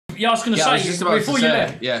Yeah, I was going to I was say just about before to you say,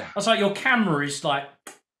 left. yeah. I was like, your camera is like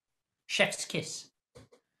chef's kiss.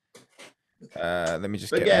 Let me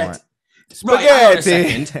just Spaghetti. get Right, hang on a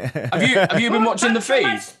spaghetti. second. Have you been watching the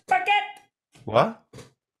feed? Spaghetti. What?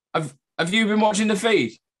 Have you been watching the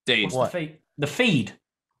feed, Dean? What's the feed? The feed.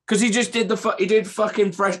 Because he just did he did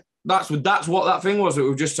fucking fresh. That's what that thing was that we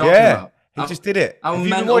were just talking Yeah, about. he just did it. How Have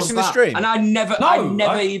you been mental is watching the that? stream? And I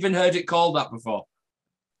never even heard it called that before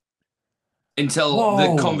until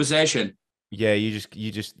the conversation. Yeah, you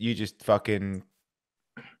just fucking.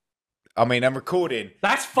 I mean, I'm recording.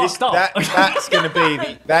 That's fucked up. That's gonna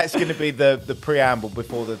be the preamble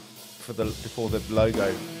before the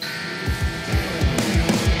logo.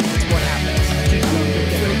 What happens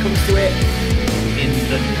when it comes to it in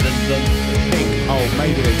the thing? Oh,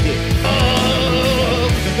 maybe they did.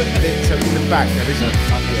 So in the back, there isn't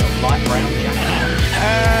a light brown jacket.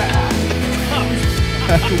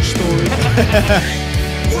 cool story.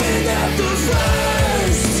 Without the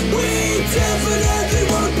first, we definitely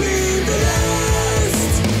won't be the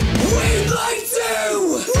last. We'd like to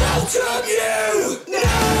welcome you.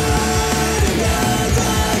 Not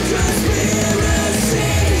another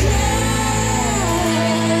conspiracy cast.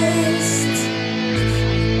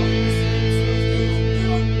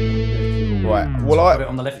 Right. Well, Put it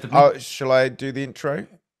on the left of me. shall I do the intro?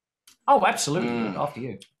 Oh, absolutely. After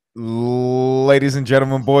you. Ladies and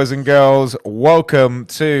gentlemen, boys and girls, welcome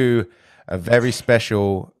to a very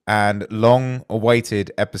special and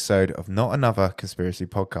long-awaited episode of Not Another Conspiracy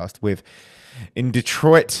Podcast with, in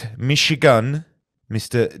Detroit, Michigan,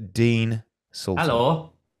 Mr. Dean Sultan.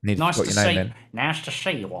 Hello. Nice to see. Nice to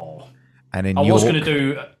see you all. And in I York, was going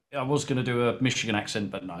to do a Michigan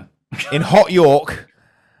accent, but no. in Hot York,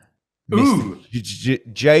 Ooh.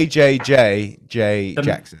 Mr. J.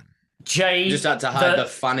 Jackson. Jay. Just had to hide the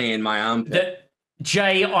funny in my armpit.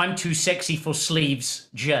 Jay, I'm too sexy for sleeves.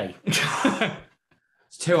 Jay.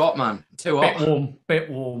 It's too hot, man. Too hot. Bit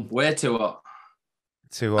warm. Way too hot.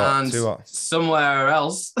 Too hot. And Too hot. somewhere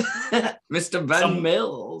else, Mr. Ben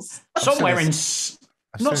Mills. Somewhere in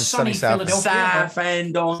not sunny Philadelphia.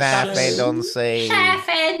 Southend-on-Sea.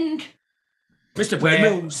 Southend. Mr. Ben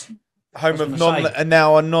Mills. Home of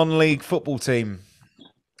now a non-league football team.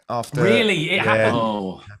 After really, it happened.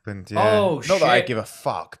 Oh, happened. Yeah. Oh, not shit. that I give a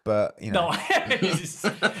fuck, but you know, No,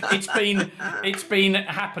 it's been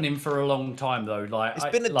happening for a long time though. Like it's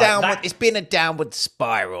been a downward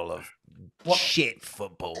spiral of shit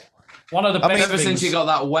football. One of the best ever since you got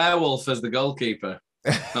that werewolf as the goalkeeper.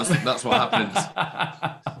 That's what happens.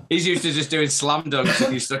 He's used to just doing slam dunks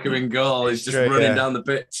and you stuck him in goal. He's just running down the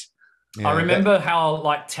pitch. Yeah, I remember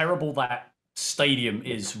how terrible that stadium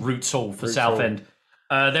is, Roots Hall for Southend.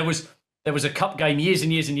 There was a cup game years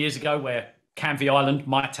and years and years ago where Canvey Island,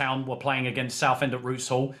 my town, were playing against Southend at Roots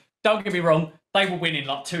Hall. Don't get me wrong, they were winning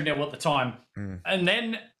 2-0 at the time. And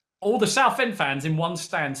then all the Southend fans in one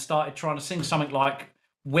stand started trying to sing something like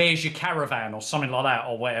 "Where's Your Caravan" or something like that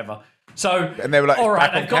or whatever. So, and they were like, all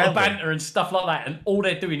right, they've got the banter and stuff like that, and all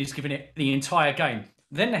they're doing is giving it the entire game.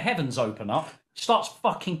 Then the heavens open up, starts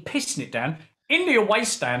fucking pissing it down. In the away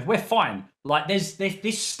stand, we're fine. This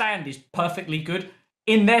stand is perfectly good.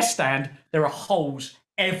 In their stand, there are holes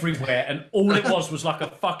everywhere, and all it was like a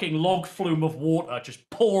fucking log flume of water just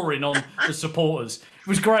pouring on the supporters. It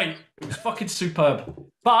was great. It was fucking superb.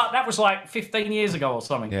 But that was 15 years ago or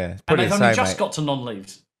something. Yeah, and they've only just got to non-league.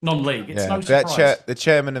 It's no surprise. The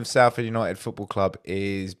chairman of Southend United Football Club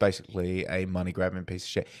is basically a money-grabbing piece of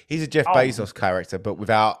shit. He's a Jeff Bezos character, but with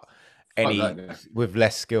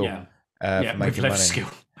less skill. Yeah, for making money. Skill.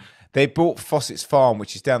 They bought Fossett's Farm,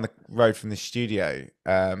 which is down the road from the studio,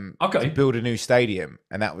 to build a new stadium,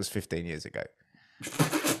 and that was 15 years ago.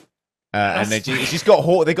 And they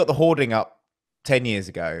got the hoarding up 10 years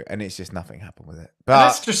ago, and it's just nothing happened with it.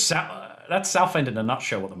 But that's Southend in a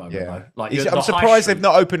nutshell at the moment. Yeah, though. I'm surprised they've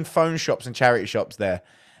not opened phone shops and charity shops there.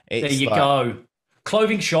 There you go,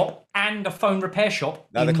 clothing shop and a phone repair shop.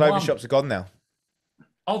 No, the clothing shops are gone now.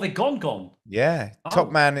 Oh, they're gone. Yeah, Top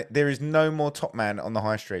Man. There is no more Top Man on the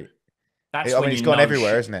high street. It's gone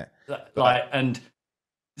everywhere, isn't it? And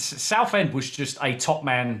Southend was just a Top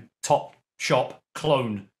Man, Top Shop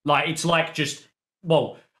clone. It's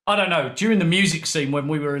I don't know. During the music scene when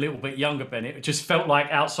we were a little bit younger, Ben, it just felt like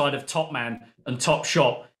outside of Top Man and Top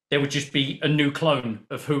Shop, there would just be a new clone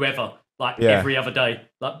of whoever, every other day,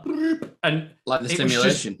 and like the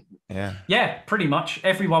simulation. Yeah, pretty much.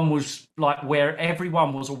 Everyone was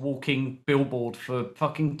everyone was a walking billboard for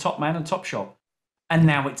fucking Top Man and Top Shop, and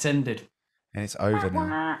now it's ended. And it's over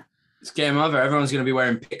now. It's game over. Everyone's going to be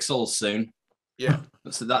wearing pixels soon. Yeah.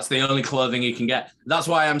 So that's the only clothing you can get. That's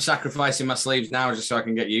why I'm sacrificing my sleeves now, just so I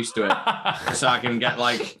can get used to it. So I can get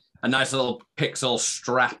a nice little pixel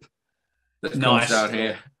strap that comes Nice. down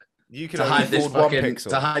here You can to only hide this afford one fucking, pixel.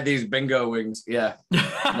 to hide these bingo wings. Yeah,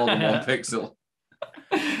 more than one pixel.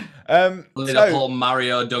 Only the So whole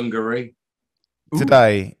Mario dungaree.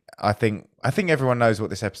 today, I think everyone knows what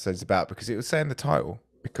this episode's about because it was saying the title.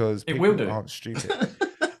 Because It people will do. aren't stupid.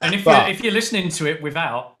 And if But- you're listening to it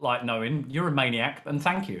without like knowing, you're a maniac, and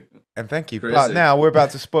thank you. And thank you. Crazy. But now we're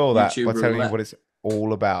about to spoil that YouTube by telling you roulette. what it's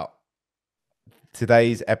all about.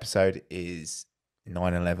 Today's episode is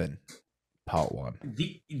 9/11, part 1.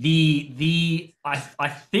 I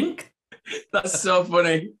think That's so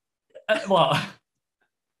funny. well,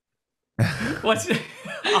 what's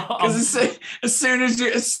Because as soon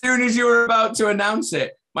as you were about to announce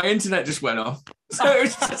it, my internet just went off. So it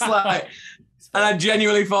was just like, and I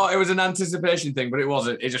genuinely thought it was an anticipation thing, but it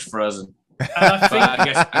wasn't. It just frozen. I But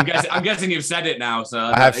think I'm guessing you've said it now. So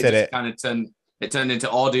I have said it. Kind of turned into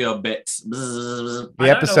audio bits. I The don't know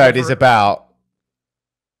episode is whether- about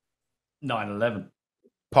 9/11.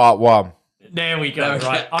 part 1. There we go. Okay.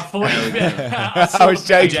 Right, I thought I was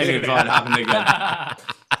I joking. genuinely thought it happened again.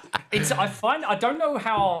 I don't know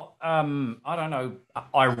how I don't know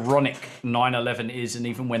ironic 9/11 is, and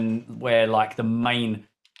even where like the main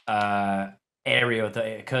area that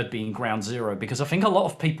it occurred being ground zero, because I think a lot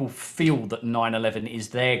of people feel that 9/11 is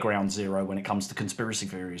their ground zero when it comes to conspiracy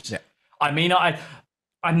theories. Yeah. I mean, I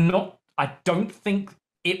don't think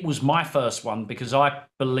it was my first one, because I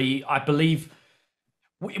believe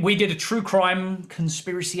we did a true crime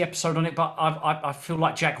conspiracy episode on it, but I feel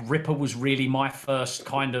like Jack Ripper was really my first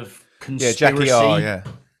kind of Yeah, conspiracy. Jackie R, yeah.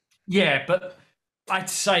 Yeah, but I'd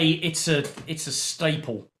say it's a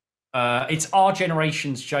staple. It's our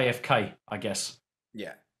generation's JFK, I guess.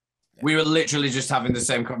 Yeah. We were literally just having the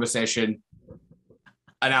same conversation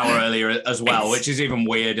an hour earlier as well, which is even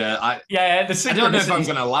weirder. I don't know if I'm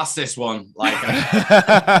going to last this one. Like,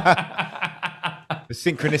 The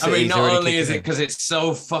synchronicity. I mean, not only is it because it's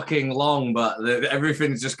so fucking long, but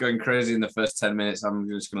everything's just going crazy in the first 10 minutes. I'm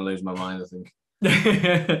just going to lose my mind, I think.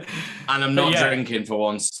 And I'm not drinking for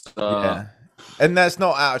once. So Yeah. And that's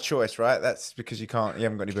not out of choice, right? That's because you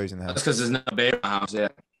haven't got any booze in the That's house. because there's no beer in my house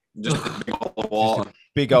yet. Just a big bottle of water.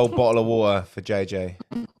 Big old bottle of water for JJ.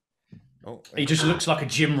 Oh, He just looks like a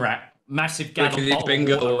gym rat. Massive Look gallon at these bottle of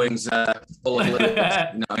bingo water. wings full of liquids.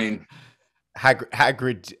 You know what I mean?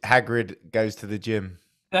 Hagrid goes to the gym.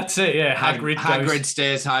 That's it, yeah. Hagrid Hagrid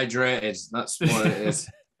stays hydrated. That's what it is.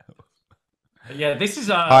 Yeah, this is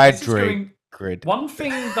Hydrate grid. one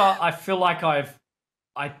thing that I feel like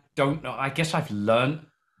I don't know. I guess I've learned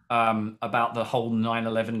about the whole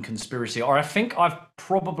 9/11 conspiracy, or I think I've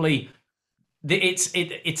probably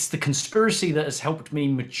it's the conspiracy that has helped me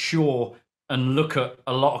mature and look at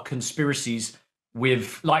a lot of conspiracies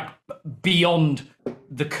with like beyond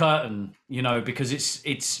the curtain, you know, because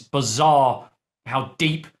it's bizarre how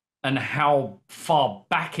deep and how far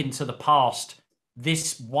back into the past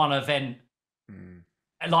this one event,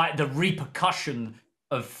 like the repercussion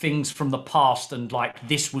of things from the past, and like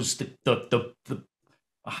this was the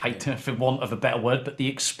I hate to, for want of a better word, but the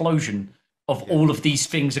explosion of all of these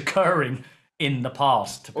things occurring in the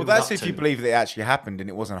past. to Well, build that's up if to. you believe that it actually happened and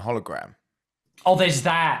it wasn't a hologram. Oh, there's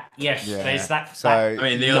that. Yes, Yeah. there's that. So I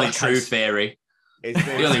mean, the only true nutcase. theory, it's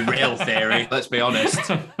the only real theory, let's be honest.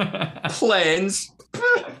 Planes,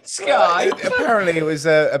 sky, apparently it was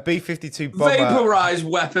a B-52 bomber. vaporized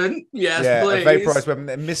weapon. Yes, Yeah, please. a vaporized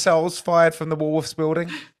weapon. Missiles fired from the Woolworths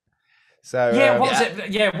building. So Yeah, what was Yeah.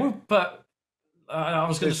 it? Yeah, but I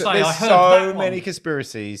was going to there's say I heard so that many one.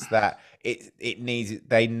 conspiracies that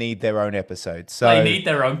they need their own episode. So They need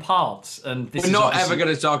their own parts, and this We're is not obviously- ever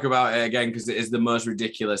going to talk about it again because it is the most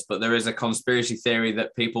ridiculous. But there is a conspiracy theory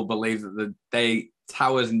that people believe that the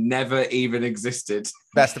towers never even existed.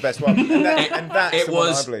 that's the best one. And that's It the one I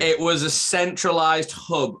was believe. it was a centralized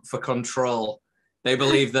hub for control. They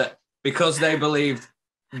believe that because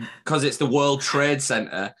it's the World Trade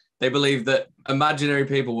Center, they believe that imaginary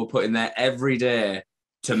people were put in there every day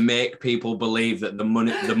to make people believe that the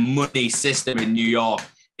money system in New York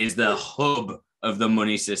is the hub of the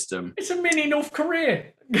money system. It's a mini North Korea.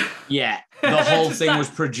 Yeah, the whole Just thing that- was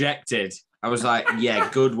projected. I was like, yeah,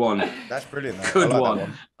 good one. That's brilliant. Though. Good I like one. that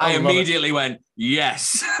I love it. immediately went,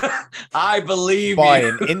 yes, I believe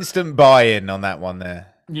Buy-in, you. instant buy-in on that one there.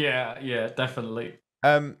 Yeah, definitely.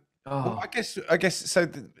 Well, Oh. I guess. So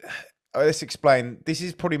let's explain. This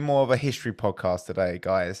is probably more of a history podcast today,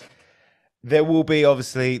 guys. There will be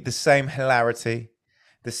obviously the same hilarity,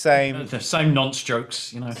 the same. The same nonce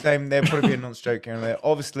jokes, you know. There'll probably be a non-joke in there.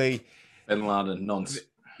 Obviously, Bin Laden, nonce.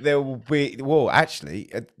 there will be. Well, actually,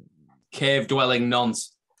 Cave dwelling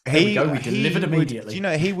nonce. There we go. We delivered immediately. You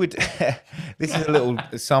know, he would. This is a little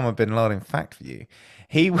Osama bin Laden fact for you.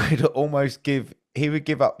 He would almost give. He would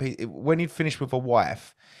give up when he'd finished with a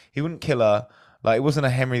wife. He wouldn't kill her. Like, it wasn't a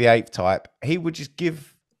Henry VIII type. He would just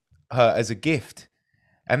give her as a gift,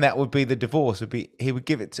 and that would be the divorce. He would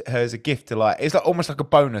give it to her as a gift to, like, it's like almost like a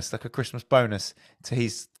bonus, like a Christmas bonus to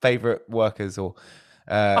his favorite workers or.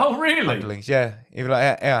 Oh, really? Underlings. Yeah, he'd be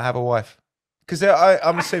like, yeah, I have a wife. Because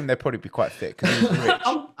I'm assuming they'd probably be quite fit because he was rich.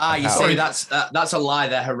 You see, that's a lie.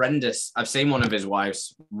 They're horrendous. I've seen one of his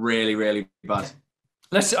wives. Really, really bad.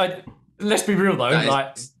 Let's be real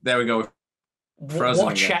though. There we go.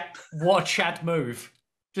 What a Chad move.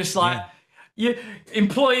 Just like, you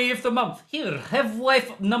employee of the month. Here, have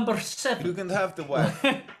wife number 7. You can have the wife.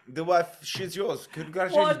 The wife, she's yours.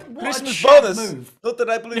 Congratulations. What Christmas a bonus. move. Not that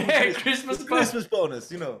I believe in Christmas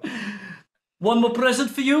bonus, you know. One more present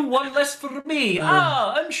for you, one less for me.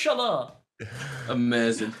 Inshallah.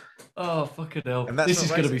 Amazing. Oh, fucking hell. And that's This not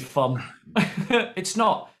is going to be fun. It's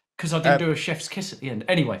not, because I didn't do a chef's kiss at the end.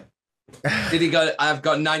 Anyway. Did he go, I've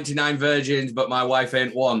got 99 virgins, but my wife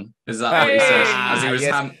ain't one? Is that what he says? As he was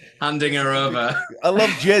handing her over. I love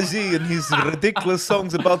Jay-Z and his ridiculous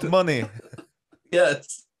songs about money.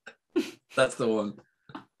 Yes. That's the one.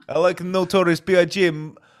 I like Notorious B.I.G.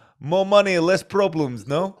 More money, less problems,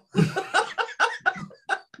 no?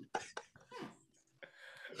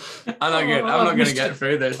 I'm not going to get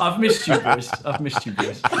through this. I've missed you, boys.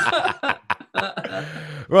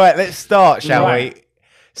 Right, let's start, shall we?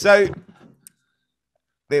 So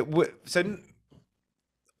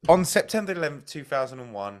on September 11th,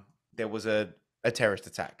 2001, there was a terrorist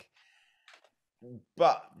attack.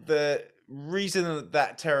 But the reason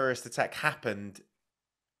that terrorist attack happened,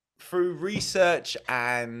 through research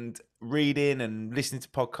and reading and listening to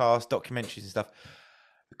podcasts, documentaries and stuff,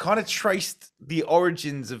 kind of traced the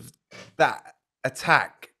origins of that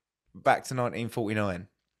attack back to 1949.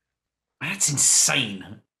 That's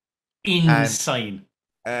insane. Insane.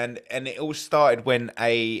 And it all started when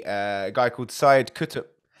a guy called Syed Qutb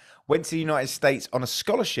went to the United States on a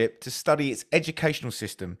scholarship to study its educational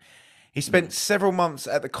system. He spent several months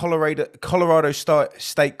at the Colorado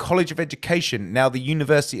State College of Education, now the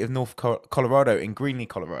University of North Colorado in Greeley,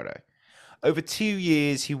 Colorado. Over 2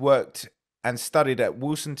 years, he worked and studied at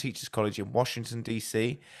Wilson Teachers College in Washington,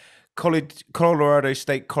 D.C., Colorado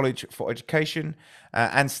State College for Education,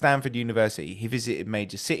 and Stanford University. He visited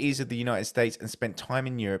major cities of the United States and spent time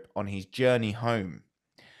in Europe on his journey home.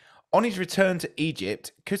 On his return to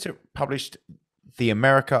Egypt, Qutb published The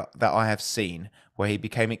America That I Have Seen, where he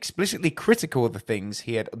became explicitly critical of the things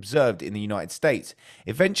he had observed in the United States,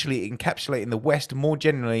 eventually encapsulating the West more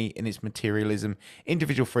generally in its materialism,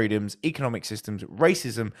 individual freedoms, economic systems,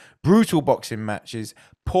 racism, brutal boxing matches,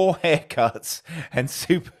 poor haircuts, and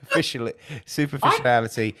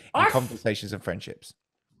superficiality in conversations and friendships.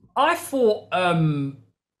 I thought the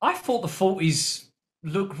 40s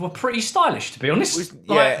were pretty stylish, to be honest.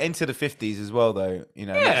 Into the 50s as well, though. You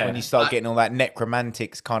know, that's when you start getting all that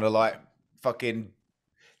necromantics kind of like fucking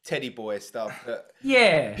teddy boy stuff that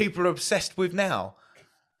people are obsessed with now.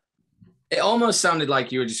 It almost sounded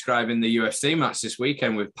like you were describing the UFC match this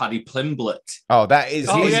weekend with Paddy Plimblett. Oh, that is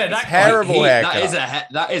that terrible haircut.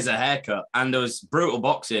 That is a haircut, and there was brutal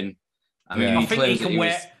boxing. I mean, I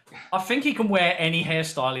think he can wear any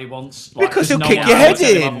hairstyle he wants. Like, because he'll kick your head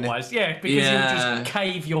in. Otherwise. Yeah, because he'll just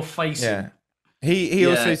cave your face in. He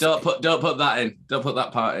also don't put that in. Don't put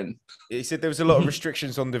that part in. He said there was a lot of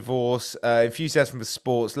restrictions on divorce, enthusiasm for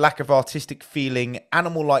sports, lack of artistic feeling,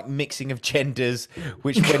 animal-like mixing of genders,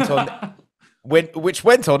 which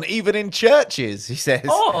went on even in churches. He says,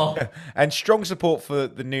 and strong support for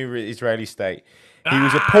the new Israeli state. He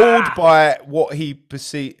was appalled by what he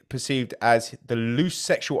perceived as the loose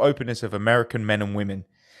sexual openness of American men and women.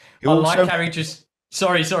 I like how he just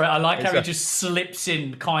slips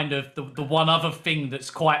in kind of the one other thing that's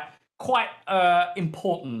quite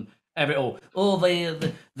important of it all. Oh,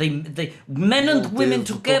 the men and women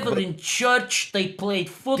together in church. They played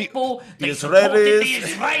football. They supported the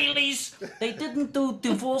Israelis. They didn't do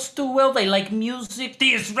divorce too well. They like music.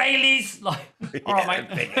 The Israelis, all right,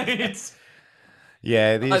 mate. The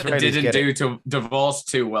Israelis didn't do divorce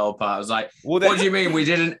too well, Pat. I was like, what do you mean we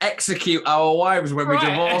didn't execute our wives when we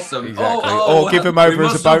divorced them? Exactly. Or give them over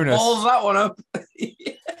as a bonus. Balls that one up.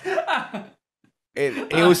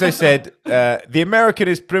 He also said, the American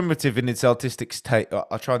is primitive in its artistic taste.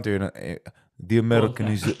 I'll try and do it. The American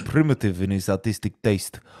is primitive in his artistic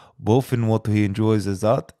taste, both in what he enjoys as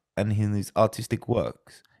art and in his artistic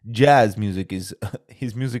works. Jazz music is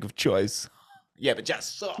his music of choice. Yeah, but jazz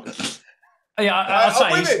sucks.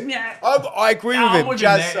 Yeah, I agree with him.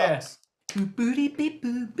 Jazz sucks. I'm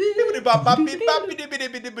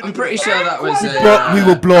pretty sure that was. We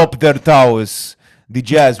will blow up their towers. The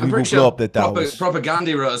jazz, we I'm will pretty blow sure up their towers.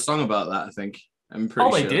 Propaganda wrote a song about that. I think. I'm pretty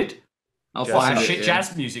Oh, sure. they did. I'll Jazz. find How it. shit yeah.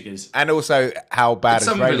 jazz music is. And also how bad It's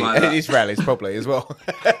something Israeli like that. Israelis probably as well.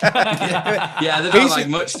 Yeah, they don't He's- like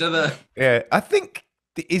much to the. Yeah, I think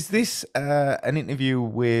is this an interview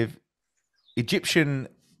with Egyptian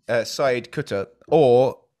Saeed Qutb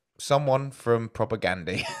or someone from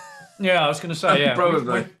Propaganda? Yeah, I was going to say, yeah.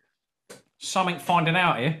 Probably. Something finding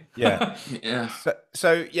out here. Yeah. Yeah.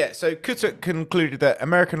 So Qutb concluded that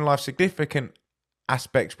American life's significant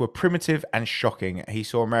aspects were primitive and shocking. He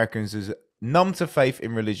saw Americans as numb to faith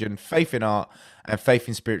in religion, faith in art, and faith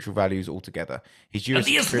in spiritual values altogether. His And US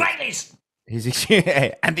the Israelis!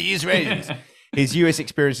 and the Israelis. His US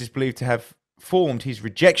experience is believed to have formed his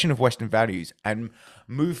rejection of Western values and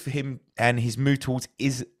his move towards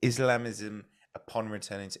Islamism upon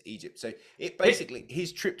returning to Egypt. So it basically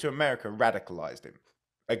his trip to America radicalized him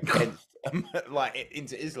against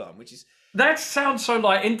into Islam, which is That sounds so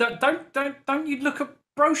like don't you look at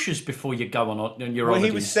brochures before you go on your well, he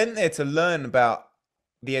holidays? was sent there to learn about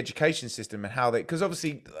the education system and how they, because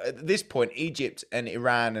obviously at this point Egypt and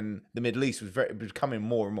Iran and the Middle East was becoming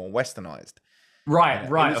more and more westernized. Right,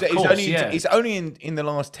 right, of course, It's only in the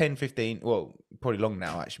last 10, 15, well, probably long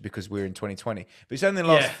now, actually, because we're in 2020. But it's only in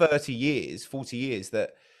the last 30 years, 40 years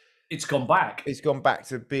that it's gone back. it's gone back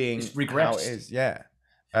to being It's how regressed. it is. Yeah.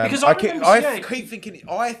 Because I remember, keep thinking,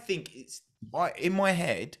 I think in my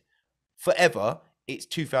head, forever, it's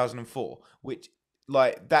 2004, which,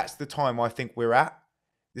 like, that's the time I think we're at.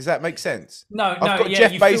 Does that make sense? No, I've got yeah,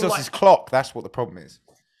 Jeff you feel Bezos' like- clock. That's what the problem is.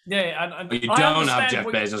 Yeah, and You I don't have understand Jeff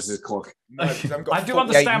what- Bezos' clock. No, 'cause I've got I do 48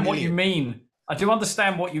 understand what you million. mean. I do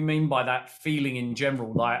understand what you mean by that feeling in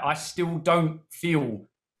general. Like, I still don't feel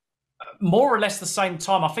more or less the same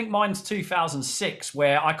time. I think mine's 2006,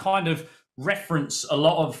 where I kind of reference a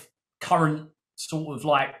lot of current sort of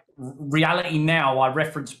like reality now. I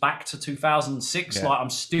reference back to 2006. Yeah. Like, I'm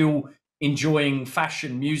still enjoying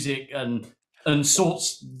fashion, music, and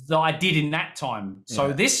sorts that I did in that time. So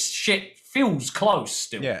Yeah. this shit feels close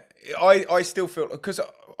still. Yeah, I still feel, because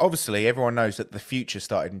obviously everyone knows that the future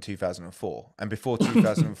started in 2004, and before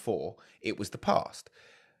 2004 it was the past.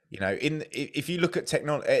 You know, if you look at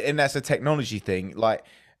technology, and that's a technology thing, like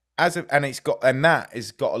that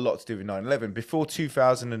has got a lot to do with 9/11. Before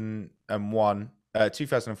 2001,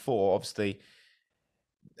 2004, obviously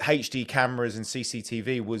HD cameras and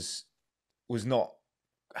CCTV was not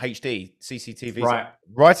HD. CCTV, Right.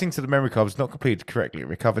 writing to the memory card was not completed correctly. It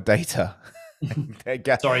recovered data.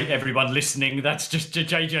 Sorry, everyone listening. That's just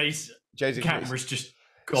JJ's camera's just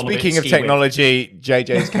gone. Speaking a of bit skewy. technology,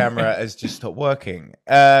 JJ's camera has just stopped working.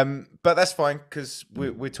 But that's fine, because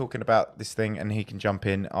we're talking about this thing, and he can jump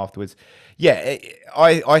in afterwards. Yeah,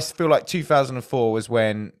 I feel like 2004 was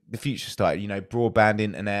when the future started. You know, broadband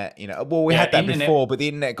internet. You know, well, we had that internet. before, but the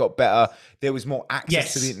internet got better. There was more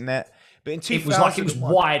access to the Yes. internet. But in It was like it was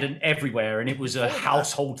 2001 wide and everywhere, and it was a Before that-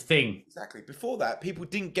 household thing. Exactly. Before that, people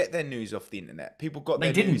didn't get their news off the internet. People got They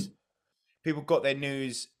their didn't. news. People got their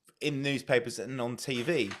news in newspapers and on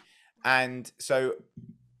TV. And so,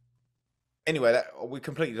 anyway, we're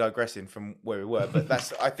completely digressing from where we were. But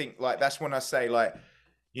I think, like, that's when I say, like,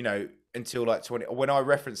 you know, until like 20. When I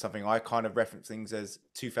reference something, I kind of reference things as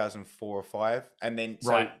 2004 or 5, and then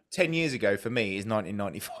Right. 10 years ago for me is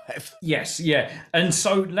 1995. Yes, yeah. And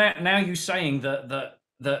so now you're saying that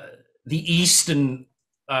the eastern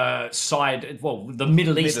side, well, the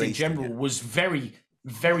Middle East in East, general, yeah. was very,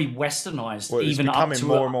 very westernized, Well, it's even up becoming to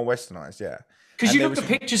more and more westernized. Yeah. Because And you there look at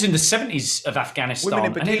was- pictures in the 70s of Afghanistan,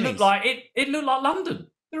 Women in and it looked bikinis. like it looked like London.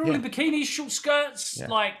 They were all Yeah. in bikinis, short skirts, Yeah.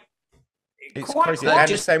 like It's quite crazy. close. And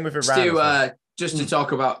the Just same with Iran. Just as well. to, just to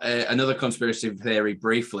talk about another conspiracy theory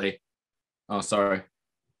briefly. Oh, sorry.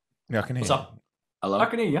 Yeah, I can hear What's you. up? Hello. I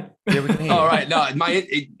can hear you. Yeah, we can hear you. All right. No,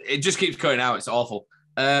 it just keeps cutting out. It's awful.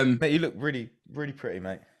 Mate, you look really, really pretty,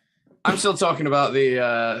 mate. I'm still talking about the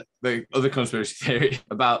other conspiracy theory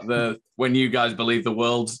about when you guys believe the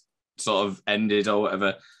world sort of ended or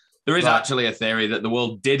whatever. There is Right. actually a theory that the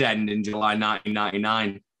world did end in July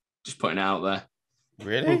 1999. Just putting it out there.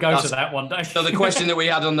 Really? We'll go That's- to that one day. So the question that we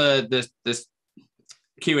had on this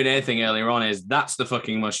Q&A thing earlier on is, that's the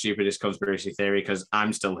fucking most stupidest conspiracy theory, because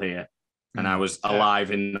I'm still here and I was alive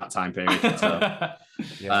in that time period. So,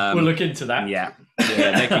 We'll look into that. yeah,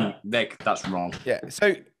 that's wrong. Yeah. So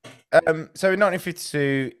in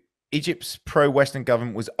 1952, Egypt's pro-Western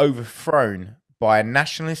government was overthrown by a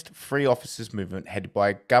nationalist free officers movement headed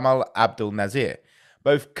by Gamal Abdel Nasser.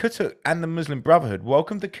 Both Qutb and the Muslim Brotherhood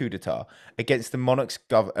welcomed the coup d'état against the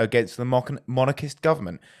monarchist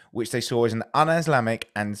government, which they saw as an un-Islamic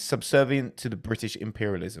and subservient to the British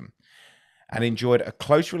imperialism, and enjoyed a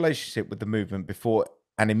close relationship with the movement before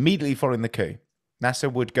and immediately following the coup. Nasser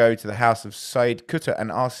would go to the house of Said Qutb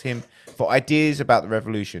and ask him for ideas about the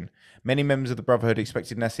revolution. Many members of the Brotherhood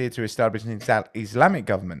expected Nasser to establish an Islamic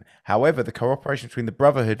government. However, the cooperation between the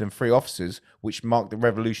Brotherhood and free officers, which marked the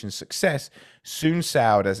revolution's success, soon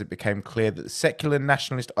soured as it became clear that the secular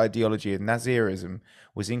nationalist ideology of Nazirism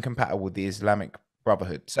was incompatible with the Islamic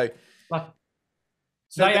Brotherhood. So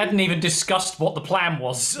they hadn't even discussed what the plan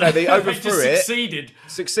was. No, they overthrew just it.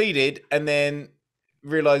 Succeeded, and then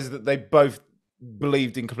realised that they both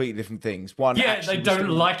believed in completely different things. One, they don't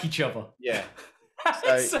like each other. Yeah.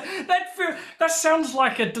 So, that sounds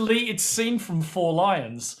like a deleted scene from Four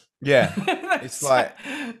Lions. Yeah, it's like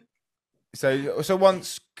so.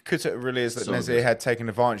 Once Qutb realised that Nasser had taken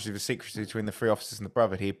advantage of the secrecy between the free officers and the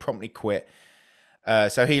Brotherhood, he promptly quit.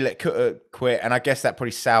 So he let Qutb quit, and I guess that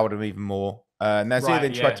probably soured him even more. Nasser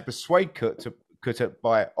then tried to persuade Qutb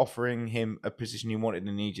by offering him a position he wanted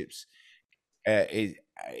in Egypt's.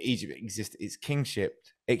 Egypt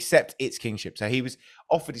except its kingship. So he was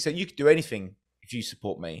offered. He said, "You could do anything if you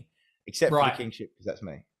support me, except for the kingship, because that's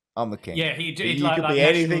me. I'm the king." Yeah, he did. You like could that be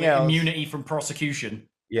anything else. Immunity from prosecution.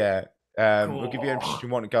 Yeah, we'll give you any position you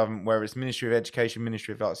want in government, whether it's Ministry of Education,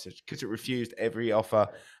 Ministry of Arts. Qutb refused every offer,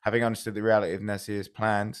 having understood the reality of Nasser's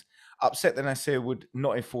plans. Upset that Nasser would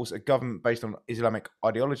not enforce a government based on Islamic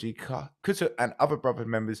ideology, Qutb and other Brotherhood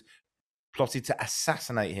members plotted to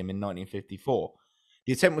assassinate him in 1954.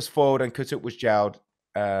 The attempt was foiled, and Qutb was jailed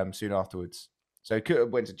soon afterwards. So Qutb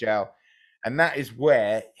went to jail, and that is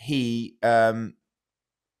where he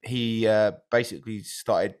basically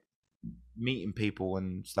started meeting people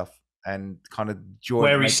and stuff, and kind of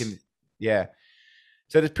joined making. Yeah.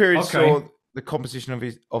 So this period saw the composition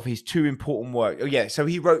of his two important works. Oh yeah, so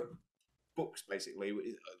he wrote books basically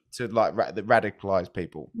to like radicalize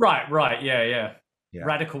people. Right. Yeah.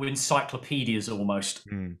 Radical encyclopedias almost.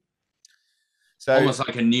 Mm. So almost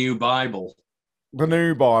like a new Bible. The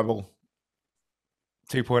new Bible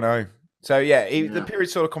 2.0. So the period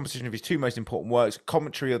saw the composition of his two most important works: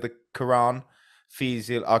 commentary of the Quran,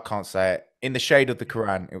 I can't say it. In the Shade of the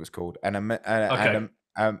Quran, it was called, and a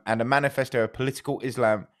manifesto of political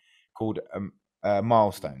Islam called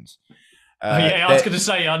Milestones. I was going to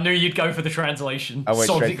say, I knew you'd go for the translation. I went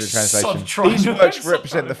straight for the translation. These works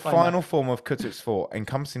represent the final form of Qutb's thought,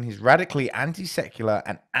 encompassing his radically anti-secular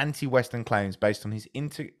and anti-Western claims based on his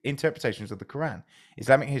interpretations of the Quran,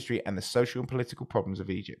 Islamic history, and the social and political problems of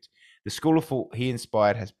Egypt. The school of thought he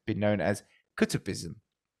inspired has been known as Qutbism.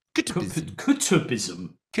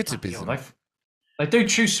 Qutbism. They do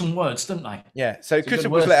choose some words, don't they? Yeah. So Qutb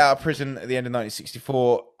was let out of prison at the end of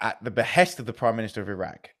 1964 at the behest of the Prime Minister of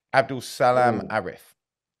Iraq, Abdul Salam Arif.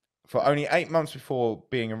 For only 8 months before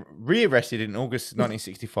being rearrested in August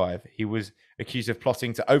 1965, he was accused of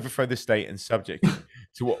plotting to overthrow the state and subject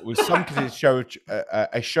to what was some considered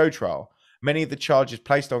a show trial. Many of the charges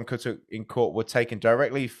placed on Qutb in court were taken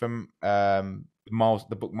directly from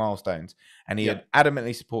the book Milestones, and he had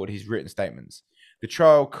adamantly supported his written statements. The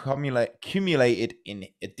trial accumulated in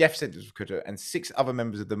a death sentence for Qutb and 6 other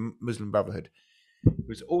members of the Muslim Brotherhood. He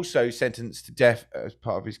was also sentenced to death as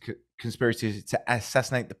part of his conspiracy to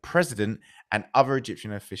assassinate the president and other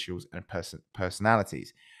Egyptian officials and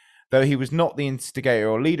personalities. Though he was not the instigator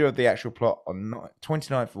or leader of the actual plot, on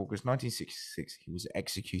 29th of August 1966, he was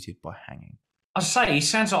executed by hanging. I say, he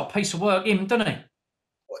sounds like a piece of work, doesn't he?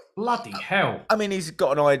 Bloody hell! I mean, he's an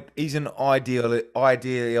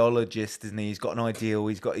ideologist, isn't he? He's got an ideal.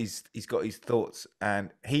 He's got his thoughts,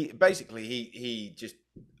 and he just.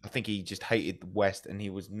 I think he just hated the West, and he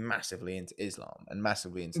was massively into Islam and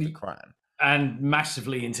massively into the Quran, and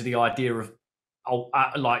massively into the idea of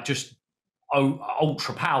ultra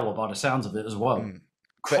power by the sounds of it as well.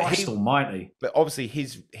 Christ Almighty! But obviously,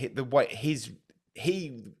 his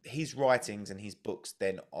writings and his books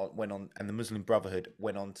then went on, and the Muslim Brotherhood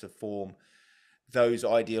went on to form those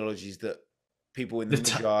ideologies that people in the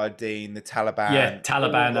Mujahideen, the Taliban,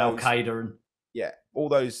 Al Qaeda, and all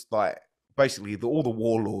those basically all the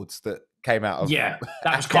warlords that came out of that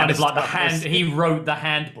was kind of like the hand. He wrote the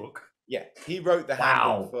handbook. Yeah, he wrote the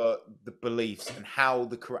handbook for the beliefs and how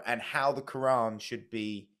the Quran should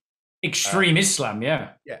be extreme Islam.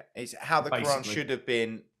 It's how the Quran should have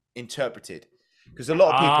been interpreted, because a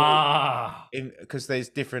lot of people because there's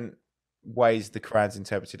different ways the Quran's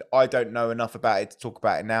interpreted. I don't know enough about it to talk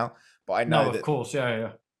about it now, but I know of course,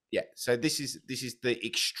 yeah. So this is the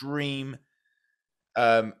extreme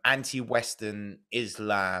anti-Western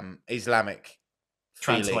Islamic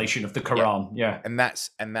translation of the Quran. Yeah. and that's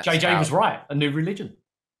JJ how was right. A new religion.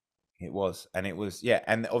 it was, and it was, yeah.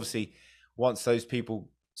 And obviously, once those people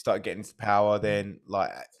started getting into power, then like,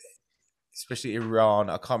 especially Iran,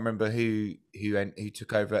 I can't remember who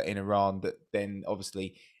took over in Iran. That then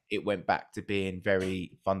obviously it went back to being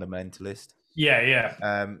very fundamentalist. Yeah,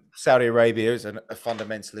 yeah. Saudi Arabia is a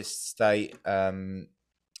fundamentalist state. You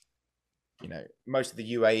know, most of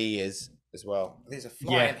the UAE is as well. There's a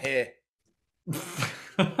fly in here.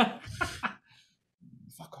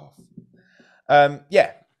 Fuck off.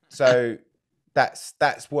 Yeah. So that's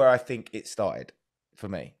where I think it started for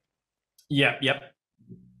me. Yep.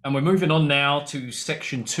 And we're moving on now to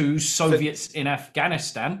section 2, Soviets in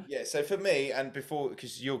Afghanistan. Yeah. So for me, and before,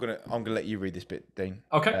 because I'm gonna let you read this bit, Dean.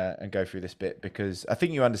 Okay. And go through this bit because I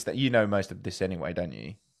think you understand. You know most of this anyway, don't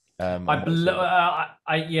you? I'd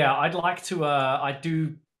like to. I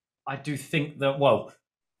do think that. Well,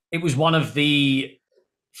 it was one of the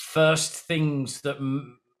first things that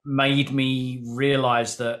made me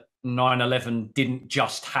realize that 9/11 didn't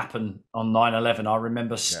just happen on 9/11. I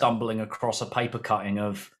remember stumbling across a paper cutting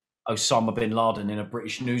of Osama bin Laden in a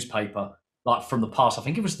British newspaper, like from the past. I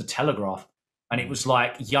think it was the Telegraph, and it was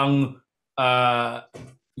like young Arab,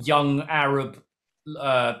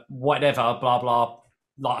 whatever, blah blah,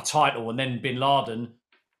 like a title, and then bin Laden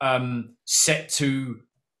set to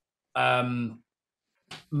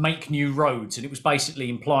make new roads, and it was basically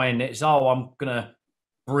implying that it's, I'm gonna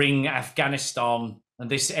bring Afghanistan and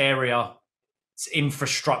this area,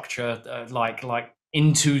 infrastructure, like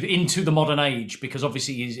into the modern age, because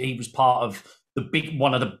obviously he was part of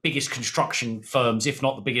one of the biggest construction firms, if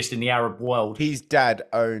not the biggest in the Arab world. His dad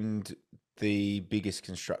owned the biggest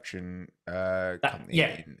construction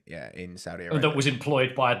company in Saudi Arabia that was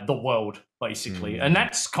employed by the world, basically. And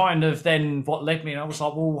that's kind of then what led me, and I was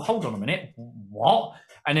like, well, hold on a minute, what?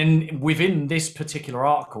 And then within this particular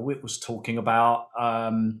article, it was talking about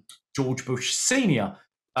George Bush Sr.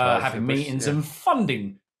 having meetings and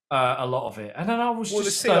funding a lot of it. And then I was the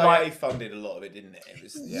just CIA funded a lot of it, didn't it? It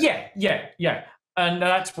was, yeah. And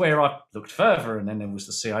that's where I looked further, and then there was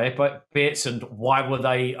the CIA bits, and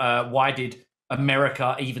why did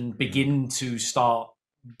America even begin to start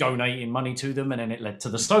donating money to them? And then it led to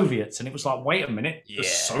the Soviets, and it was like, wait a minute, the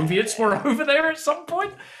Soviets were over there at some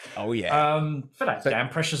point? Oh yeah. For that damn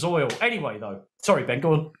precious oil. Anyway, though, sorry, Ben,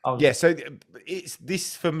 go on. Yeah, so it's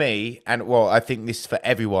this for me, and well, I think this is for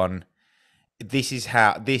everyone. This is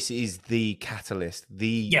the catalyst.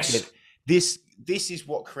 This is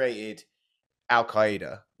what created Al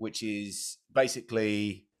Qaeda, which is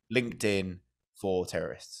basically LinkedIn for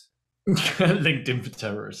terrorists. LinkedIn for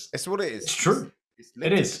terrorists. It's what it is. It's true.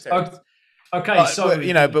 It is. Okay, so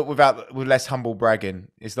but with less humble bragging.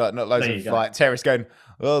 It's like not loads of like terrorists going,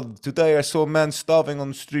 "Well, today I saw a man starving on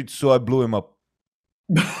the street, so I blew him up."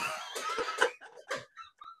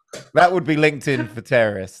 That would be LinkedIn for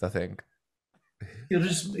terrorists, I think.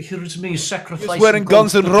 Here's me sacrificing. He's wearing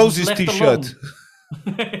Guns N' Roses t-shirt.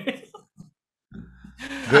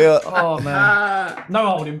 Oh man!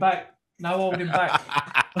 No holding back. No holding back.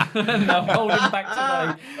 No holding back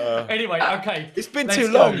today. Anyway, okay. It's been too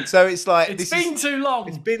long, so it's like It's been too long.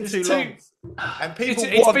 It's been too long, and people.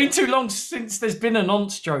 It's been too long since there's been a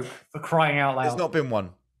nonce joke, for crying out loud. There's not been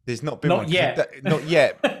one. There's not been Not one. yet. Not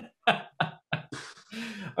yet.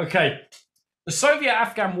 Okay. The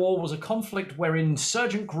Soviet-Afghan War was a conflict wherein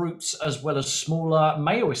insurgent groups as well as smaller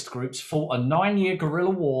Maoist groups fought a 9-year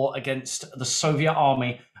guerrilla war against the Soviet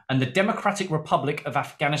Army and the Democratic Republic of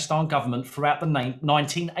Afghanistan government throughout the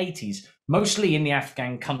 1980s, mostly in the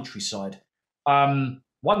Afghan countryside.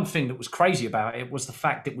 One thing that was crazy about it was the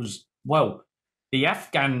fact it was, well, the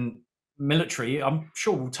Afghan military, I'm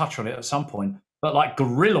sure we'll touch on it at some point, but like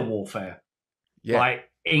guerrilla warfare, like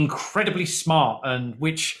incredibly smart, and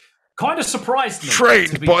which kind of surprised me.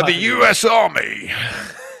 Trained by the US Army.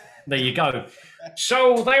 There you go.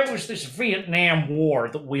 So there was this Vietnam War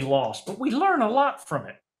that we lost, but we learned a lot from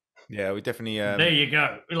it. Yeah, we definitely. There you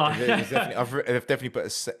go. I've definitely put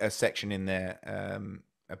a section in there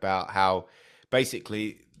about how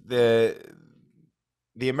basically the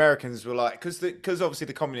Americans were like, because obviously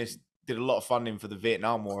the communists did a lot of funding for the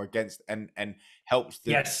Vietnam War against and helped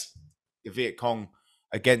the Viet Cong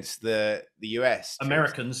against the US.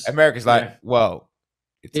 Americans like, well,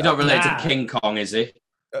 he's not related to King Kong, is he?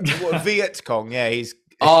 Viet Cong, yeah, he's.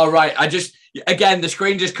 Oh right, the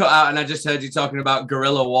screen just cut out, and I just heard you talking about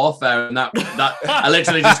guerrilla warfare, and that I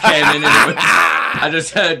literally just came in, and I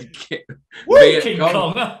just heard King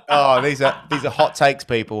Kong. Oh, these are hot takes,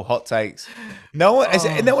 people. Hot takes. No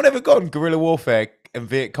one ever gone guerrilla warfare and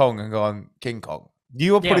Viet Cong and gone King Kong.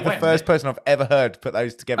 You are Yeah, probably the when? first person I've ever heard put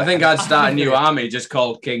those together. I think I'd start a new army just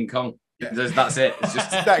called King Kong. That's it. It's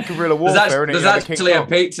just that guerrilla warfare. there's actually a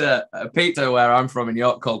pizza where I'm from in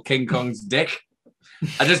York called King Kong's Dick.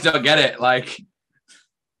 I just don't get it. Like,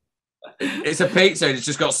 it's a pizza and it's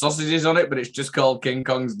just got sausages on it, but it's just called King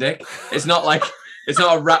Kong's Dick. It's not like it's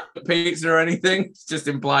not a wrapped pizza or anything. It's just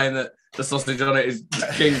implying that the sausage on it is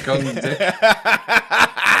King Kong's dick.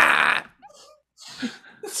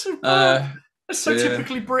 That's so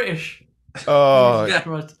typically British. Oh, Yeah.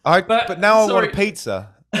 Right. but now I want sorry. a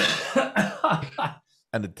pizza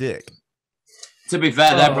and a dick. To be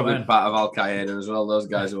fair, they're Oh, probably man. part of Al Qaeda as well. Those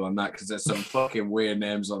guys who are on that because there's some fucking weird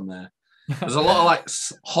names on there. There's a lot of like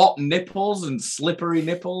hot nipples and slippery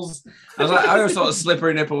nipples. I always thought a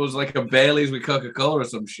slippery nipple was like a Bailey's with Coca-Cola or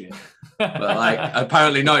some shit. But like,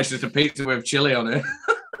 apparently not. It's just a pizza with chili on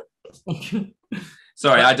it.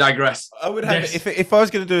 Sorry, I digress. I would have if I was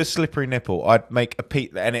going to do a slippery nipple, I'd make a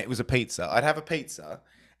pizza, and it was a pizza. I'd have a pizza,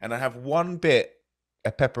 and I'd have one bit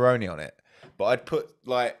of pepperoni on it, but I'd put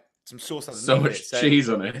like some sauce underneath So much it, cheese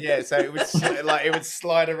on it. Yeah, so it would it would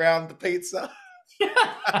slide around the pizza.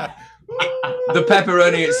 The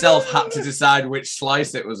pepperoni itself had to decide which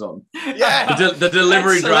slice it was on. Yeah, The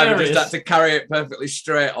delivery That's driver hilarious. just had to carry it perfectly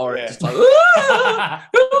straight, or Yeah. it just like, "Ah,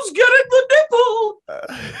 who's getting the nipple? man.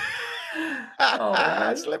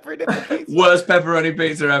 slippery nipple pizza. Worst pepperoni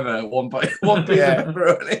pizza ever. One piece Yeah. of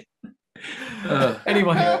pepperoni.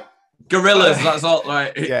 Anyway, Gorillas, that's all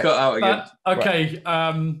right. Yeah. Cut out again. okay.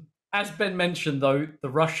 As Ben mentioned, though, the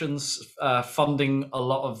Russians funding a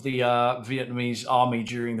lot of the Vietnamese army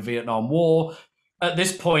during the Vietnam War. At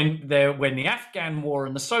this point, when the Afghan War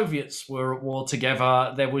and the Soviets were at war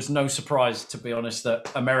together, there was no surprise, to be honest, that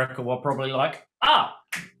America were probably like,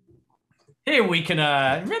 here we can,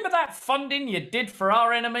 remember that funding you did for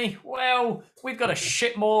our enemy? Well, we've got a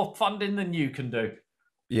shit more funding than you can do.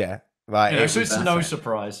 Yeah, like So it's no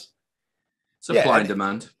surprise. Supply and and-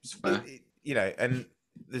 demand. It's fair. And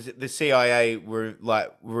the CIA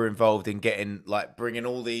were involved in getting bringing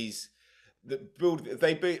all these.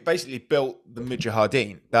 Basically built the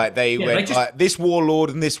Mujahideen. Like they went just- this warlord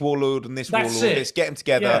and this warlord and this That's warlord. it. Let's get them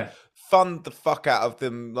together. Yeah. Fund the fuck out of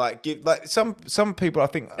them. Give some people. I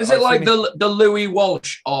think Is it like the Louis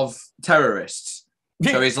Walsh of terrorists?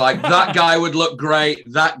 So he's like, that guy would look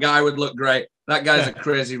great. That guy would look great. That guy's a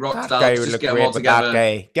crazy rock that star. guy Let's would just look get them great all with that together.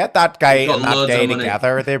 guy. Get that guy He's got and that loads guy of money.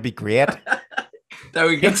 together. They'd be great. There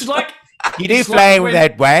we go. It's like You do It's like flying when-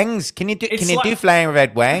 without wings? Can you do? It's Can you do like- flying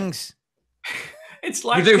without wings? it's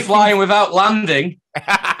like You do picking- flying without landing.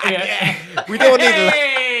 Yeah. We don't need.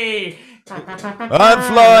 Hey!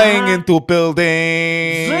 I'm flying into a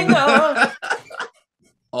building. Zinger!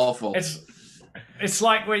 Awful. It's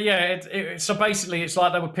like so basically it's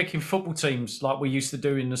like they were picking football teams like we used to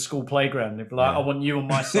do in the school playground. They'd be like, I want you on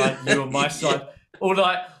my side, you on my side.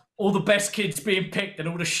 All the best kids being picked and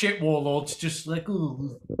all the shit warlords just like,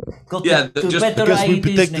 ooh, got Yeah, the just better Because we ideas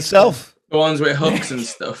protect the next self. The ones with hooks and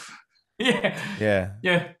stuff. time. Yeah,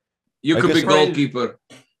 Yeah. You I could be guess- goalkeeper.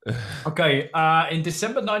 Okay, in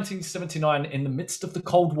December 1979, in the midst of the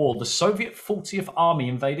Cold War, the Soviet 40th Army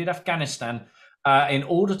invaded Afghanistan in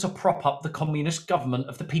order to prop up the communist government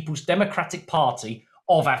of the People's Democratic Party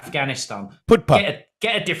of Afghanistan. Pudpa.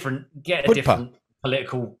 Get a different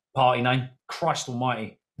political party name. Christ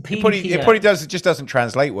Almighty. It probably does. It just doesn't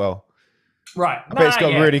translate well. Right. I bet it's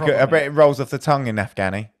got really good. I bet it rolls off the tongue in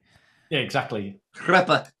Afghani. Yeah, exactly.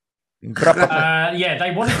 Crapper.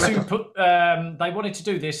 They wanted to put. They wanted to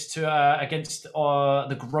do this to against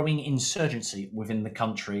the growing insurgency within the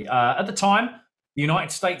country. At the time, the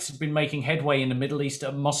United States had been making headway in the Middle East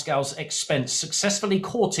at Moscow's expense, successfully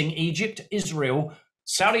courting Egypt, Israel,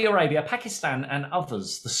 Saudi Arabia, Pakistan, and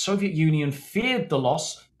others. The Soviet Union feared the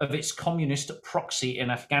loss of its communist proxy in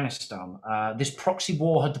Afghanistan. This proxy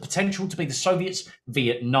war had the potential to be the Soviets'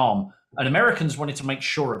 Vietnam, and Americans wanted to make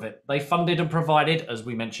sure of it. They funded and provided, as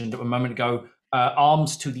we mentioned a moment ago,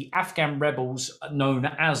 arms to the Afghan rebels known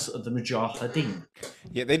as the Mujahideen.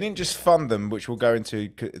 Yeah, they didn't just fund them, which we'll go into,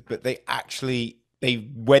 but they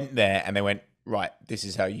went there and they went, right, this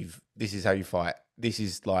is how you fight. This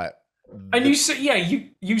is like. And you see,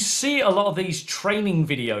 you see a lot of these training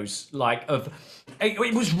videos,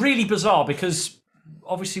 it was really bizarre because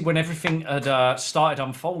obviously when everything had started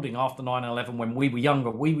unfolding after 9/11, when we were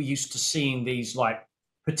younger, we were used to seeing these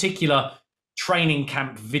particular training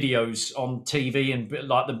camp videos on TV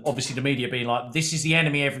and obviously the media being like, this is the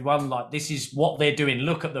enemy, everyone, this is what they're doing,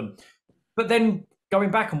 look at them. But then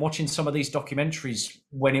going back and watching some of these documentaries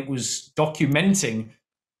when it was documenting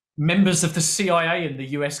members of the CIA and the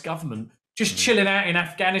US government just chilling out in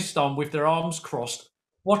Afghanistan with their arms crossed,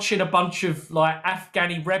 watching a bunch of like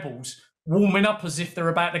Afghani rebels warming up as if they're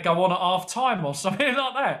about to go on at half time or something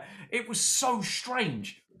like that. It was so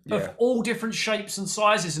strange, of all different shapes and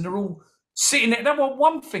sizes, and they're all sitting there. That was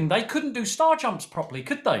one thing, they couldn't do star jumps properly,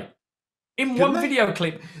 could they? In one video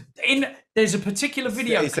clip, there's a particular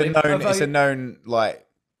video clip. It's a known like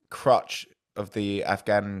crutch of the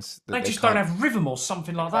Afghans. They just don't have rhythm or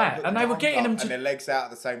something like that, and they were getting them to. And their legs out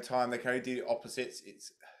at the same time. They can only do opposites.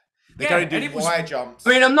 They can only do wide jumps.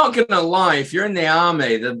 I mean, I'm not gonna lie. If you're in the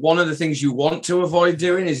army, one of the things you want to avoid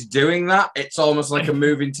doing is doing that. It's almost like a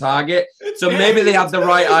moving target. So maybe they had the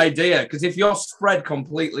right idea. Because if you're spread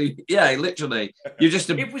completely, literally, you're just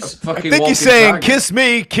a fucking. I think he's saying,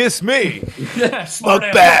 target. Kiss me." Smoke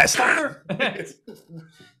bass.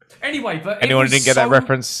 Anyway, but anyone who didn't get that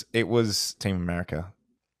reference, it was Team America.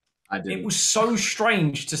 I did. It was so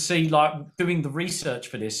strange to see, like, doing the research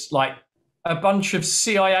for this, like a bunch of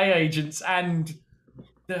CIA agents and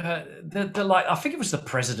the like, I think it was the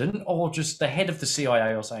president or just the head of the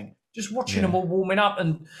CIA or something, just watching them all warming up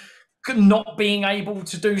and not being able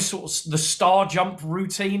to do sort of the star jump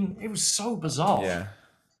routine. It was so bizarre. Yeah.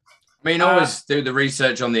 I mean, always do the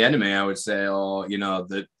research on the enemy, I would say, or,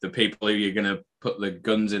 the people who you're going to put the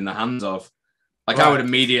guns in the hands of. Like, I would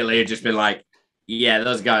immediately have just been like, yeah,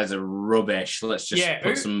 those guys are rubbish. Let's just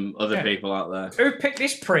put some other people out there. Who picked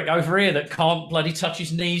this prick over here that can't bloody touch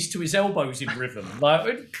his knees to his elbows in rhythm?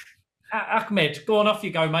 Like, Ahmed, go on, off you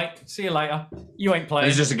go, mate. See you later. You ain't playing.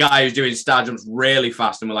 There's just a guy who's doing star jumps really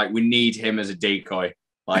fast, and we're like, we need him as a decoy.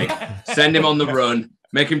 Like, send him on the run,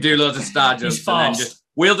 make him do loads of star jumps, and then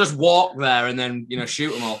we'll just walk there and then,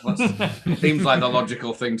 shoot them all. That seems like the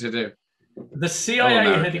logical thing to do. The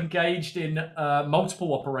CIA had engaged in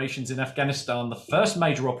multiple operations in Afghanistan. The first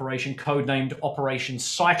major operation, codenamed Operation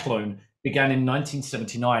Cyclone, began in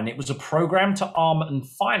 1979. It was a program to arm and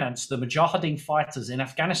finance the Mujahideen fighters in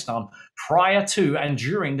Afghanistan prior to and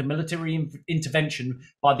during the military intervention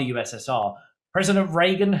by the USSR. President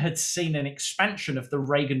Reagan had seen an expansion of the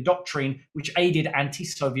Reagan Doctrine, which aided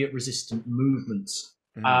anti-Soviet resistant movements.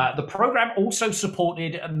 The program also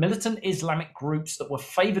supported militant Islamic groups that were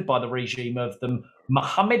favored by the regime of the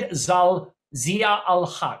Mohammed Zia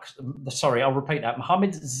al-Haq. Sorry, I'll repeat that.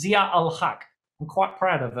 Mohammed Zia al-Haq. I'm quite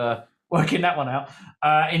proud of working that one out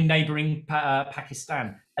in neighboring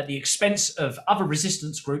Pakistan at the expense of other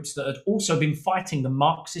resistance groups that had also been fighting the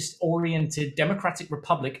Marxist-oriented Democratic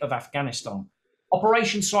Republic of Afghanistan.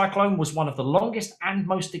 Operation Cyclone was one of the longest and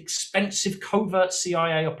most expensive covert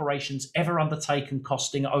CIA operations ever undertaken,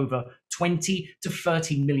 costing over $20 to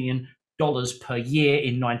 $30 million per year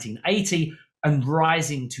in 1980 and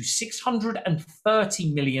rising to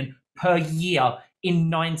 $630 million per year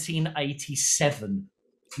in 1987.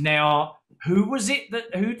 Now, who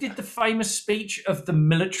did the famous speech of the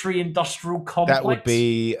military-industrial complex? That would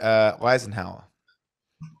be Eisenhower.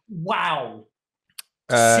 Wow.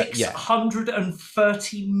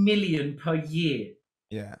 630 million per year.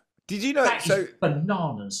 Yeah. Did you know? That is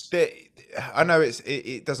bananas. I know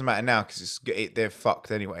it doesn't matter now because they're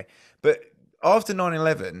fucked anyway. But after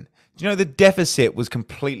 9/11, do you know the deficit was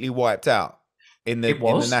completely wiped out in the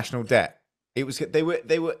national debt? It was they were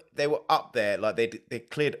up there, like they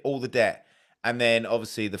cleared all the debt, and then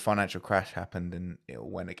obviously the financial crash happened and it all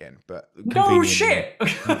went again. But no shit.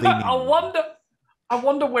 I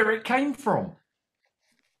wonder where it came from.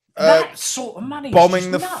 That sort of money.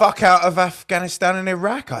 Bombing the fuck out of Afghanistan and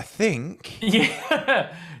Iraq, I think.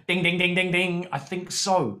 Yeah. Ding, ding, ding, ding, ding. I think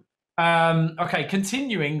so. Okay,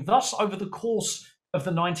 continuing. Thus, over the course of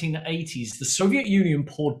the 1980s, the Soviet Union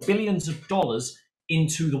poured billions of dollars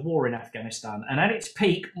into the war in Afghanistan. And at its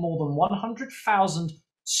peak, more than 100,000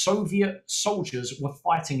 Soviet soldiers were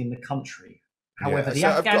fighting in the country. However, the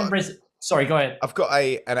Afghan... Sorry, go ahead. I've got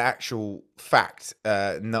an actual fact,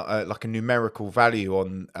 not like a numerical value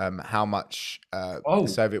on how much the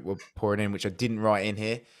Soviet were pouring in, which I didn't write in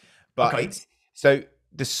here. But so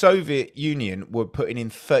the Soviet Union were putting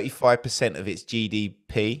in 35% of its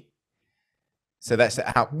GDP. So that's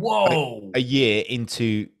a year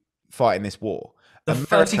into fighting this war. The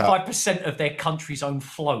 35% of their country's own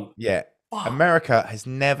float. Yeah. Fuck. America has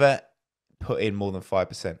never put in more than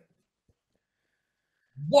 5%.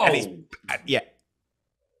 Whoa! Yeah.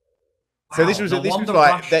 So this was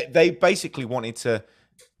like they basically wanted to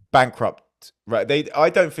bankrupt, right?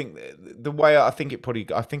 I don't think the way I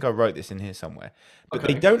think I wrote this in here somewhere, but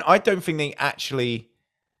I don't think they actually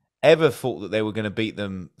ever thought that they were going to beat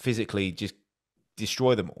them physically, just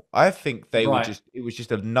destroy them all. I think they were it was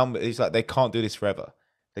just a number. It's like they can't do this forever.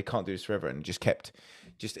 They can't do this forever, and just kept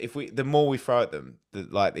the more we throw at them,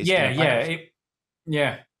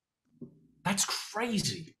 Yeah. That's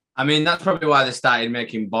crazy. I mean, that's probably why they started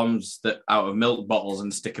making bombs that out of milk bottles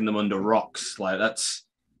and sticking them under rocks. Like it's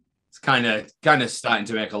kind of starting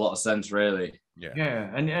to make a lot of sense, really.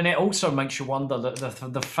 Yeah, and it also makes you wonder that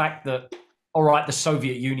the fact that, all right, the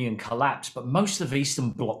Soviet Union collapsed, but most of Eastern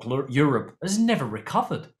Bloc Europe has never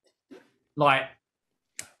recovered. Like,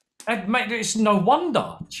 it's no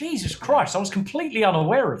wonder. Jesus Christ, I was completely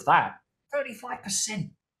unaware of that.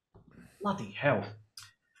 35%. Bloody hell.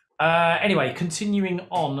 Anyway, continuing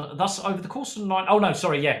on. Thus, over the course of oh no,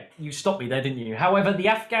 sorry, yeah, you stopped me there, didn't you? However, the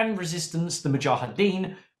Afghan resistance, the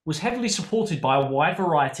Mujahideen, was heavily supported by a wide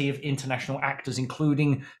variety of international actors,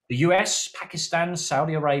 including the US, Pakistan,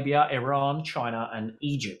 Saudi Arabia, Iran, China, and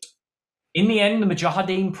Egypt. In the end, the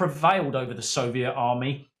Mujahideen prevailed over the Soviet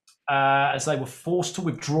army as they were forced to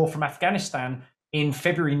withdraw from Afghanistan in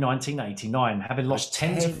February 1989, having lost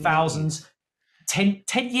tens of thousands. 10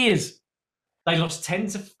 years. They lost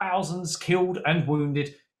tens of thousands killed and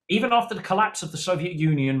wounded. Even after the collapse of the Soviet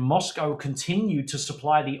Union, Moscow continued to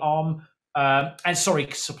supply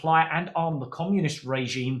supply and arm the communist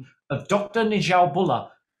regime of Dr.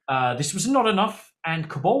 Najibullah. This was not enough, and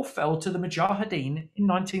Kabul fell to the Mujahideen in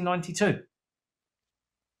 1992.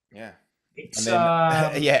 Yeah. It's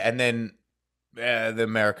and then the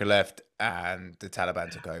America left and the Taliban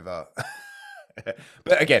took over.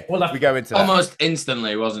 But again, we go into that. Almost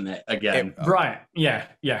instantly, wasn't it? Again, right? Yeah.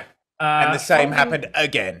 And the same happened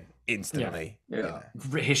again instantly. Yeah.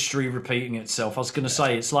 History repeating itself. I was going to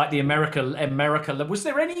say it's like the America. Was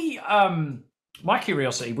there any? My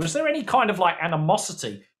curiosity, was there any kind of like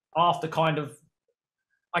animosity after kind of?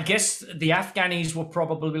 I guess the Afghanis were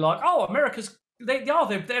probably like, oh,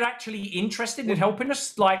 they're actually interested in helping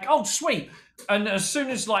us. Like, oh, sweet. And as soon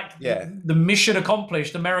as the mission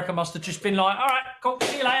accomplished, America must have just been like, all right, cool,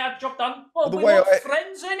 see you later, job done. Well, we're not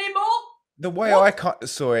friends anymore. The way I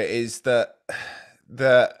saw it is that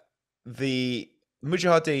the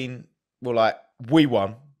Mujahideen were like, we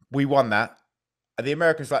won that. And the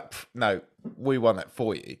Americans were like, no, we won that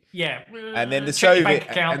for you. Yeah. And then the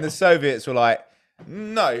Soviets were like,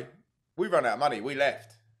 no, we run out of money. We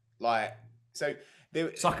left. Like, so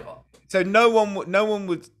no one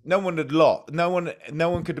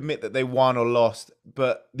could admit that they won or lost,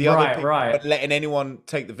 but the other people weren't letting anyone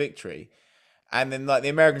take the victory. And then like the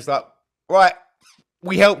Americans were like, right,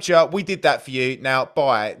 we helped you, we did that for you. Now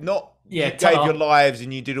bye. You gave your lives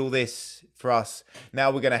and you did all this for us.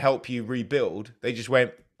 Now we're going to help you rebuild. They just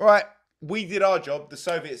went, right, we did our job. The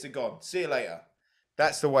Soviets are gone. See you later.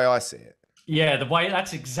 That's the way I see it. Yeah,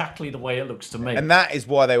 that's exactly the way it looks to me. And that is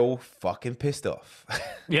why they're all fucking pissed off.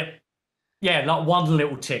 Yep. Yeah, like one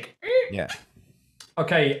little tick. Yeah.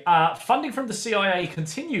 Okay, funding from the CIA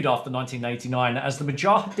continued after 1989 as the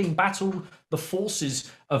Mujahideen battled the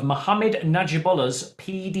forces of Mohammed Najibullah's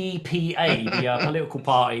PDPA, the political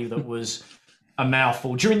party that was a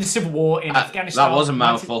mouthful. During the civil war in Afghanistan... That was a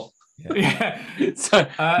mouthful. Yeah.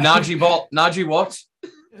 Najibullah.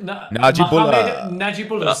 Mohammed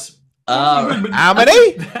Najibullah's... How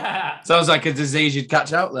many? Sounds like a disease you'd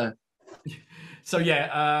catch out there. So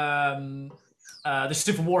yeah, the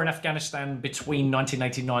civil war in Afghanistan between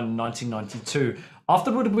 1989 and 1992.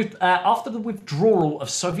 After the withdrawal of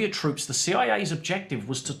Soviet troops, the CIA's objective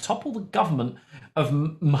was to topple the government of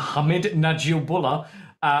Mohammed Najibullah,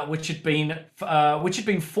 which had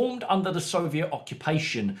been formed under the Soviet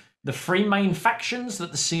occupation. The three main factions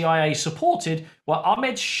that the CIA supported were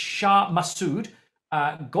Ahmed Shah Massoud,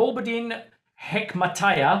 Gulbuddin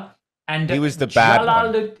Hekmatyar, and he was the bad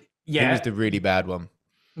one. Yeah, he was the really bad one.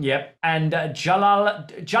 Yep, and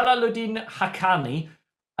Jalaluddin Haqqani.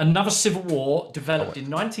 Another civil war developed in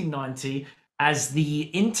 1990 as the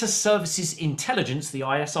Inter-Services Intelligence, the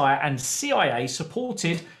ISI, and CIA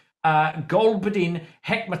supported Gulbuddin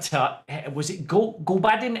Hekmatyar. Was it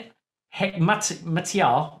Gulbuddin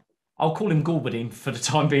Hekmatyar? I'll call him Gulbuddin for the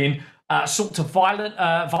time being. Sought to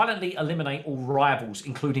violently eliminate all rivals,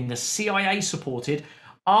 including the CIA-supported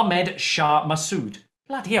Ahmed Shah Massoud.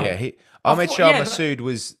 Bloody hell! Yeah, Ahmed Shah Massoud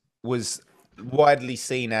was widely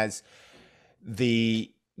seen as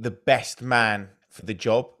the best man for the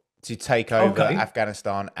job to take over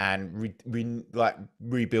Afghanistan and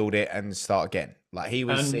rebuild it and start again. Like he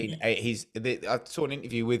was seen. I saw an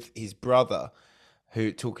interview with his brother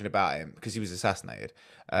who talking about him because he was assassinated.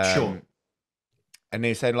 Sure. And he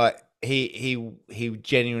was saying like he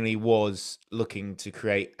genuinely was looking to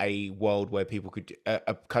create a world where people could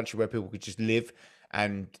a country where people could just live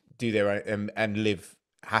and do their own and live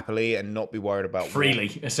happily and not be worried about freely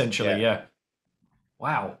war. Essentially. Yeah.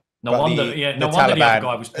 Wow. No but wonder. No wonder the other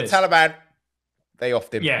guy was pissed. The Taliban, they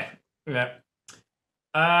offed him. Yeah.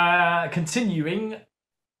 Continuing.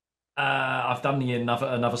 I've done the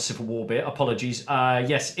another civil war bit. Apologies.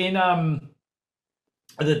 Yes, in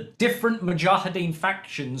the different Mujahideen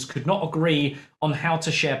factions could not agree on how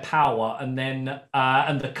to share power, and the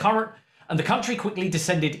country quickly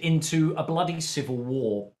descended into a bloody civil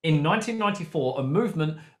war. In 1994, a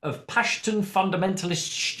movement of Pashtun fundamentalist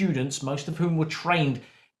students, most of whom were trained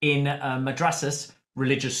in madrasas,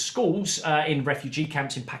 religious schools, in refugee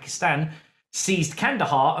camps in Pakistan, seized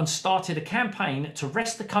Kandahar and started a campaign to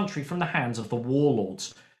wrest the country from the hands of the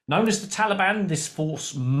warlords. Known as the Taliban, this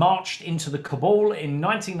force marched into the Kabul in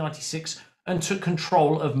 1996 and took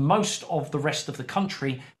control of most of the rest of the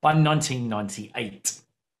country by 1998.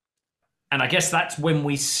 And I guess that's when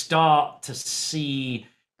we start to see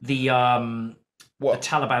the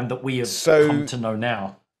Taliban that we have come to know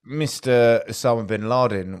now. Mr. Osama bin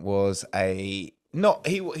Laden was he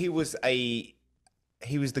was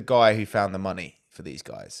the guy who found the money for these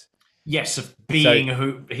guys. Yes, of being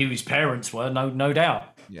who his parents were, no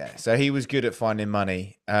doubt. Yeah, so he was good at finding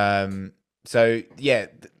money. So yeah,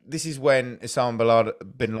 this is when Osama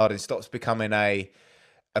bin Laden stops becoming a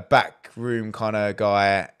backroom kind of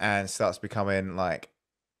guy and starts becoming like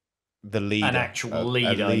the leader, an actual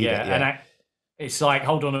leader. Yeah. It's like,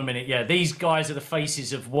 hold on a minute. Yeah, these guys are the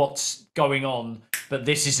faces of what's going on, but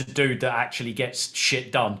this is a dude that actually gets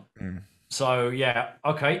shit done. So yeah,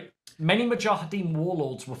 okay. Many Mujahideen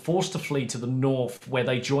warlords were forced to flee to the north, where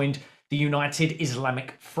they joined the United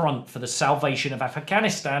Islamic Front for the Salvation of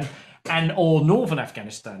Afghanistan or Northern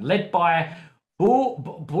Afghanistan, led by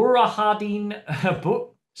Burhanuddin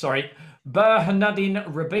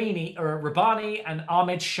Rabbani and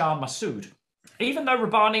Ahmed Shah Massoud. Even though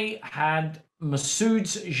Rabbani had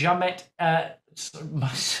Massoud's Jamaat,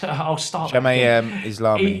 I'll start. Jamaat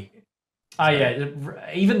Islami.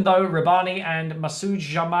 Even though Rabbani and Massoud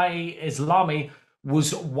Jamaat Islami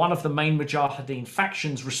was one of the main Mujahideen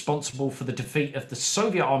factions responsible for the defeat of the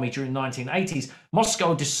Soviet army during the 1980s,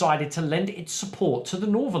 Moscow decided to lend its support to the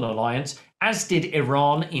Northern Alliance, as did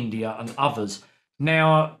Iran, India, and others.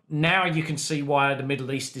 Now you can see why the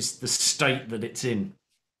Middle East is the state that it's in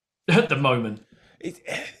at the moment.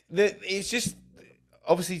 It's just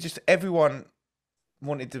obviously just everyone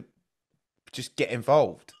wanted to just get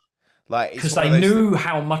involved. Like, because they knew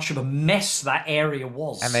how much of a mess that area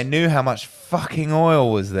was, and they knew how much fucking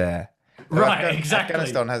oil was there. Right, exactly.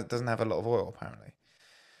 Afghanistan doesn't have a lot of oil, apparently.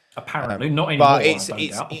 Apparently, not anymore.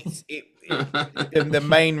 But the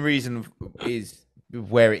main reason is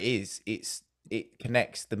where it is. It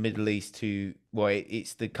connects the Middle East to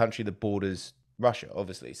it's the country that borders Russia,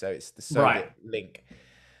 obviously. So it's the Soviet link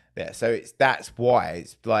there. So that's why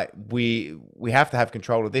it's like we have to have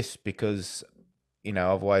control of this, because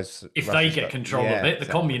otherwise, if they get control of it, the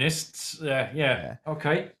communists,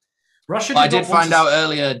 okay. Russia. I did find out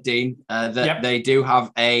earlier, Dean, that they do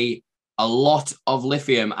have a lot of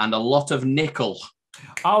lithium and a lot of nickel.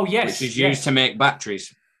 Oh yes, which is used to make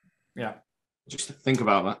batteries. Yeah, just think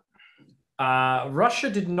about that.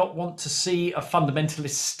 Russia did not want to see a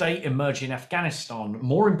fundamentalist state emerge in Afghanistan.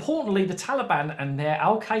 More importantly, the Taliban and their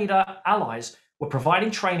Al-Qaeda allies were providing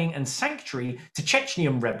training and sanctuary to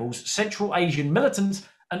Chechen rebels, Central Asian militants,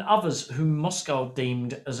 and others whom Moscow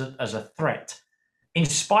deemed as a threat. In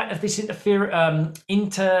spite of this internecine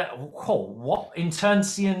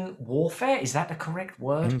warfare, is that the correct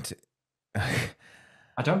word?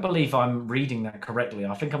 I don't believe I'm reading that correctly.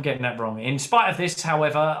 I think I'm getting that wrong. In spite of this,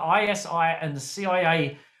 however, ISI and the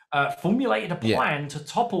CIA formulated a plan to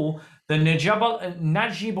topple the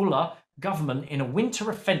Najibullah government in a winter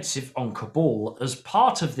offensive on Kabul. As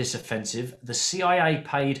part of this offensive, the CIA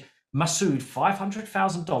paid Massoud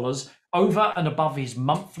 $500,000 over and above his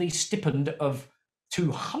monthly stipend of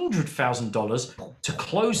 $200,000 to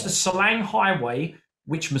close the Salang Highway,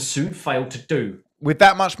 which Massoud failed to do. With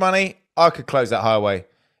that much money, I could close that highway.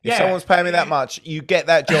 If someone's paying me that much, you get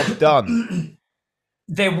that job done.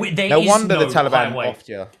 No wonder the Taliban offed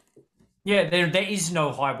you. Yeah, there is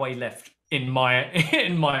no highway left in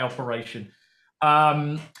my operation.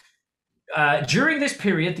 During this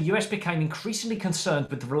period, the US became increasingly concerned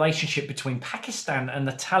with the relationship between Pakistan and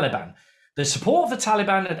the Taliban. The support of the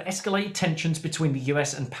Taliban had escalated tensions between the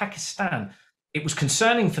US and Pakistan. It was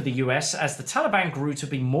concerning for the US as the Taliban grew to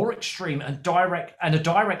be more extreme and a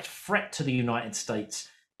direct threat to the United States,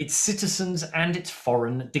 its citizens, and its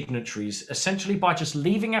foreign dignitaries, essentially by just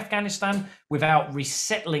leaving Afghanistan without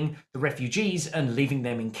resettling the refugees and leaving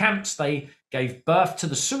them in camps. They gave birth to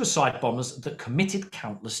the suicide bombers that committed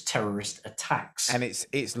countless terrorist attacks. And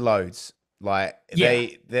it's loads. Like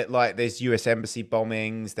there's US embassy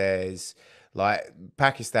bombings. There's like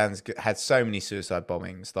Pakistan's had so many suicide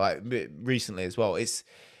bombings. Like recently as well. It's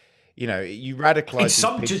you know, you radicalize. It's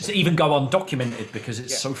some these just people. even go undocumented because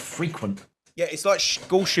it's so frequent. Yeah, it's like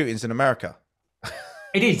school shootings in America.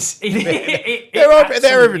 It is.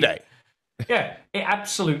 They're every day. Yeah, it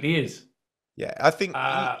absolutely is. Yeah, I think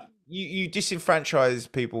you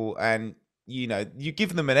disenfranchise people, and you know you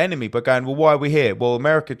give them an enemy by going, well, why are we here? Well,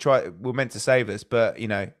 America we're meant to save us, but you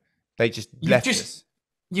know they just left us.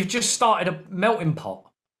 You've just started a melting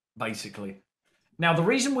pot, basically. Now, the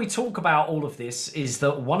reason we talk about all of this is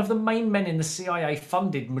that one of the main men in the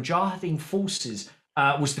CIA-funded Mujahideen forces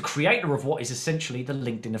was the creator of what is essentially the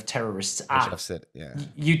LinkedIn of terrorists. Which I've said, yeah.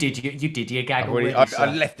 You did your gag already.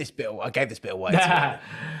 I left this bit. I gave this bit away.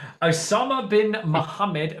 Osama bin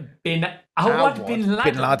Mohammed bin Awad bin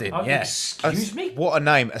Laden. Bin Laden, Oh, yes. Excuse me? What a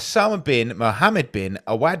name. Osama bin Mohammed bin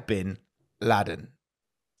Awad bin Laden.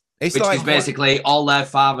 It's Which like is basically all their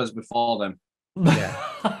fathers before them. Yeah.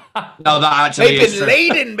 No, that actually They've is been true.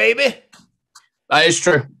 leading, baby. That is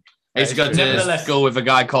true. I used to go to Nevertheless. school with a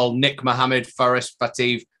guy called Nick Mohammed Faris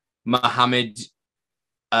Fatih Mohammed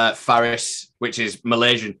Faris, which is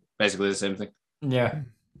Malaysian, basically the same thing. Yeah.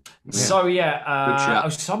 So Good chat.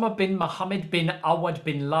 Osama bin Mohammed bin Awad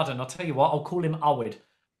bin Laden. I'll tell you what, I'll call him Awad.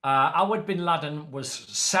 Awad bin Laden was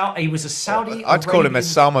he was a Saudi. I'd call him Arabian-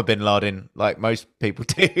 Osama bin Laden, like most people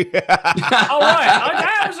do. Oh right,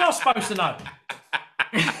 how was I supposed to know?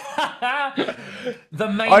 The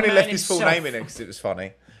main I only man left his full himself- name in it because it was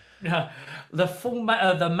funny.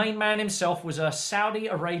 The main man himself was a Saudi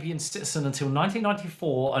Arabian citizen until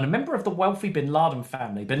 1994 and a member of the wealthy bin Laden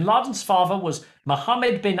family. Bin Laden's father was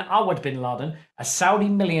Mohammed bin Awad bin Laden, a Saudi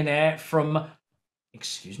millionaire from,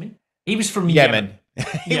 excuse me? He was from Yemen. He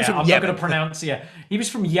was Yeah, from I'm not Yemen. going to pronounce. Yeah, he was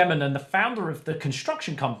from Yemen and the founder of the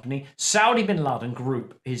construction company Saudi Bin Laden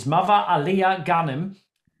Group. His mother Aliyah Ghanem.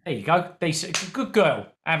 There you go. Decent, good girl,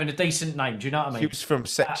 having a decent name. Do you know what I mean? She was from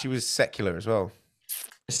she was secular as well.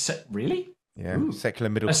 Really? Yeah, secular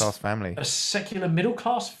middle class family. A secular middle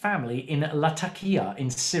class family in Latakia in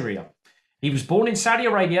Syria. He was born in Saudi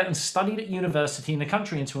Arabia and studied at university in the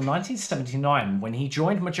country until 1979 when he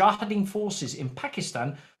joined Mujahideen forces in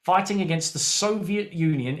Pakistan fighting against the Soviet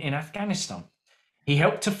Union in Afghanistan. He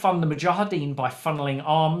helped to fund the Mujahideen by funneling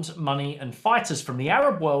arms, money, and fighters from the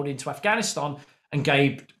Arab world into Afghanistan and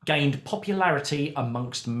gained popularity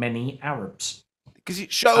amongst many Arabs. Because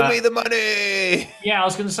show me the money. Yeah, I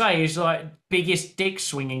was going to say, he's like biggest dick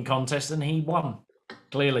swinging contest and he won,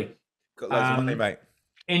 clearly. Got loads of money, mate.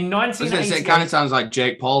 In I was going to say, it 1988, kind of sounds like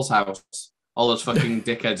Jake Paul's house. All those fucking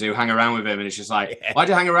dickheads who hang around with him, and it's just like, why'd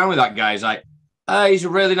you hang around with that guy? He's like, he's a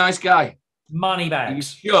really nice guy. Are you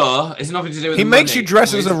Moneybags. sure? It's nothing to do with He the makes money. you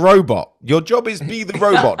dress as a robot. Your job is be the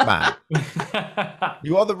robot man.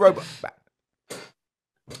 You are the robot man.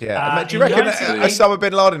 Yeah. Do you in reckon 1988 Osama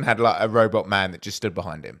bin Laden had like a robot man that just stood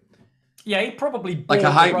behind him? Yeah, he probably bought Like a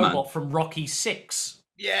the hype man. robot from Rocky 6.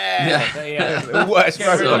 Yeah. Yeah. The worst Get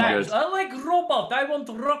rid of robot. that. good. I like robot. I want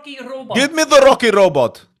Rocky robot. Give me the Rocky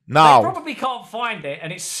robot They now. probably can't find it,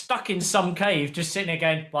 and it's stuck in some cave, just sitting there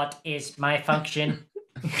going, "What is my function?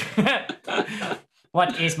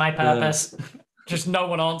 What is my purpose?" Just no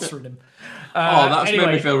one answering him. Oh, that's made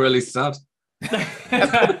anyway. me feel really sad.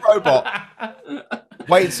 Robot.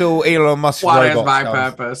 Wait till Elon Musk's What is robot my comes.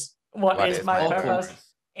 purpose? What is my my purpose? purpose?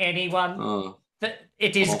 Anyone? Oh.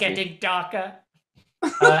 It is Awful. getting darker.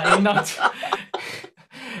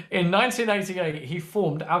 In 1988, he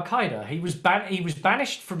formed Al Qaeda. He was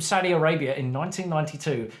banished from Saudi Arabia in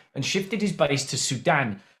 1992 and shifted his base to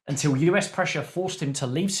Sudan until US pressure forced him to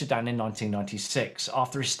leave Sudan in 1996.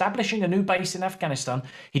 After establishing a new base in Afghanistan,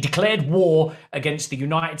 he declared war against the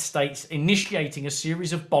United States, initiating a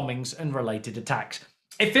series of bombings and related attacks.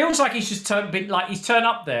 It feels like he's just turned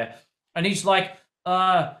up there and he's like,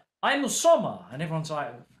 I'm Osama, and everyone's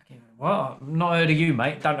like, well, I've not heard of you,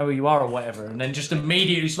 mate. Don't know who you are or whatever. And then just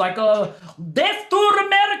immediately it's like, death to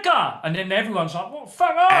America. And then everyone's like, well,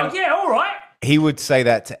 fuck, yeah, all right. He would say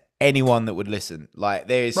that to anyone that would listen. Like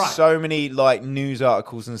there's Right. so many like news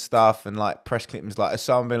articles and stuff and like press clippings like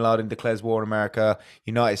Osama bin Laden declares war on America,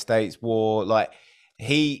 United States war. Like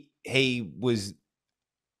he was,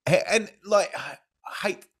 and like I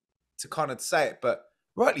hate to kind of say it, but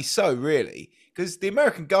rightly so, really, because the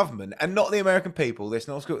American government and not the American people. This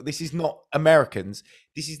is not Americans.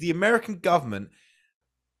 This is the American government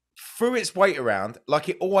threw its weight around like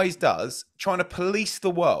it always does, trying to police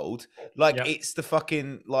the world like Yep. it's the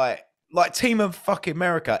fucking like Team of fucking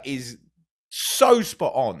America is so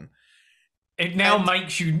spot on. It now And-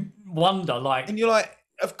 makes you wonder, like, And you're like,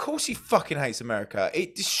 of course he fucking hates America.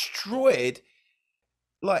 It destroyed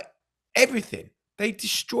like everything. They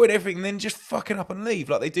destroyed everything and then just fucking up and leave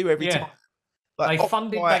like they do every Yeah. time. Like, They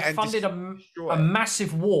funded occupy and a destroy.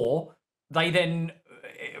 massive war. They then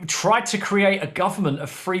tried to create a government of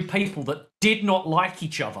free people that did not like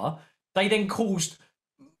each other. They then caused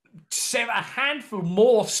a handful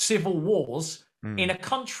more civil wars in a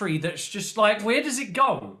country that's just like, where does it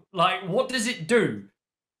go? Like, what does it do?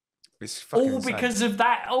 It's fucking All insane. because of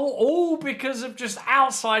that. All because of just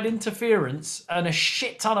outside interference and a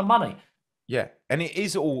shit ton of money. Yeah, and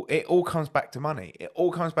it all comes back to money. It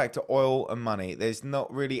all comes back to oil and money. There's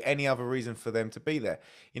not really any other reason for them to be there.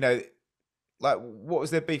 You know, like, what was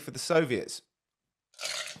their beef with the Soviets?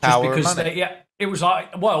 Power and money. It was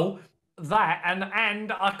like, well, that and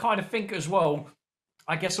I kind of think as well,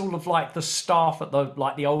 I guess all of like the staff at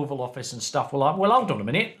the Oval Office and stuff were like, well, hold on a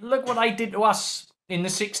minute, look what they did to us in the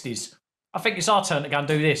 60s. I think it's our turn to go and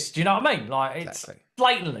do this. Do you know what I mean? Like, it's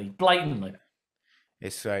Exactly. blatantly.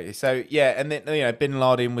 It's so yeah, and then, you know, Bin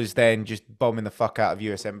Laden was then just bombing the fuck out of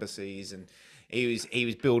US embassies, and he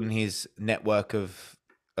was building his network of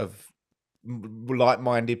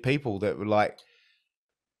like-minded people that were like,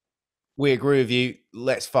 we agree with you,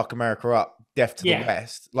 let's fuck America up, death to the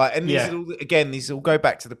West. Like, and these all go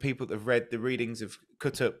back to the people that have read the readings of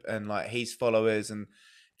Qutb and like his followers and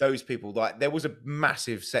those people. Like, there was a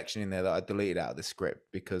massive section in there that I deleted out of the script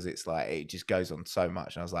because it's like, it just goes on so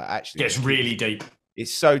much, and I was like, actually, It's really deep.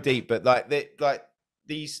 it's so deep. But like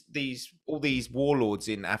these all these warlords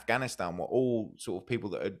in Afghanistan were all sort of people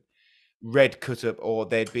that had read Qutb, or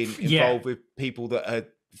they'd been involved with people that had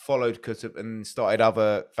followed Qutb and started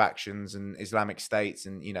other factions and Islamic states,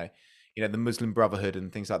 and you know the Muslim Brotherhood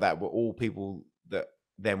and things like that were all people that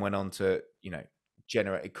then went on to, you know,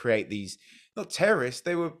 create these, not terrorists,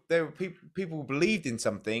 they were people who believed in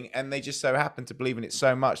something, and they just so happened to believe in it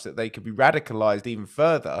so much that they could be radicalized even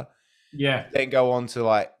further. Yeah. Then go on to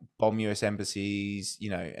like bomb US embassies, you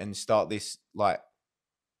know, and start this, like,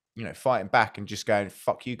 you know, fighting back and just going,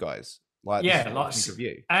 fuck you guys. Like, Yeah, this is what I like, think of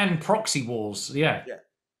you. and proxy wars. Yeah.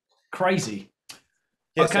 Crazy.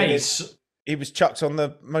 Yeah, Okay. so he was chucked on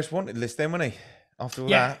the most wanted list then, wasn't he? After all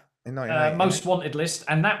that, in 1998. most wanted list.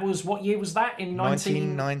 And that was, what year was that? In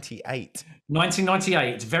 1998.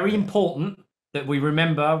 1998. It's very important that we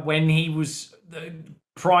remember when he was the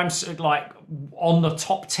prime, like on the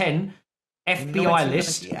top 10 FBI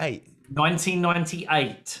list.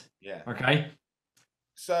 1998. Yeah. Okay.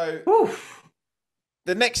 So Oof.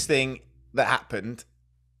 the next thing that happened,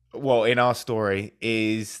 well, in our story,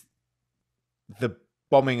 is the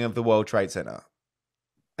bombing of the World Trade Center,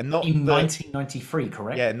 and not In the, 1993,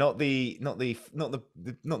 correct? yeah, not the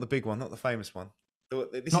big one, not the famous one.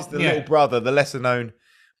 This Not- is the yeah. little brother, the lesser known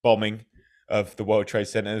bombing of the World Trade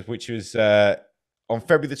Center, which was on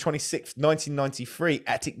February the 26th, 1993,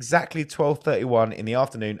 at exactly 12:31 in the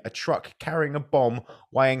afternoon. A truck carrying a bomb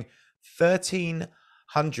weighing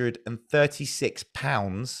 1,336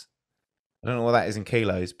 pounds. I don't know what that is in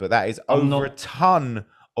kilos, but that is over a ton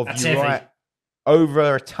of That's uranium. heavy.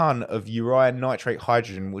 Over a ton of uranium nitrate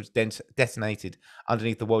hydrogen was detonated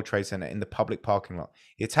underneath the World Trade Center in the public parking lot.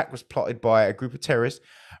 The attack was plotted by a group of terrorists: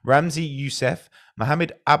 Ramzi Youssef,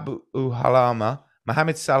 Mohammed Abu Halama,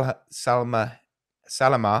 Mohammed Salama,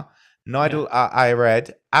 Nidal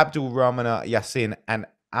Ayred, Abdul Rahman Yassin, and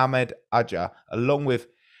Ahmed Aja, along with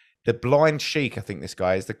the blind sheikh. I think this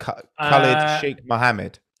guy is the Khalid Sheikh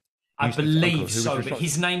Mohammed. I Yusuf's uncle, who believe was so, but responsible-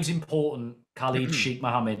 his name's important. Khalid Sheikh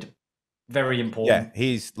Mohammed. Very important. Yeah,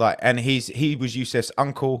 he's like, and he was Yusuf's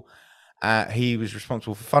uncle. He was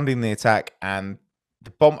responsible for funding the attack, and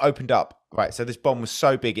the bomb opened up. Right, so this bomb was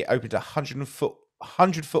so big it opened a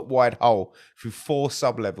 100-foot wide hole through 4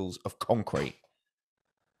 sublevels of concrete.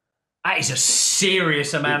 That is a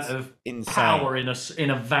serious amount It's of insane. power in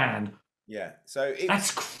a van. Yeah, so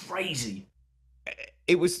That's crazy.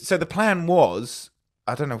 it was. So the plan was,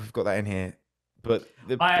 I don't know if we've got that in here, but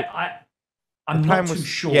I'm plan not was too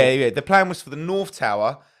sure. Yeah. The plan was for the North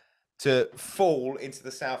Tower to fall into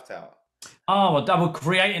the South Tower, Oh, well, they were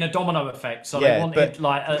creating a domino effect, so Yeah, they wanted but-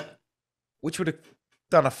 like a. which would have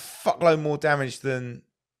done a fuckload more damage than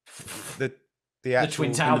the The actual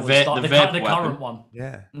Twin Towers, the like the Veb current weapon. one.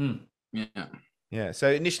 Yeah. Mm. Yeah. Yeah.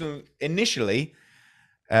 So initially,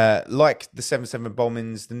 like the 7/7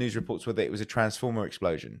 bombings, the news reports were that it was a transformer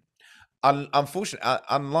explosion. Unfortunately,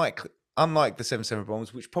 unlike the 7/7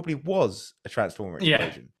 bombs, which probably was a transformer Yeah.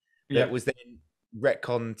 explosion, Yeah. that was then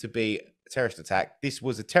retconned to be a terrorist attack. This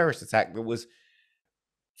was a terrorist attack that was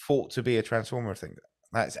thought to be a transformer thing.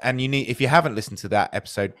 And you need, if you haven't listened to that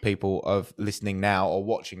episode, people of listening now or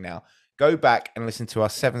watching now, go back and listen to our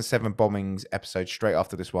 7/7 bombings episode straight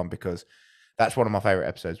after this one, because that's one of my favorite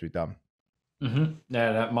episodes we've done. Mm-hmm.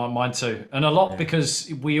 Yeah, mine too, and a lot Yeah.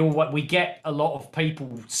 because we get a lot of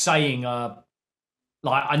people saying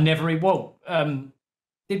Like I never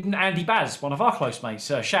didn't Andy Baz, one of our close mates,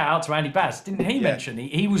 shout out to Andy Baz, didn't he mention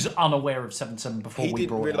he was unaware of 7/7 before He we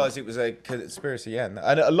didn't brought realise it was a conspiracy, and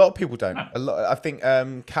a lot of people don't. A lot, I think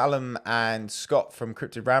Callum and Scott from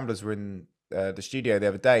Cryptid Ramblers were in the studio the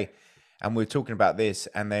other day, and we were talking about this,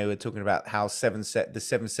 and they were talking about how our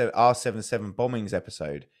 7/7 bombings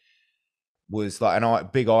episode was like a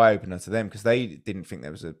big eye opener to them because they didn't think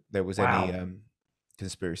there was any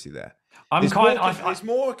conspiracy there. There's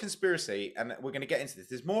more conspiracy, and we're going to get into this.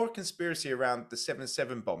 There's more conspiracy around the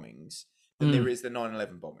 7/7 bombings than there is the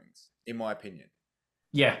 9/11 bombings, in my opinion.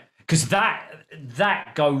 Yeah, because that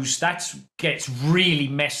gets really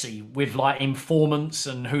messy with like informants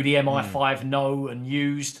and who the MI5 know and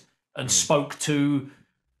used and spoke to.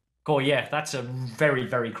 God, yeah, that's a very,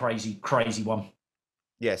 very crazy one.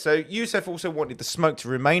 Yeah, so Yusuf also wanted the smoke to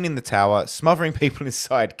remain in the tower, smothering people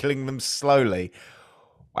inside, killing them slowly.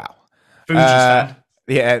 Wow. Fuji's fan.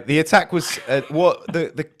 Yeah, the attack was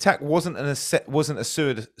the attack wasn't a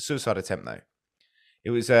suicide attempt though.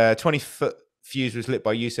 It was a 20-foot fuse was lit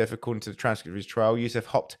by Yusuf according to the transcript of his trial. Yusuf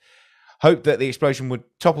hoped that the explosion would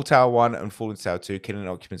topple Tower 1 and fall into Tower 2, killing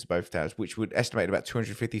occupants of both towers, which would estimate about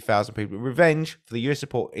 250,000 people. Revenge for the US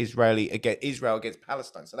support Israel against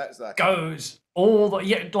Palestine. So that's like goes all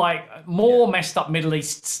the more messed up Middle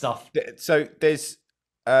East stuff. So there's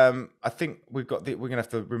I think we're gonna have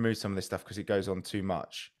to remove some of this stuff because it goes on too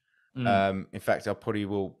much. In fact, I probably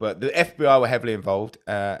will. But the FBI were heavily involved,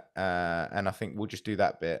 and I think we'll just do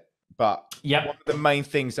that bit. But one of the main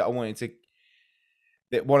things that I wanted to,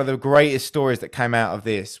 that one of the greatest stories that came out of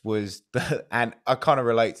this was, and I kind of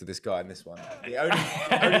relate to this guy in this one. The only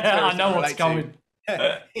I know what's coming.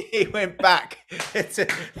 He went back to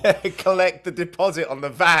collect the deposit on the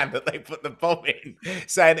van that they put the bomb in,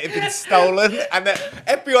 saying it had been stolen, and the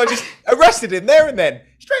FBI just arrested him there and then,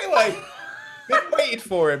 straight away. They waited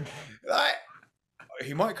for him. Like,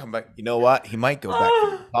 he might come back. You know what? He might go back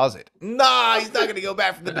for the deposit. No, he's not going to go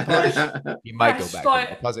back for the deposit. He might go back for the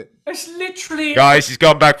deposit. It's literally... Guys, he's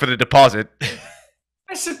gone back for the deposit.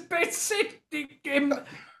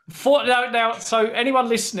 Now, so anyone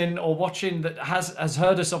listening or watching that has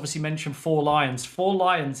heard us obviously mention Four Lions. Four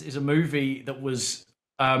Lions is a movie that was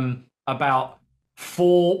about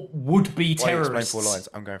four would-be terrorists. Explain 4 Lions.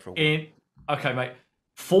 I'm going for a Okay, mate.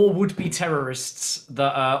 4 would-be terrorists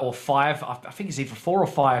that, or 5, I think it's either 4 or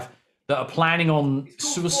 5, that are planning on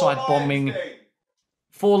suicide bombing.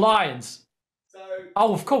 4 Lions.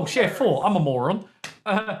 Oh, of course, yeah, 4. I'm a moron.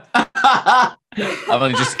 I've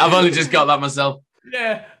only just got that myself.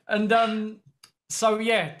 Yeah, and 4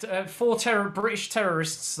 British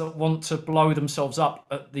terrorists that want to blow themselves up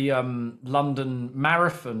at the London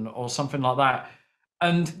Marathon or something like that.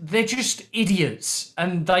 And they're just idiots,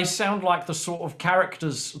 and they sound like the sort of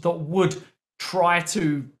characters that would try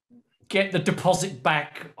to get the deposit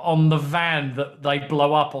back on the van that they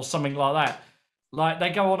blow up or something like that. Like, they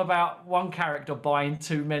go on about one character buying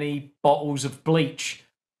too many bottles of bleach,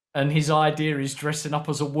 and his idea is dressing up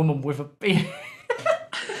as a woman with a beard.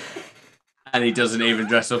 And he doesn't even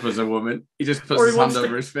dress up as a woman. He just puts his hand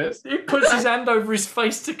over his face. He puts his hand over his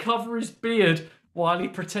face to cover his beard, while he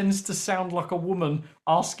pretends to sound like a woman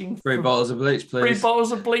asking for 3 bottles of bleach, please. 3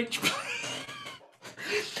 bottles of bleach,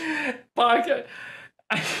 please. But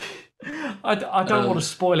I don't want to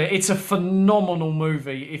spoil it. It's a phenomenal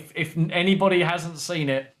movie. If anybody hasn't seen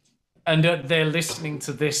it and they're listening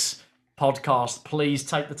to this podcast, please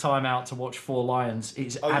take the time out to watch Four Lions.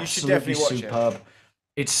 It's absolutely superb.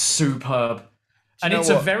 It's superb. And it's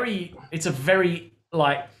a very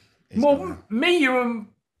like, well, me, you and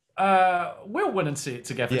Will went and see it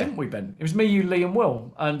together, didn't we, Ben? It was me, you, Lee, and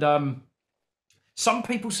Will. And some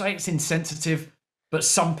people say it's insensitive, but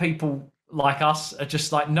some people like us are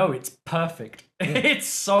just like, no, it's perfect. Yeah. It's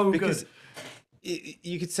so good.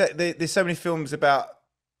 You could say there's so many films about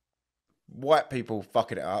white people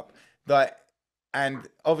fucking it up, like, and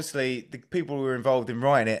obviously the people who are involved in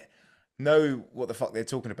writing it know what the fuck they're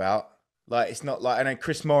talking about. Like, it's not like, I know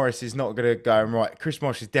Chris Morris is not going to go and write. Chris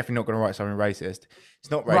Morris is definitely not going to write something racist. It's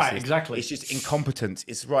not racist. Right, exactly. It's just incompetence.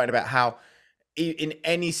 It's writing about how, in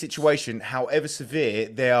any situation, however severe,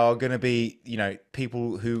 there are going to be,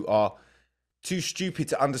 people who are too stupid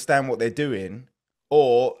to understand what they're doing,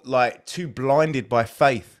 or like too blinded by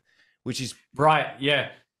faith, which is right. Yeah.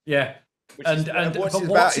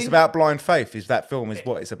 It's about blind faith. Is that film is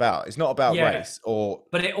what it's about? It's not about race or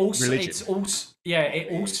but it also religion. It's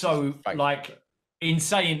also like in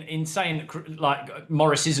saying like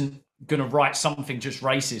Morris isn't going to write something just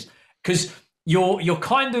racist, because you're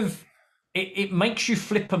kind of it makes you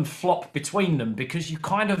flip and flop between them, because you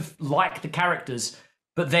kind of like the characters,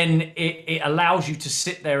 but then it allows you to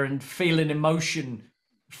sit there and feel an emotion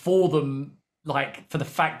for them, like for the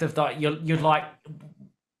fact of that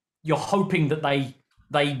you're hoping that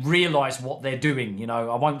they realize what they're doing. You know,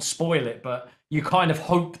 I won't spoil it, but you kind of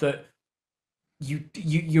hope that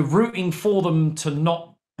you're rooting for them to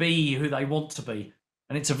not be who they want to be.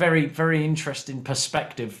 And it's a very, very interesting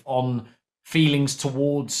perspective on feelings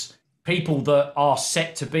towards people that are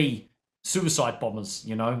set to be suicide bombers.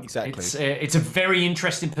 You know, Exactly. It's a very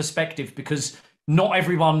interesting perspective because not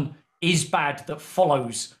everyone is bad that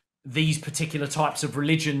follows these particular types of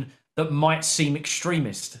religion that might seem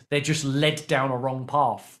extremist. They're just led down a wrong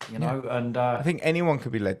path, you know. And I think anyone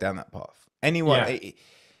could be led down that path. Anyone.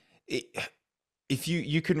 Yeah. If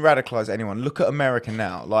you can radicalize anyone, look at America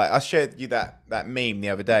now. Like I shared you that meme the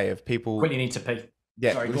other day of people. Quickly need to pee.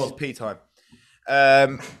 Yeah, Sorry, this go is on. pee time.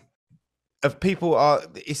 Of people are.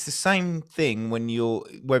 It's the same thing when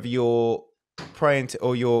whether you're praying to,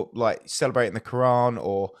 or you're like celebrating the Quran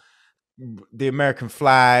or the American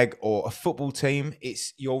flag or a football team.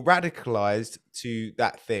 You're radicalized to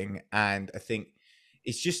that thing, and I think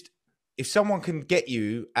it's just if someone can get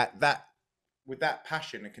you at that with that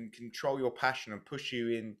passion and can control your passion and push you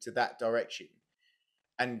into that direction,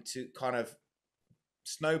 and to kind of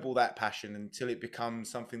snowball that passion until it becomes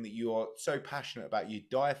something that you are so passionate about you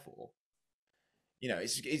die for. You know,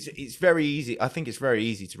 it's very easy. I think it's very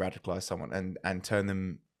easy to radicalize someone and turn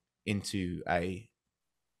them into a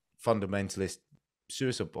fundamentalist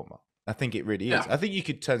suicide bomber. I think it really is. Yeah. I think you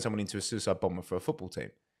could turn someone into a suicide bomber for a football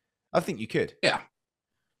team. I think you could. Yeah.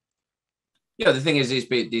 Yeah, the thing is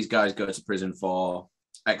these guys go to prison for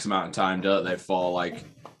X amount of time, don't they, for like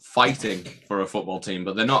fighting for a football team,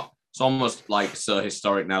 but they're not. It's almost like so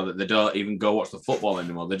historic now that they don't even go watch the football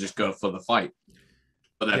anymore. They just go for the fight.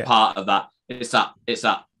 But they're part of that. It's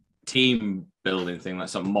that team building thing, like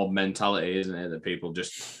some mob mentality, isn't it? That people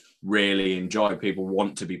just really enjoy. People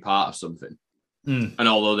want to be part of something. And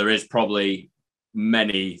although there is probably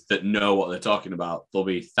many that know what they're talking about, there'll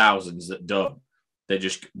be thousands that don't. They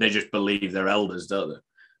just believe they're elders, don't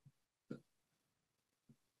they?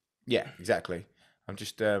 Yeah, exactly. I'm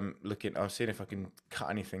just looking. I'm seeing if I can cut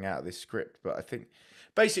anything out of this script, but I think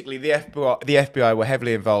basically the FBI were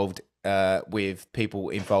heavily involved with people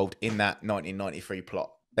involved in that 1993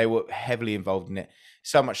 plot. They were heavily involved in it,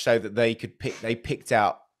 so much so that they picked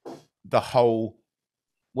out the whole.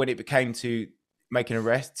 When it became to making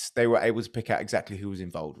arrests, they were able to pick out exactly who was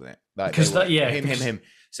involved with it. Like Because him.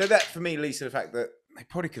 So that for me leads to the fact that they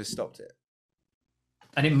probably could have stopped it.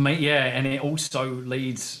 And it also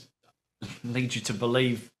leads you to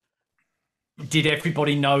believe, did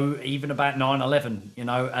everybody know even about 9/11, you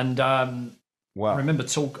know? And Wow. I remember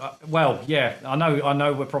I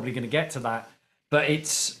know we're probably going to get to that, but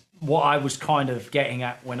it's what I was kind of getting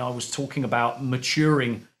at when I was talking about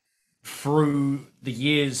maturing through the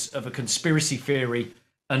years of a conspiracy theory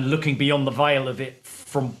and looking beyond the veil of it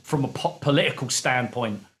from a political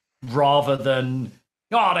standpoint, rather than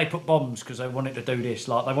they put bombs because they wanted to do this,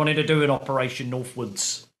 like they wanted to do an Operation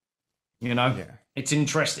Northwoods. You know, It's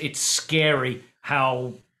interesting. It's scary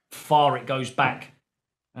how far it goes back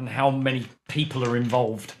and how many people are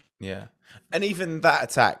involved. Yeah, and even that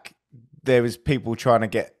attack, there was people trying to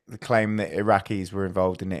get the claim that Iraqis were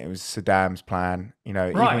involved in it. It was Saddam's plan. You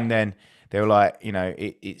know, Right. Even then they were like, you know,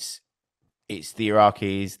 it's the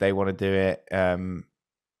Iraqis. They want to do it.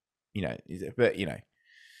 You know, but you know,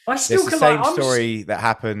 I still it's the can same story that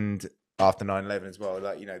happened after 9/11 as well.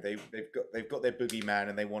 Like, you know, they've got their boogeyman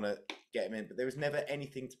and they want to get him in, but there was never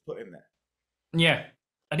anything to put him there. Yeah.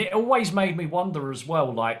 And it always made me wonder as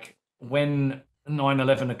well, like when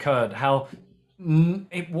 9/11 occurred, how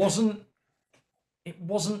it wasn't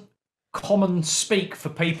common speak for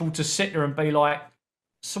people to sit there and be like,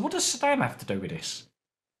 so what does Saddam have to do with this?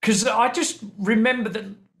 Because I just remember that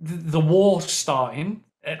the war starting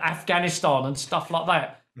in Afghanistan and stuff like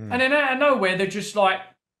that. And then out of nowhere, they're just like,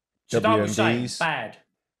 Saddam Hussein, WMDs. bad.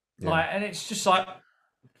 Yeah. Like, and it's just like,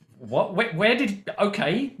 what? Where did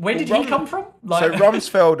he come from? So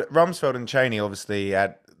Rumsfeld and Cheney obviously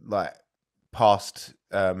had like past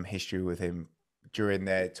history with him during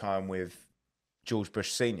their time with George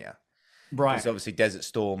Bush Sr. Right. There's obviously Desert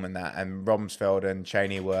Storm and that, and Rumsfeld and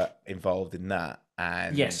Cheney were involved in that.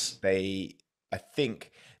 And Yes. I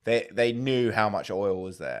think they knew how much oil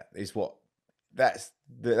was there.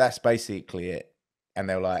 That's basically it. And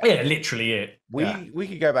they were like, Yeah, literally it. we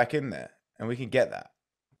could go back in there and we can get that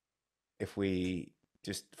if we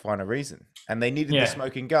just find a reason. And they needed the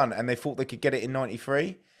smoking gun, and they thought they could get it in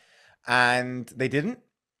 93, and they didn't.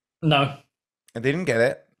 No. And they didn't get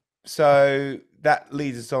it. So that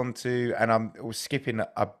leads us on to, and we're skipping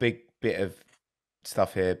a big bit of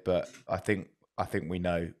stuff here, but I think we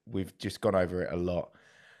know. We've just gone over it a lot.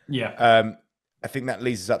 Yeah. I think that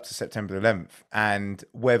leads us up to September 11th, and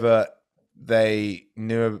whether they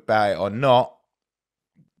knew about it or not,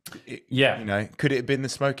 Yeah. you know, could it have been the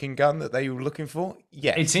smoking gun that they were looking for?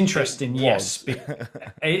 Yes, It's interesting, it yes. was.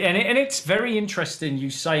 And it's very interesting you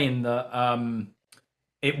saying that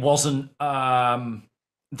it wasn't,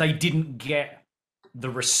 they didn't get the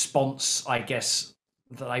response, I guess,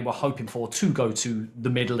 that they were hoping for to go to the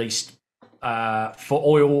Middle East for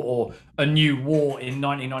oil or a new war in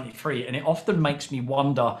 1993. And it often makes me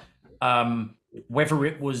wonder whether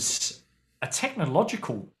it was a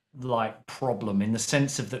technological problem in the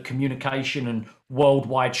sense of the communication and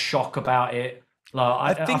worldwide shock about it.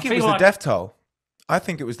 I think it feel was the death toll. I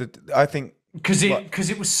think it was because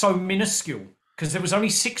it was so minuscule. Because there was only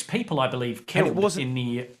 6 people, I believe, killed in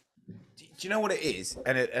the. Do you know what it is?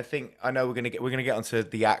 And I think I know we're gonna get onto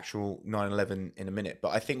the actual 9/11 in a minute, but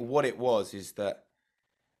I think what it was is that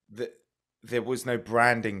there was no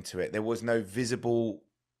branding to it. There was no visible.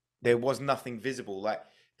 There was nothing visible. Like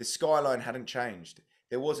the skyline hadn't changed.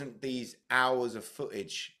 There wasn't these hours of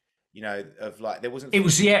footage, you know, of like there wasn't. It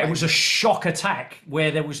was it was a shock attack where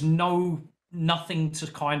there was nothing to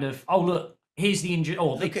kind of look, here's the injury.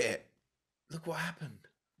 Oh, look at it. Look what happened.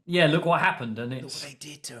 Yeah, look what happened, and it's look what they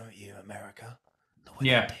did to you, America. Look what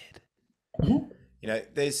they did. You know,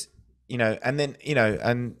 there's, you know, and then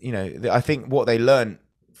I think what they learned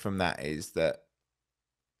from that is that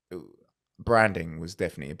branding was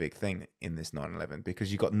definitely a big thing in this 9/11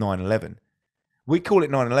 because you got 9/11. We call it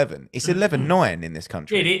 9/11. It's 11/9 in this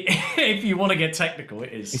country. If you want to get technical,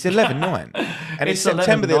 it is. It's 11/9, and it's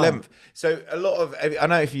September the 11th. So a lot of I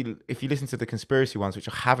know if you listen to the conspiracy ones, which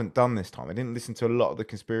I haven't done this time, I didn't listen to a lot of the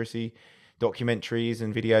conspiracy documentaries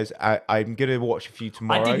and videos. I'm gonna watch a few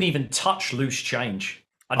tomorrow. I didn't even touch Loose Change.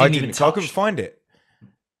 I didn't. I couldn't find it.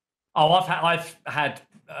 Oh, I've had.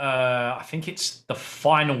 I think it's the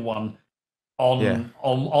final one.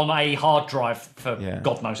 On a hard drive for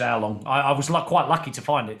God knows how long. I was quite lucky to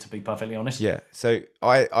find it, to be perfectly honest. Yeah. So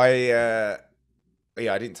I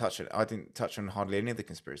didn't touch it. I didn't touch on hardly any of the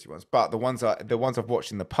conspiracy ones, but the ones I've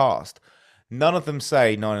watched in the past, none of them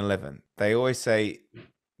say 9/11. They always say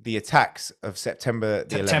the attacks of September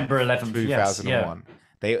 11th, 2001.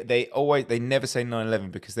 Yes, They never say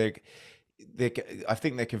 9/11 because I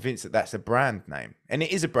think they're convinced that that's a brand name, and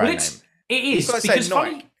it is a brand name. It is because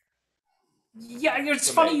funny. Yeah, it's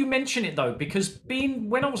funny you mention it though, because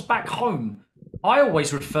when I was back home, I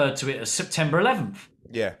always referred to it as September 11th.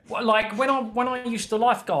 Yeah. Like when I used to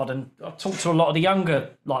lifeguard, and I talked to a lot of the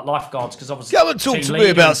younger lifeguards because I was. Come and talk to me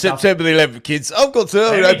about September the 11th, kids. I've got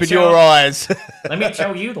to open your eyes. Let me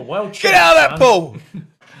tell you, the world. Get out of that pool.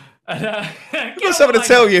 I've got something to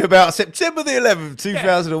tell you about September the 11th,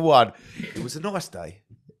 2001. It was a nice day.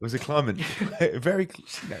 It was a climate, very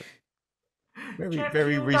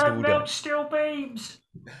reasonable day. Don't melt steel beams.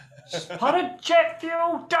 Pardon, jet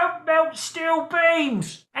fuel, don't melt steel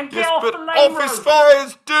beams. And get off the lane office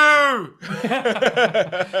fires do.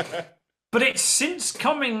 But it's since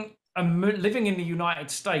coming and living in the United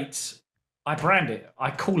States, I brand it.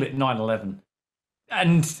 I call it 9/11,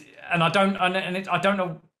 and I don't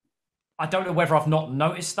know whether I've not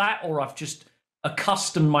noticed that or I've just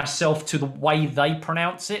accustomed myself to the way they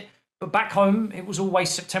pronounce it. But back home, it was always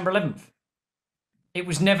September 11th. It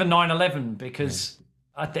was never 9/11 because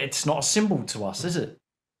it's not a symbol to us, is it?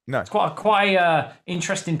 No. It's quite a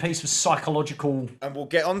interesting piece of psychological. And we'll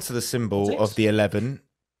get onto the symbol of the 11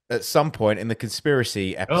 at some point in the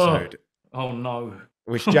conspiracy episode. Oh no.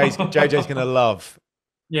 Which JJ's going to love.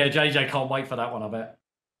 Yeah, JJ can't wait for that one, I bet.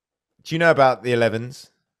 Do you know about the 11s?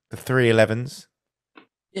 The 3 11s?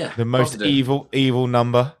 Yeah. The most evil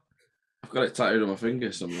number? I've got it tattooed on my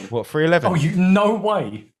finger somewhere. What, 311? Oh, no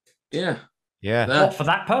way. Yeah. Yeah. What, for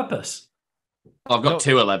that purpose? I've got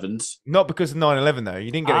 2 11s. Not because of 9/11 though.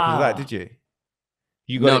 You didn't get it because of that, did you?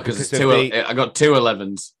 You got it because it's I got 2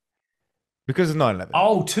 11s. Because of 9/11.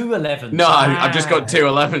 Oh, 2 11s. No, I've just got 2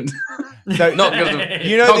 11s. So, not because of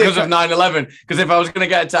not because of 9/11. Because if I was going to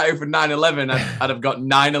get a tattoo for 9/11, I'd have got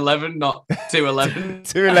 9/11, not 2/11.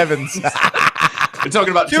 2 11s. We're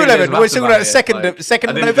talking about 2/11. We're talking about the second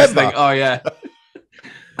of November. Think, oh yeah,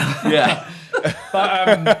 yeah.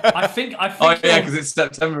 But I think. Oh yeah, because it's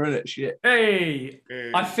September, isn't it? Shit. Hey,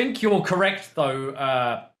 I think you're correct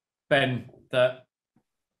though, Ben. That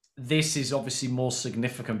this is obviously more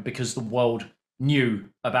significant because the world knew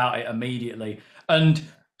about it immediately, and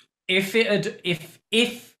if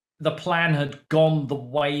the plan had gone the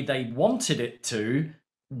way they wanted it to,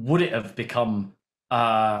 would it have become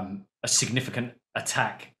a significant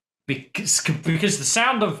attack? because the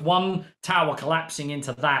sound of one tower collapsing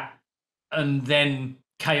into that and then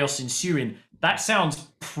chaos ensuing, that sounds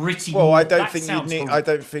pretty. Well, I don't that think you'd sounds need. horrible. I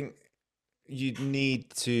don't think you'd need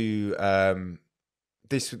to.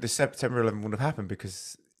 The September 11 wouldn't have happened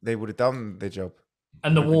because they would have done their job.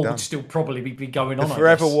 And the would be war done. would still probably be going The on. I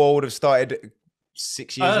Forever guess. War would have started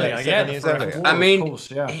 6 years Earlier, later, yeah, 7 the years Forever earlier. War, I of mean,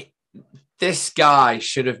 course, yeah. This guy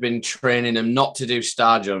should have been training them not to do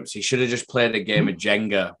star jumps. He should have just played a game of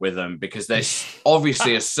Jenga with them because they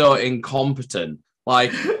obviously are so incompetent.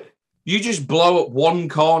 Like, you just blow up one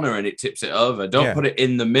corner and it tips it over. Don't Yeah. put it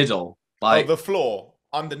in the middle. Like, the floor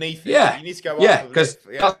underneath it. Yeah, You need to go yeah, up. because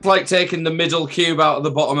that's like taking the middle cube out of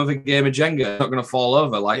the bottom of a game of Jenga. It's not going to fall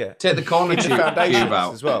over. Like, Yeah. take the corner the cube foundations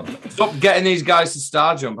out. as well. Stop getting these guys to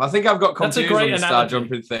star jump. I think I've got That's a confused on great the star analogy.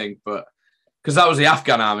 jumping thing, but because that was the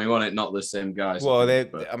Afghan army, wasn't it? Not the same guys. Well,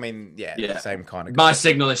 But I mean, yeah, Yeah. the same kind of. my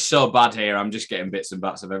signal is so bad here. I'm just getting bits and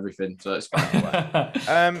bats of everything, so it's fine. I'll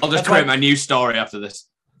just That's create why- my new story after this.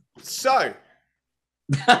 So,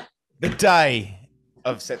 the day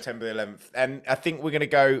of September 11th, and I think we're going to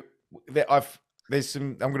go. There's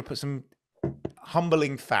some. I'm going to put some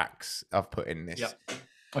humbling facts I've put in this. Yep.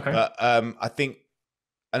 Okay. But I think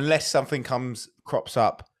unless something crops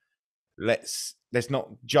up, let's not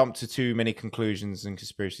jump to too many conclusions and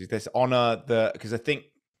conspiracies. Let's honor because I think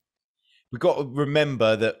we've got to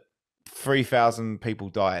remember that 3,000 people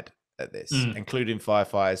died at this, including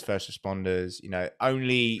firefighters, first responders. You know,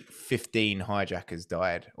 only 15 hijackers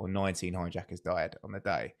died, or 19 hijackers died on the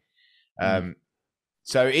day.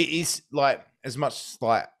 So it is like, as much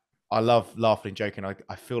like I love laughing and joking,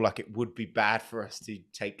 I feel like it would be bad for us to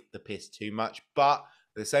take the piss too much. But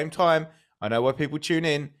at the same time, I know why people tune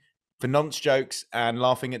in for nonce jokes and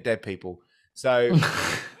laughing at dead people. So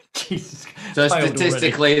Jesus. So Failed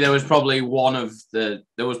statistically, there was probably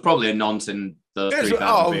a nonce in those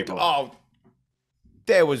 3,000 people.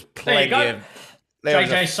 There was There you plenty go. of. There was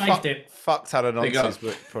JJ a saved it. Fuck ton of There you go. nonsense,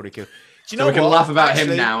 but probably killed. Do you So know we can what? laugh about him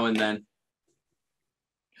Actually, now and then.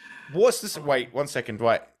 What's this? Wait, 1 second.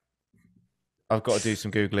 Right. I've got to do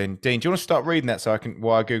some Googling. Dean, do you want to start reading that so I can,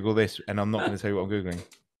 while I Google this, and I'm not going to tell you what I'm Googling?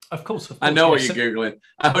 Of course. I know what yes. you're Googling.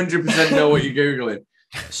 I 100% know what you're Googling.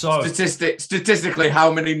 So, Statistically,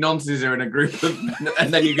 how many nonces are in a group of,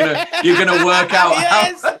 and then you're gonna work out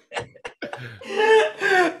how.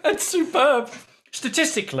 it's superb.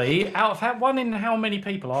 Statistically, out of one in how many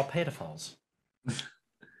people are pedophiles?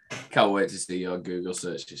 Can't wait to see your Google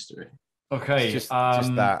search history. Okay. Just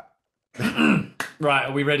that. Right,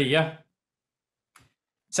 are we ready? Yeah.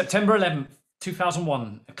 September 11th,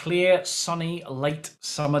 2001. A clear, sunny, late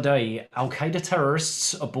summer day. Al Qaeda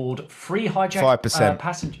terrorists aboard free hijacked 5%.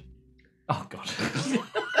 passenger. Oh God.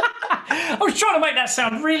 I was trying to make that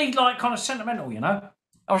sound really like kind of sentimental, you know.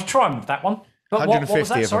 I was trying with that one. But what was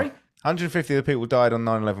 150 that? of Sorry. them. 150 of the people died on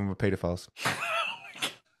 9/11 were paedophiles.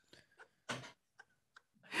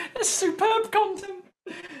 That's superb content.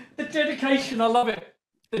 The dedication, I love it.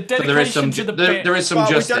 The So dedication there is some. to the bit. There is some But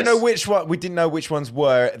justice. we don't know which one. We didn't know which ones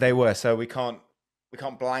they were, so we can't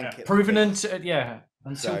blanket. Proven them.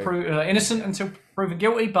 until So- innocent until proven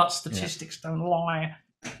guilty, but statistics don't lie.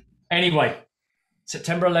 Anyway,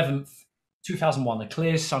 September 11th, 2001, a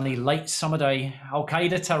clear, sunny, late summer day. Al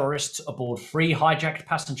Qaeda terrorists aboard three hijacked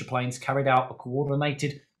passenger planes carried out a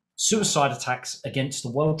coordinated suicide attacks against the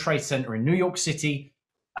World Trade Center in New York City,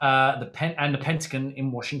 the Pentagon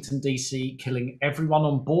in Washington D.C., killing everyone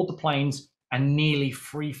on board the planes and nearly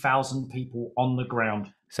 3,000 people on the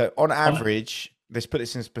ground. So on average, let's put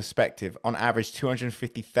this in perspective. On average,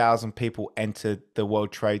 250,000 people enter the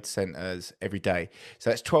World Trade Centers every day. So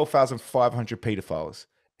that's 12,500 paedophiles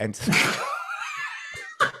enter.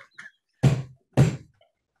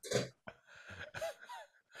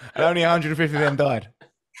 And only 150 of them died.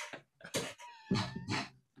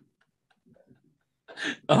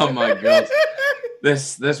 Oh my god,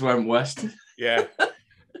 this went west. Yeah.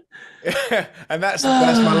 And that's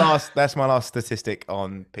my last statistic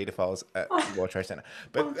on paedophiles at the World Trade Center.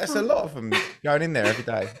 But that's a lot of them going in there every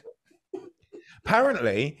day.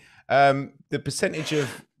 Apparently, the percentage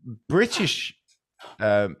of British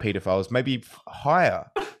paedophiles may be higher.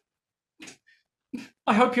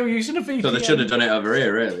 I hope you're using a VPN. So they should have done it over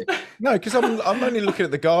here, really. No, because I'm only looking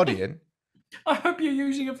at the Guardian. I hope you're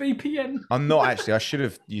using a VPN. I'm not actually. I should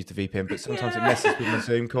have used the VPN, but sometimes it messes with my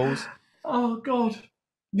Zoom calls. Oh God,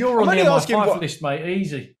 you're I'm on only the asking MI5 what- list, mate.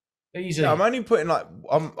 Easy. Yeah, I'm only putting like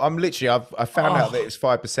I'm literally. I found out that it's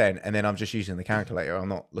 5%, and then I'm just using the calculator. I'm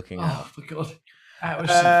not looking at. Oh, for God. That was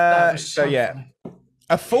so So yeah. funny.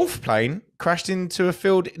 A fourth plane crashed into a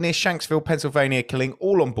field near Shanksville, Pennsylvania, killing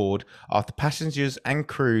all on board after passengers and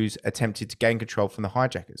crews attempted to gain control from the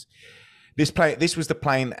hijackers. This was the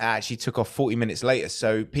plane that actually took off 40 minutes later,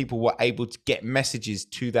 so people were able to get messages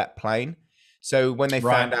to that plane. So when they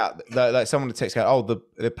found out, like someone would text, "Oh,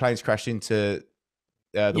 the plane's crashed into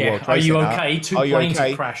the World Trade Are you Center. okay? Two Are you planes okay?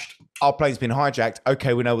 have crashed. Our plane's been hijacked.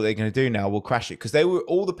 Okay, we know what they're going to do now. We'll crash it." Because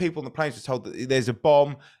all the people on the planes were told that there's a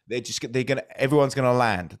bomb. Everyone's going to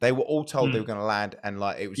land. They were all told they were going to land, and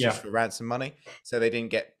like it was just for ransom money. So they didn't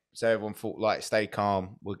get. So everyone thought like, stay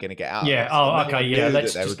calm. We're going to get out. Yeah. Of this. Okay. Yeah.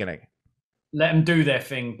 Let's they were just going to. let them do their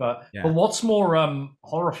thing. But what's more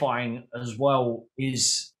horrifying as well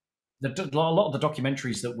is a lot of the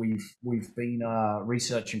documentaries that we've been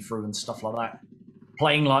researching through and stuff like that,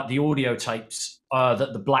 playing like the audio tapes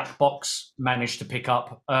that the black box managed to pick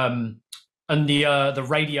up, and the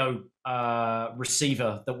radio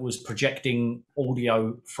receiver that was projecting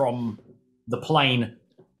audio from the plane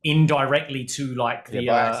indirectly to like the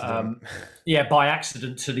by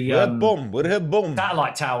accident to the bomb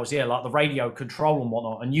satellite towers, like the radio control and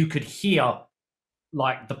whatnot, and you could hear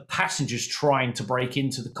like the passengers trying to break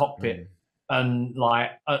into the cockpit. And like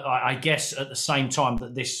I guess at the same time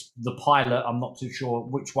that the pilot, I'm not too sure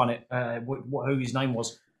which one who his name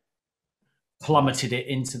was, plummeted it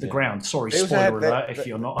into the ground. Sorry, spoiler alert if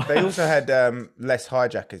you're not. They also had less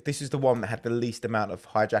hijackers. This is the one that had the least amount of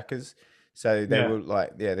hijackers. So they were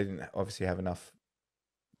like, they didn't obviously have enough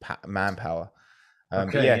manpower.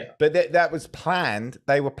 But that was planned.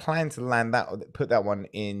 They were planned to land put that one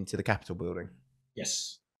into the Capitol building.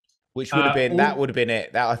 Yes. Which would have been, that would have been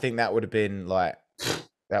it. I think that would have been like,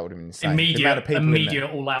 that would have been insane. Immediate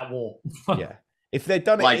all-out war. Yeah. If they'd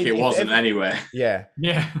done it like it wasn't anywhere. Yeah.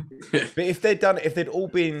 Yeah. But if if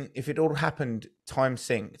it all happened time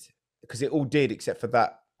synced, because it all did except for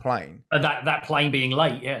that plane. That plane being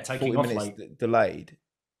late, taking 40 off minutes late. Delayed,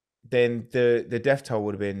 then the death toll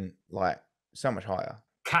would have been like so much higher.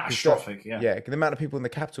 Catastrophic, Yeah, the amount of people in the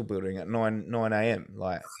Capitol building at 9 a.m.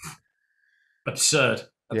 like absurd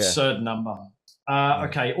number.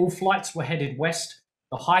 Okay, all flights were headed west.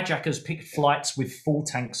 The hijackers picked flights with full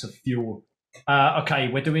tanks of fuel. Okay,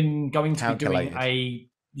 we're going to be doing a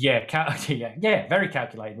very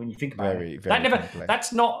calculated when you think about it.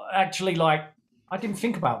 That's not actually like, I didn't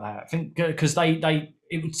think about that. I think because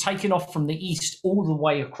it was taken off from the east all the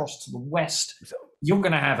way across to the west. You're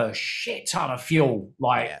going to have a shit ton of fuel,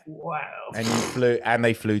 wow. And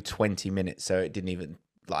they flew 20 minutes, so it didn't even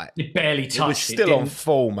like. It barely touched. It was still on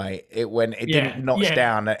full, mate. It didn't notch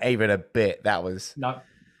down even a bit. That was no.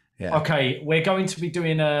 Yeah. Okay, we're going to be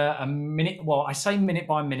doing a minute. Well, I say minute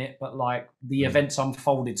by minute, but like the events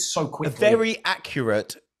unfolded so quickly. A very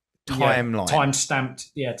accurate timeline.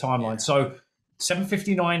 Time-stamped, timeline. So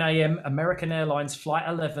 7:59 a.m. American Airlines Flight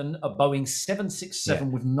 11, a Boeing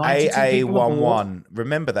 767 with 92 people AA11.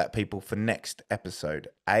 Remember that, people, for next episode.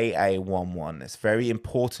 AA11. It's very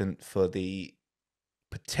important for the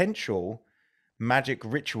potential magic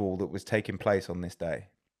ritual that was taking place on this day.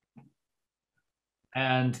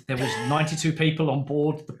 And there was 92 people on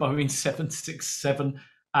board the Boeing 767,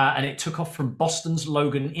 and it took off from Boston's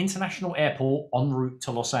Logan International Airport en route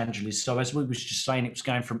to Los Angeles. So as we was just saying, it was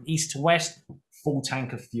going from east to west, full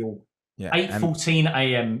tank of fuel. 8:14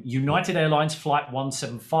 a.m. United Airlines Flight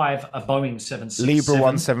 175, a Boeing 767. Libra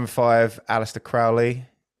 175, Alistair Crowley.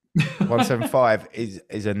 175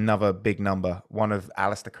 is another big number. One of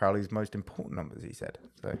Alistair Crowley's most important numbers, he said.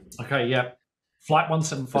 So. Okay, yeah. Flight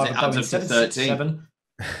 175, a Boeing 767,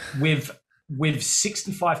 with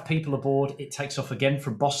 65 people aboard. It takes off again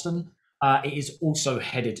from Boston. It is also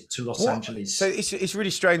headed to Los Angeles. So it's really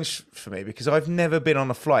strange for me because I've never been on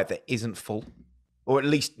a flight that isn't full, or at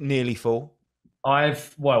least nearly full.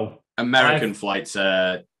 American flights.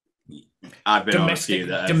 I've been on a few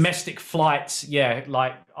that domestic flights. Yeah,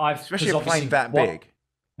 like especially a plane that big.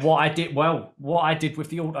 What I did with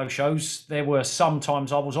the auto shows, there were some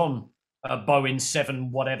times I was on a Boeing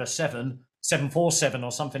 747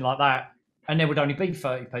 or something like that, and there would only be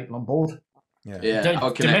 30 people on board.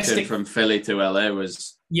 Our connection from Philly to LA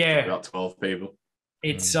was about 12 people.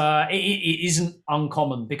 It's it isn't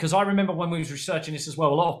uncommon because I remember when we was researching this as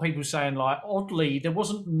well, a lot of people saying like, oddly, there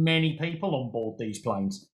wasn't many people on board these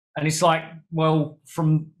planes. And it's like, well,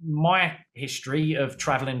 from my history of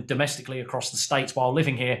traveling domestically across the States while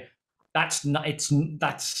living here, that's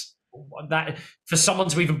for someone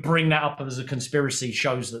to even bring that up as a conspiracy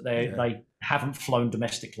shows that they haven't flown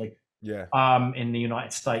domestically. Yeah. In the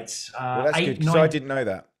United States. Well, that's good because I didn't know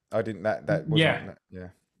that. I didn't that wasn't yeah.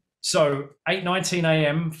 So 8:19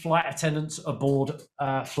 a.m. flight attendants aboard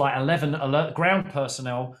Flight 11 alert ground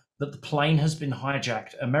personnel that the plane has been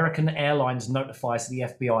hijacked. American Airlines notifies the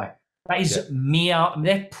FBI. That is mere.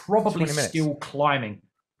 They're probably 20 minutes. still climbing.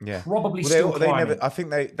 Yeah, Probably well, still they climbing. never. I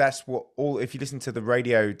think that's what all. If you listen to the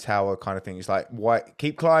radio tower kind of thing, it's like, why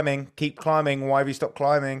keep climbing? Why have you stopped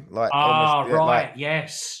climbing? Like, almost, Right. like-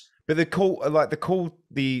 Yes. but the call,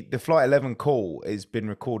 the Flight 11 call has been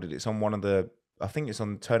recorded. It's on one of the. I think it's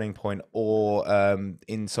on Turning Point or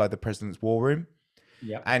inside the president's war room.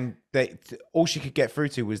 Yeah. And all she could get through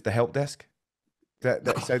to was the help desk.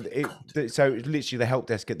 So it was literally the help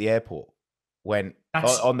desk at the airport when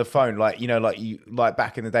on the phone, like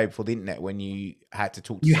back in the day before the internet, when you had to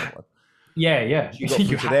talk to someone. Yeah. You got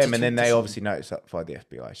through to them, and then they obviously notified the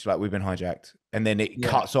FBI. She's like, "We've been hijacked," and then it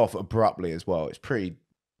cuts off abruptly as well. It's pretty.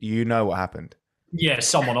 You know what happened? Yeah,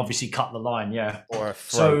 someone obviously cut the line. Yeah. Or a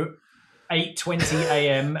So 8:20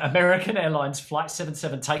 a.m. American Airlines Flight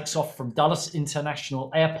 77 takes off from Dulles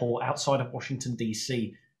International Airport outside of Washington,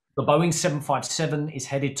 D.C. The Boeing 757 is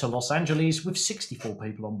headed to Los Angeles with 64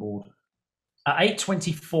 people on board. At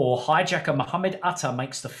 8:24, hijacker Mohammed Atta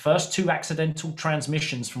makes the first 2 accidental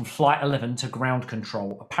transmissions from Flight 11 to ground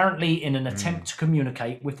control, apparently in an attempt to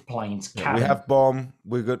communicate with the plane's cabin. We have bomb.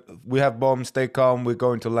 We have bomb. Stay calm. We're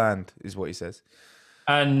going to land. Is what he says.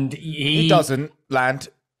 And He doesn't land.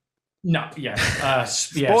 No, yeah,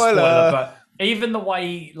 Spoiler. But even the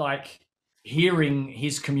way, like, hearing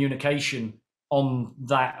his communication on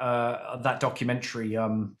that documentary,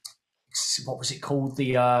 what was it called?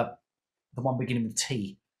 The one beginning with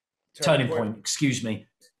T, Turning Point. Excuse me.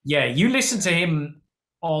 Yeah, you listen to him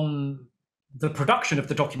on the production of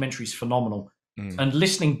the documentary is phenomenal, and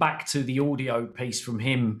listening back to the audio piece from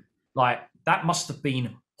him, like that must have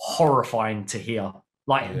been horrifying to hear.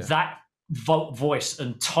 Like that voice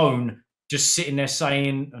and tone, just sitting there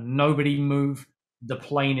saying, "Nobody move. The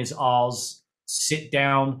plane is ours. Sit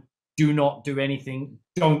down. Do not do anything.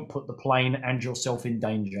 Don't put the plane and yourself in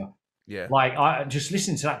danger." Yeah. Like I just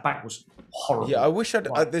listening to that back was horrible. Yeah, I wish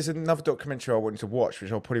there's another documentary I wanted to watch,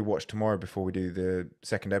 which I'll probably watch tomorrow before we do the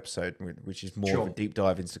second episode, which is more of a deep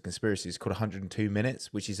dive into conspiracy. It's called 102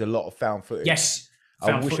 Minutes, which is a lot of found footage. Yes.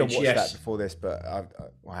 I wish I watched that before this, but I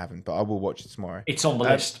haven't. But I will watch it tomorrow. It's on the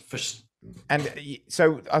list for. And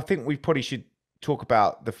so I think we probably should talk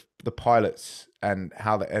about the pilots and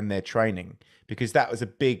how and their training, because that's a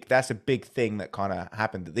big thing that kind of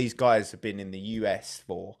happened. That these guys have been in the US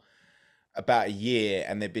for about a year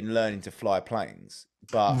and they've been learning to fly planes.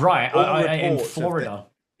 But In Florida.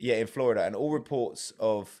 In Florida, and all reports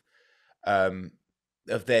of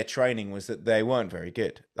their training was that they weren't very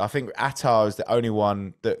good. I think Attar is the only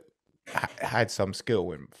one that had some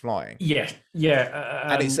skill in flying. Yeah.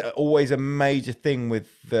 And it's always a major thing with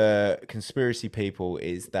the conspiracy people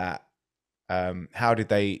is that how did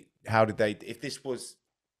they if this was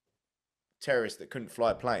terrorists that couldn't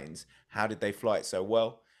fly planes, how did they fly it so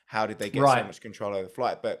well? How did they get so much control over the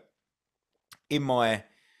flight? But in my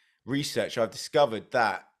research, I've discovered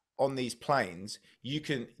that on these planes,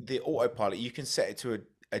 the autopilot, you can set it to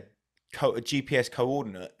a GPS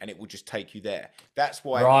coordinate and it will just take you there. That's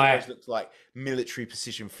why it always looks like military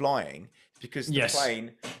precision flying, because the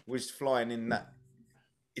plane was flying in that.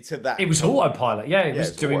 It was autopilot. Yeah, it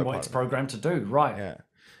was doing what it's programmed to do. Right. Yeah.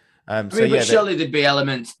 But surely there'd be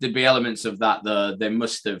elements of that though. They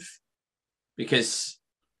must have, because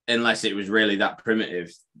unless it was really that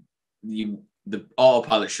primitive, the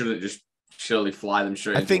autopilot shouldn't just surely fly them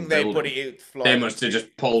straight. I think they must have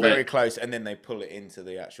just pulled very close, and then they pull it into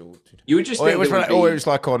the actual. You would just. Or it was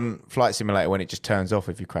like on Flight Simulator when it just turns off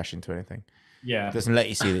if you crash into anything. Yeah, it doesn't let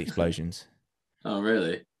you see the explosions. Oh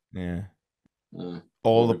really? Yeah.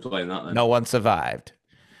 All playing that then. No one survived.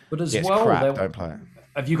 But as don't play it.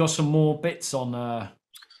 Have you got some more bits on?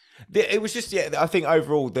 It was just I think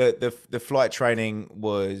overall the flight training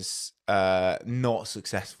was not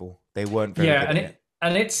successful. They weren't very good at it.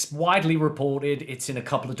 And it's widely reported. It's in a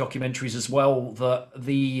couple of documentaries as well that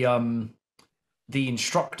the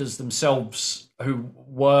instructors themselves, who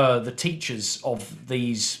were the teachers of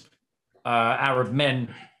these Arab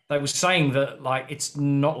men, they were saying that like it's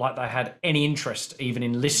not like they had any interest even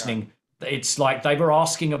in listening. No. It's like they were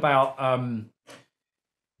asking about.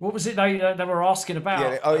 What was it they were asking about?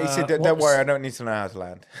 Yeah, he said, "Don't worry, I don't need to know how to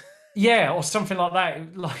land." Yeah, or something like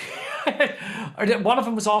that. Like one of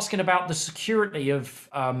them was asking about the security of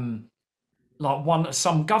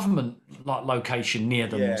some government location near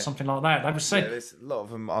them, or something like that. They were saying there's a lot of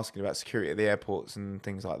them asking about security at the airports and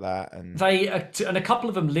things like that. And and a couple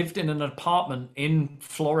of them lived in an apartment in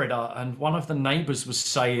Florida, and one of the neighbors was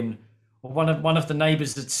saying, one of the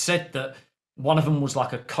neighbors had said that one of them was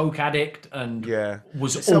like a coke addict and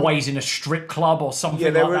was Some- always in a strip club or something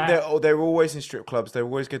Yeah, they like were that. they were always in strip clubs. They would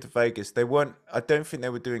always go to Vegas. They weren't. I don't think they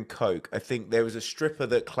were doing coke. I think there was a stripper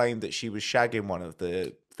that claimed that she was shagging one of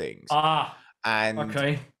the things, Ah, and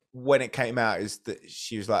okay. when it came out, is that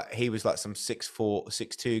he was like some 6'4",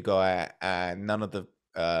 6'2" guy, and none of them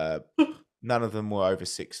were over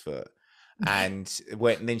 6 foot. And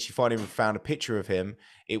then she finally found a picture of him,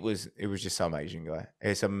 it was just some Asian guy. It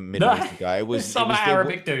was some Middle Eastern guy. It was some it was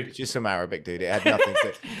Arabic dude. Just some Arabic dude. It had nothing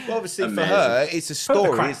to. Well, obviously for Amazing. her, it's a Put the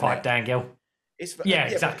story, crack isn't pipe it? down, Gil. It's for, Yeah,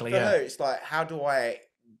 but exactly, For yeah. her, it's like,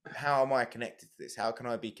 how am I connected to this? How can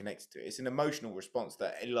I be connected to it? It's an emotional response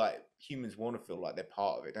that like humans want to feel like they're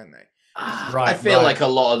part of it, don't they? Right, I feel right. like a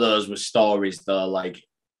lot of those were stories, though. Like,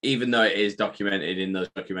 even though it is documented in those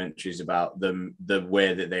documentaries about them, the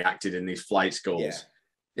way that they acted in these flight schools, Yeah.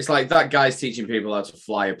 it's like that guy's teaching people how to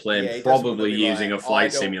fly a plane, Yeah, he doesn't wanna probably be using like, a flight "I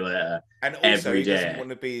don't-" simulator. And also, Every he doesn't day. want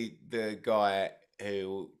to be the guy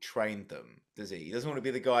who trained them, does he? He doesn't want to be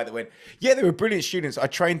the guy that went, yeah, they were brilliant students. I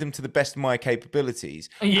trained them to the best of my capabilities,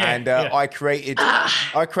 Yeah, and yeah. I created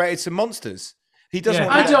some monsters. He doesn't Yeah.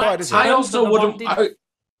 want to I be that guy, don't. does he? I But also the one wouldn't. did-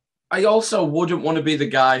 I also wouldn't want to be the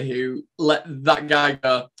guy who let that guy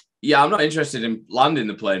go. Yeah, I'm not interested in landing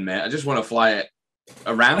the plane, mate. I just want to fly it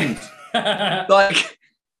around. Like,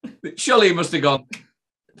 surely he must have gone.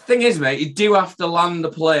 Thing is, mate, you do have to land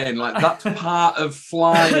the plane. Like, that's part of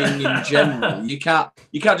flying in general. You can't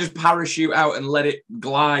just parachute out and let it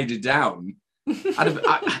glide down.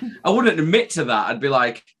 I wouldn't admit to that. I'd be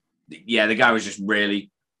like, yeah, the guy was just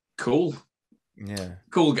really cool, Yeah.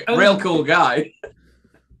 real cool guy.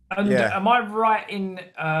 And Yeah. am I right in?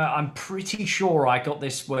 I'm pretty sure I got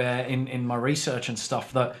this where in my research and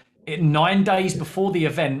stuff that 9 days before the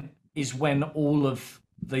event is when all of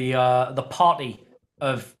the party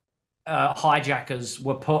of hijackers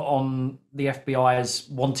were put on the FBI's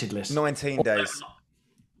wanted list. 19 days.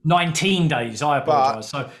 19 days. I apologize.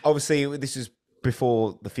 So Obviously, this is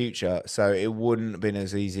before the future, so it wouldn't have been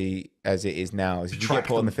as easy as it is now. If you track get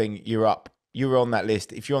put on the them. thing, you're up. You're on that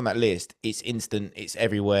list. If you're on that list, it's instant. It's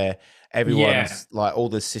everywhere. Everyone's like, all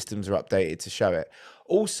the systems are updated to show it.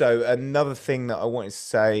 Also, another thing that I wanted to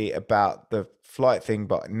say about the flight thing,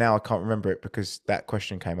 but now I can't remember it because that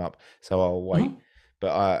question came up, so I'll wait. Mm-hmm.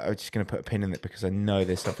 But I'm just going to put a pin in it because I know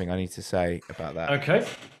there's something I need to say about that. Okay.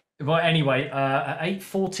 Well, anyway, at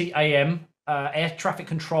 8:40 a.m., air traffic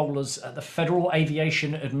controllers at the Federal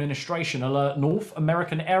Aviation Administration alert North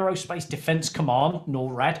American Aerospace Defense Command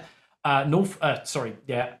 (NORAD),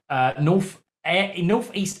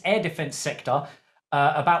 Northeast Air Defense Sector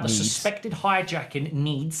about the suspected hijacking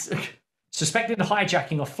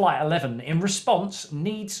of Flight 11. In response,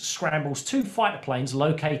 Needs scrambles 2 fighter planes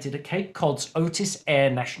located at Cape Cod's Otis Air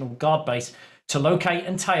National Guard Base to locate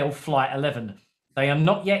and tail Flight 11. They are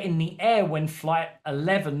not yet in the air when Flight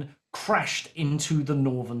 11 crashed into the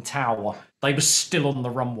Northern Tower. They were still on the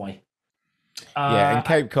runway. Yeah, and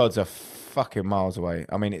Cape Cod's are fucking miles away.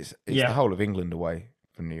 I mean, it's Yeah. the whole of England away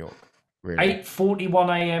from New York. Really. 8:41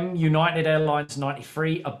 a.m. United Airlines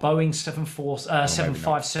 93, a Boeing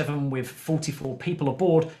 757 with 44 people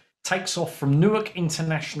aboard, takes off from Newark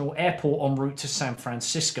International Airport en route to San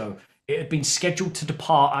Francisco. It had been scheduled to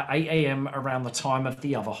depart at 8 a.m. around the time of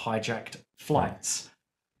the other hijacked flights.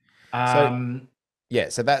 Yeah,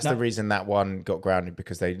 so that's No. the reason that one got grounded,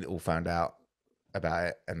 because they all found out about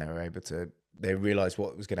it and they were able to. They realized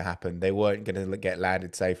what was going to happen. They weren't going to get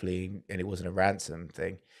landed safely, and it wasn't a ransom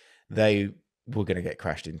thing. They were going to get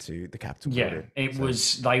crashed into the Capitol Yeah, building. it So-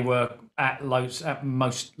 was. They were at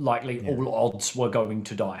most likely all odds were going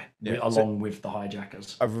to die along with the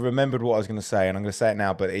hijackers. I've remembered what I was going to say, and I'm going to say it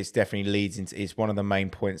now, but it's definitely leads into. It's one of the main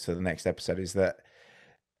points for the next episode. Is that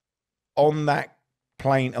on that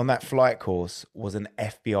plane, on that flight course, was an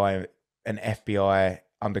FBI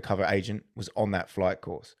undercover agent was on that flight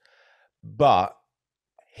course, but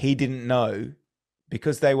he didn't know,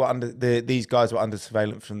 because they were these guys were under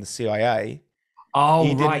surveillance from the CIA. Oh,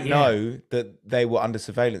 He right, didn't yeah. know that they were under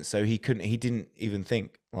surveillance, so he didn't even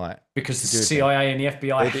think like. Because the to do a thing. CIA and the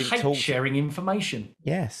FBI They didn't hate talk- sharing information.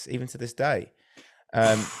 Yes, even to this day.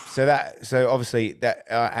 So obviously that,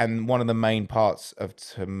 and one of the main parts of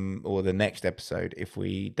or the next episode, if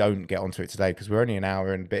we don't get onto it today, because we're only an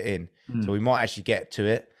hour and a bit in, so we might actually get to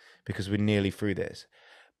it because we're nearly through this.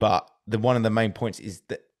 But one of the main points is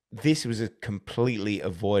that this was a completely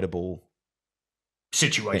avoidable.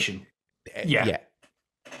 Situation. Yeah. Yeah.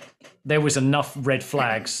 There was enough red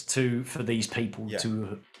flags for these people Yeah.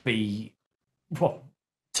 to be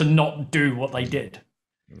to not do what they did.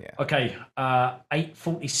 Yeah. Okay,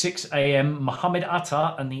 8:46 a.m. Mohammed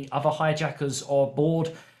Atta and the other hijackers are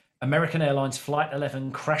aboard American Airlines Flight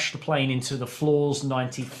 11 crashed the plane into the floors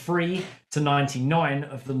 93 to 99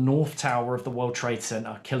 of the North Tower of the World Trade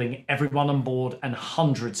Center, killing everyone on board and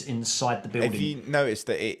hundreds inside the building. Have you noticed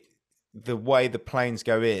that the way the planes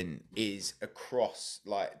go in is across,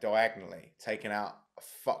 like diagonally, taking out a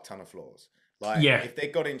fuck ton of floors? Like, Yeah. if they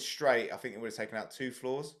got in straight, I think it would have taken out 2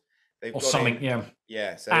 floors. They've Or got something, in, yeah.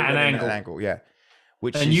 Yeah, so At they an went in angle. angle, yeah.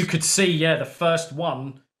 Which And is, you could see, the first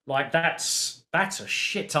one, like that's a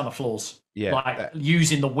shit ton of floors. yeah, Like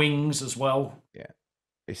using the wings as well.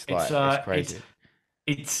 it's like it's crazy.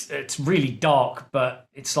 It's really dark, but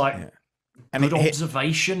it's like Yeah. And good it hit-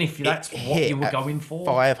 observation if that's it what hit you were at going for.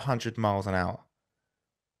 500 miles an hour.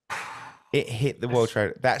 It hit the World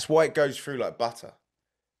Trade. That's why it goes through like butter.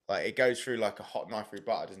 Like it goes through like a hot knife through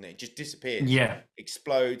butter, doesn't it? It just disappears. Yeah.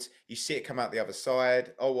 Explodes. You see it come out the other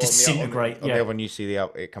side. Oh, well, Disintegrate, on the yeah. other one, you see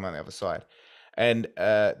it come out the other side. And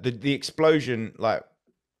the explosion, like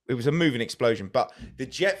it was a moving explosion, but the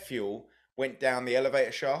jet fuel went down the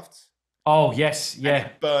elevator shafts. Oh yes, And yeah.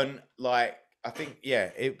 it burned like I think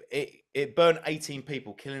it burned 18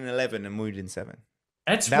 people, killing 11 and wounding 7.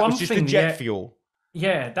 That's That one was just thing. the jet yeah, fuel.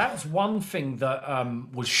 yeah, that was one thing that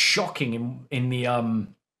was shocking in the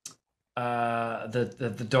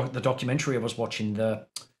documentary I was watching.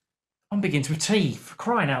 I'm begins with T, for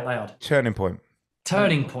crying out loud. Turning point.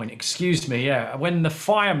 Turning point, excuse me. Yeah, when the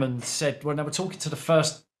fireman said, when they were talking to the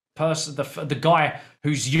first person, the guy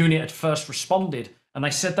whose unit had first responded, and they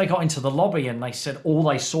said they got into the lobby and they said all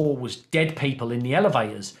they saw was dead people in the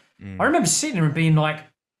elevators. I remember sitting there and being like,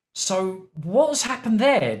 so what has happened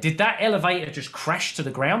there? Did that elevator just crash to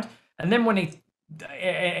the ground? And then when it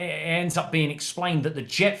ends up being explained that the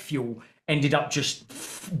jet fuel ended up just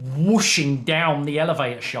whooshing down the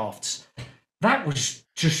elevator shafts, that was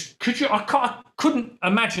just, I couldn't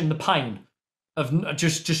imagine the pain of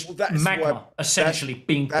just Well, that's magma why- essentially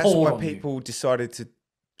being That's poured why on you. people decided to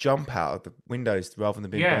jump out of the windows rather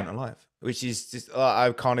than being Yeah. burnt alive. Which is just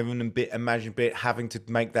I can't even imagine having to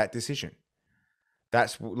make that decision.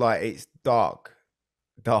 That's like it's dark.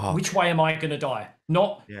 Which way am I going to die?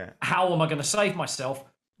 Not Yeah. how am I going to save myself?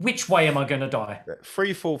 Which way am I going to die?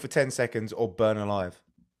 Free fall for 10 seconds or burn alive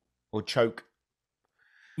or choke.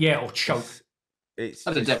 Yeah, or choke. It's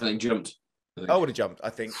I'd have just- definitely jumped. I think. I would have jumped. I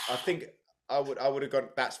think I would have gone.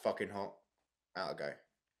 That's fucking hot. Out I go.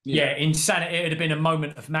 Yeah, insanity. It would have been a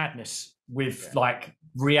moment of madness with like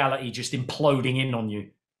reality just imploding in on you, I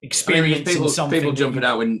mean, experiencing people, something. people that jumping you-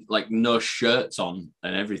 out with like no shirts on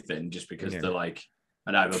and everything just because Yeah. they're like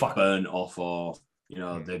either Fuck. burnt off or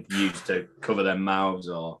they're used to cover their mouths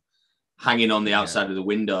or hanging on the outside of the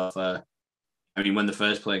window for. I mean, when the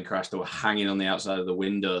first plane crashed, they were hanging on the outside of the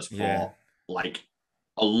windows for Yeah. like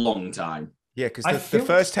a long time. Yeah, because I the feel-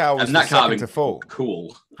 first tower was And the that can't second be to fall.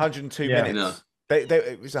 Cool. 102 Yeah. minutes.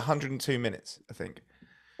 It was 102 minutes, I think.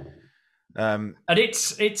 and it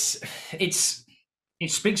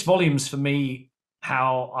speaks volumes for me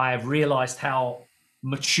how I have realised how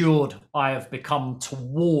matured I have become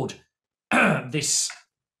toward this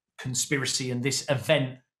conspiracy and this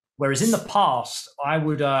event. Whereas in the past,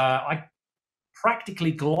 I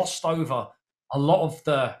practically glossed over a lot of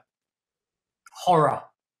the horror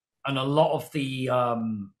and a lot of the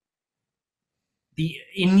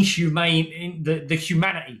inhumane, the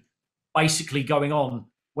humanity basically going on.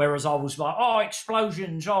 Whereas I was like, oh,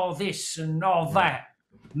 explosions, oh, this and oh, that.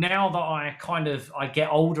 Now that I get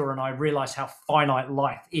older and I realize how finite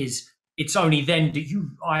life is, it's only then that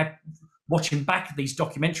I watching back at these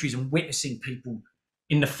documentaries and witnessing people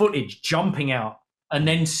in the footage jumping out and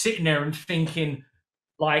then sitting there and thinking,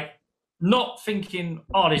 like, not thinking,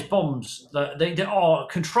 oh, there's bombs.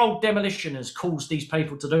 Controlled demolition has caused these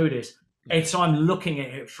people to do this. It's I'm looking at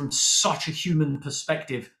it from such a human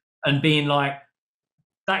perspective and being like,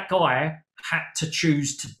 that guy had to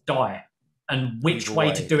choose to die and which Either way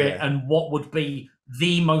way, to do it yeah. and what would be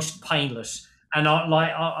the most painless. And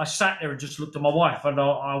I sat there and just looked at my wife and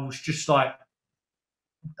I was just like,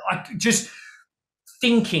 just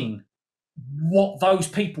thinking what those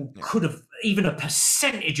people could have, even a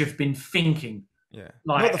percentage have been thinking. Yeah.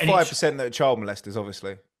 Like, Not the and it's- 5% that are child molesters,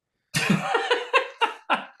 obviously.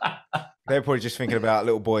 They're probably just thinking about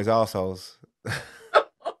little boys' arseholes.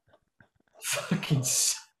 Fucking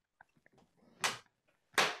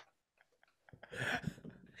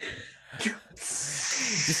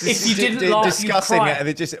If you didn't laugh, you'd discussing cry. it, and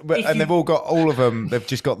they just If and you- they've all got all of them. They've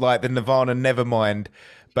just got like the Nirvana Nevermind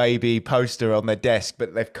baby poster on their desk,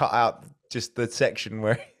 but they've cut out just the section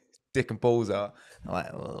where Dick and Balls are. I'm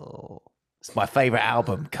like, oh, it's my favorite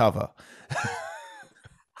album cover.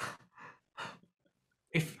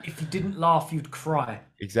 if you didn't laugh, you'd cry.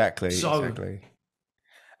 Exactly. So- Exactly.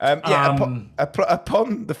 Upon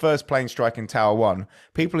the first plane striking Tower 1,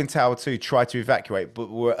 people in Tower 2 tried to evacuate, but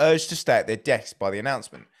were urged to stay at their desks by the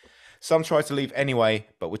announcement. Some tried to leave anyway,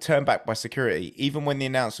 but were turned back by security. Even when the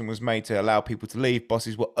announcement was made to allow people to leave,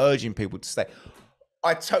 bosses were urging people to stay.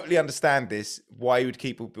 I totally understand this, why you would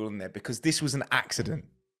keep people in there, because this was an accident.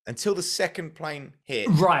 Until the second plane hit,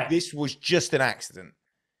 Right. this was just an accident.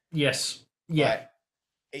 Yes. Yeah. Like,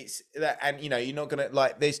 it's that, and you know, you're not gonna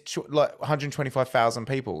like. There's like 125,000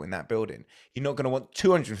 people in that building. You're not gonna want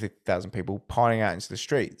 250,000 people piling out into the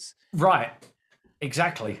streets. Right.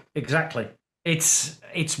 Exactly. It's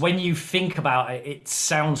when you think about it, it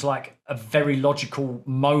sounds like a very logical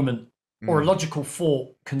moment or a logical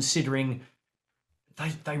thought, considering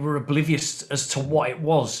they were oblivious as to what it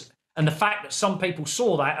was. And the fact that some people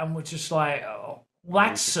saw that and were just like, oh,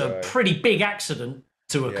 that's a pretty big accident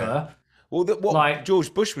to occur. Well, what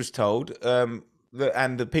George Bush was told, and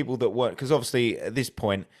the people that weren't, because obviously at this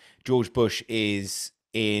point, George Bush is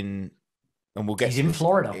in, and we'll get. He's in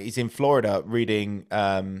Florida. He's in Florida reading,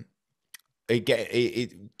 talking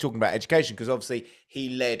about education, because obviously he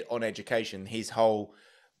led on education. His whole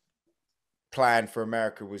plan for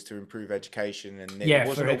America was to improve education, and it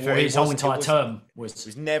wasn't for his whole entire term it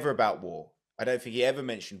was never about war. I don't think he ever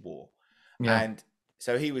mentioned war, and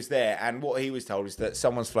so he was there. And what he was told is that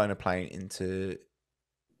someone's flown a plane into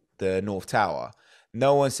the North Tower.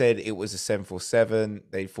 No one said it was a 747.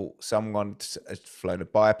 They thought someone had flown a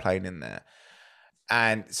biplane in there.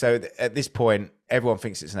 And so at this point, everyone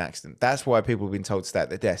thinks it's an accident. That's why people have been told to stay at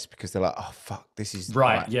their desk, because they're like, oh, fuck, this is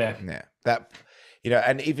right. Yeah. That, you know,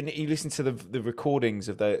 and even you listen to the recordings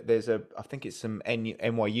of I think it's some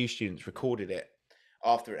NYU students recorded it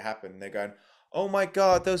after it happened. They're going, oh my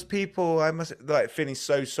God, those people, I must like feeling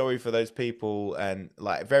so sorry for those people, and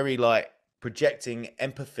like very like projecting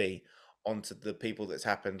empathy onto the people that's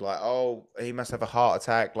happened. Like, oh, he must have a heart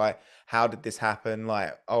attack. Like, how did this happen?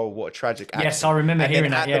 Like, oh, what a tragic accident. Yes, I remember and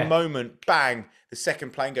hearing then that. At the moment, bang, the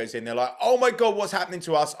second plane goes in. They're like, oh my God, what's happening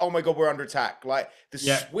to us? Oh my God, we're under attack. Like the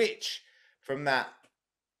switch from that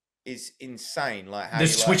is insane. Like how the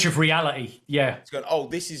switch of reality. Yeah. It's going, oh,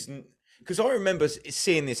 this is, because I remember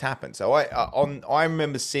seeing this happen. So I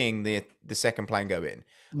remember seeing the second plane go in.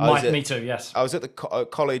 Me too. Yes. I was at the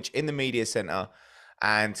college in the media center,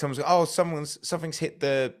 and someone's like, oh, something's hit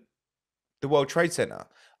the World Trade Center.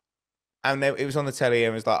 And it was on the telly,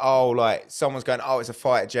 and it was like, oh, like someone's going, oh, it's a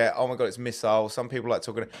fighter jet. Oh my God, it's a missile. Some people like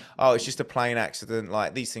talking, oh, it's just a plane accident.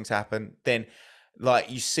 Like these things happen. Then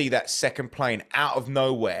like you see that second plane out of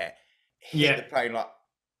nowhere hit the plane, like,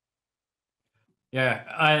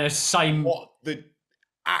 same. What the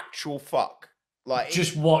actual fuck? Like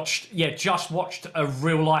just watched a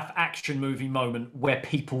real life action movie moment where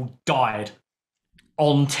people died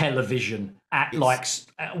on television at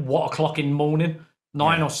what o'clock in the morning?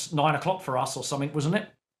 9 o'clock for us or something, wasn't it?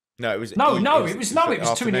 No, it was. It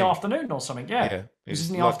was 2 in the afternoon or something. Yeah, it was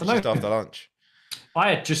in the afternoon, just after lunch.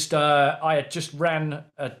 I had just ran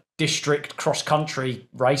a district cross country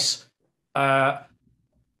race. I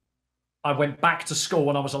went back to school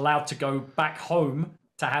and I was allowed to go back home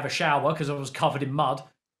to have a shower because I was covered in mud.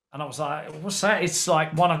 And I was like, what's that? It's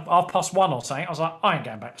like 1:30 or something. I was like, I ain't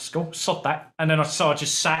going back to school. Sod that. And then I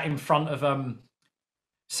just sat in front of the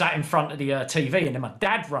TV, and then my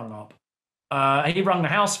dad rung up. He rung the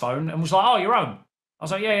house phone and was like, oh, you're home. I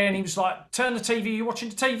was like, yeah. And he was like, turn the TV, you watching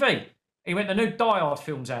the TV? He went, the new Die Hard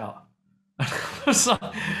film's out. I was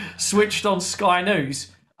like, switched on Sky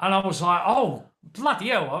News, and I was like, oh, bloody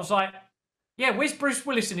hell. I was like, yeah, where's Bruce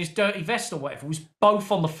Willis in his dirty vest or whatever? We was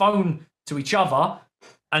both on the phone to each other,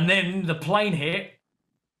 and then the plane hit,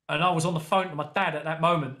 and I was on the phone to my dad at that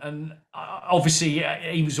moment, and obviously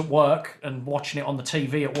he was at work and watching it on the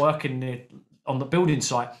TV at work on the building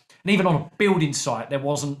site. And even on a building site, there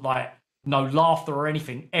wasn't like no laughter or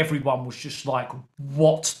anything. Everyone was just like,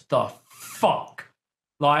 what the fuck?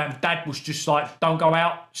 Like, Dad was just like, don't go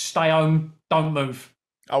out, stay home, don't move.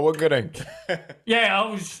 Oh, we're gonna. Yeah, I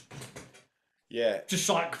was just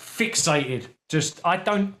like fixated.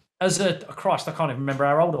 Christ, I can't even remember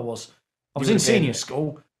how old I was. I was in senior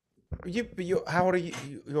school. How old are you?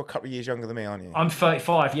 You're a couple of years younger than me, aren't you? I'm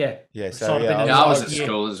 35, yeah. Yeah, I was at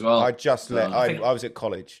school as well. I just left. I was at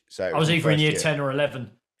college, so I was either in year 10 or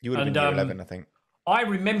 11. You would have been year 11, I think. I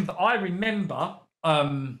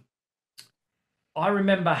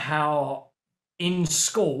remember how in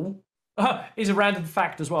school, here's a random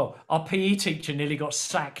fact as well. Our PE teacher nearly got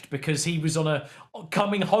sacked because he was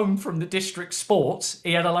coming home from the district sports.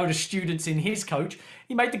 He had a load of students in his coach.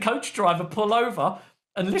 He made the coach driver pull over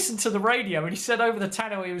and listened to the radio, and he said over the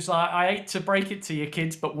tannoy, he was like, "I hate to break it to you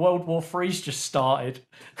kids, but World War III's just started."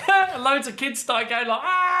 And loads of kids started going like,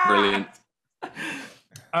 "Ah!" Brilliant.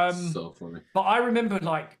 Um, So funny. But I remember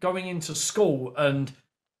like going into school and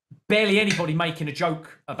barely anybody making a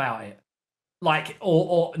joke about it, like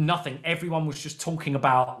or nothing. Everyone was just talking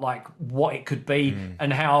about like what it could be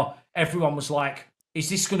and how everyone was like, "Is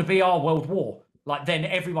this going to be our world war?" Like then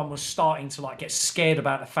everyone was starting to like get scared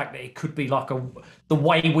about the fact that it could be like the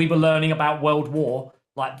way we were learning about World War,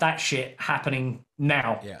 like that shit happening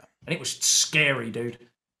now. Yeah. And it was scary, dude.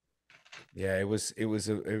 Yeah,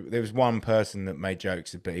 there was one person that made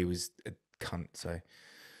jokes, but he was a cunt, so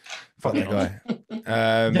fuck that guy.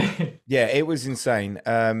 Yeah, it was insane.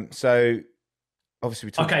 So obviously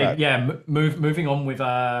we talked about... Moving on with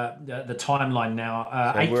the timeline now.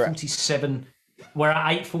 8:47. We're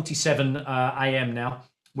at 8:47 a.m. now.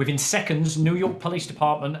 Within seconds, New York Police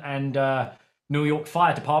Department and New York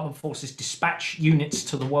Fire Department forces dispatch units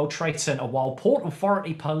to the World Trade Center, while Port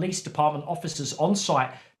Authority Police Department officers on site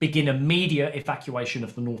begin immediate evacuation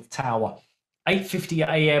of the North Tower. 8:50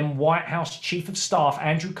 a.m., White House Chief of Staff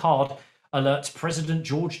Andrew Card alerts President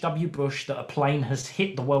George W. Bush that a plane has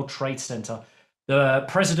hit the World Trade Center. The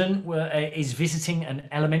president is visiting an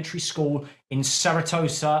elementary school in Sarasota,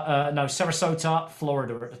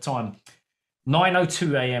 Florida at the time.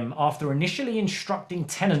 9:02 a.m. After initially instructing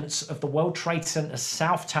tenants of the World Trade Center's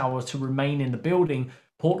South Tower to remain in the building,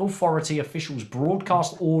 Port Authority officials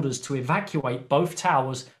broadcast orders to evacuate both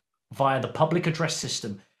towers via the public address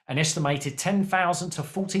system. An estimated 10,000 to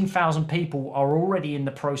 14,000 people are already in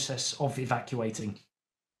the process of evacuating.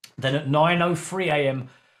 Then at 9:03 a.m.,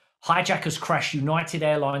 hijackers crash United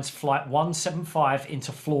Airlines Flight 175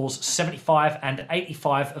 into floors 75 and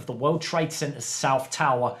 85 of the World Trade Center's South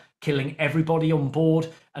Tower, killing everybody on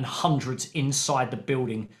board and hundreds inside the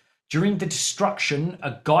building. During the destruction,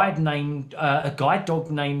 a guide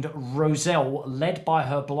dog named Roselle led by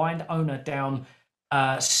her blind owner down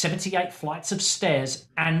 78 flights of stairs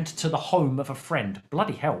and to the home of a friend.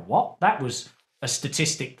 Bloody hell, what? That was a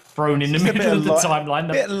statistic thrown in the middle of the timeline.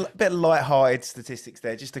 Bit of light-hearted statistics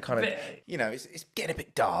there, just to kind of, it's getting a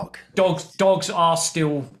bit dark. Dogs are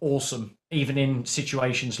still awesome, even in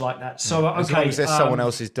situations like that. So, okay. As long as there's someone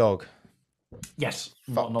else's dog. Yes,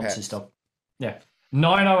 not a nonsense dog. Yeah.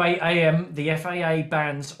 9:08 a.m., the FAA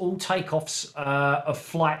bans all takeoffs of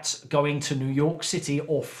flights going to New York City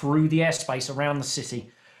or through the airspace around the city.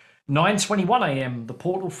 9:21 a.m., the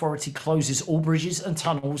Port Authority closes all bridges and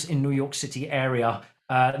tunnels in New York City area.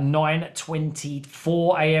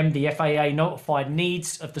 9:24 a.m., the FAA notified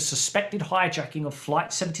needs of the suspected hijacking of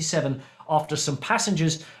Flight 77 after some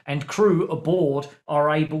passengers and crew aboard are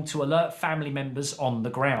able to alert family members on the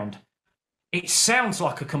ground. It sounds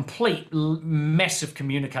like a complete mess of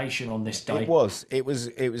communication on this day. It was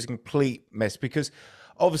a complete mess because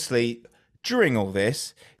obviously during all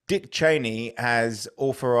this, Dick Cheney has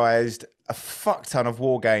authorized a fuck ton of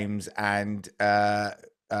war games and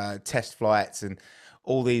test flights and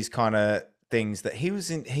all these kind of things that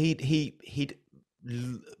he'd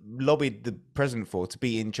lobbied the president for to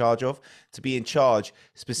be in charge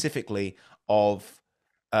specifically of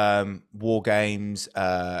war games,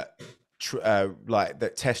 like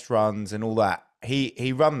the test runs and all that.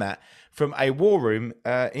 He run that from a war room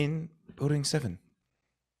in Building 7.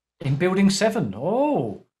 In Building 7.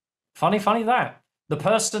 Oh, funny that. The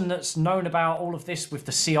person that's known about all of this with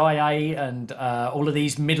the CIA and all of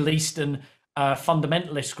these Middle Eastern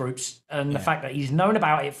fundamentalist groups, and the fact that he's known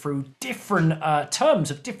about it through different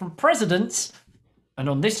terms of different presidents, and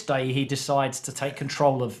on this day he decides to take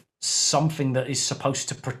control of something that is supposed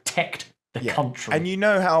to protect the country. And you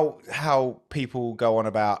know how people go on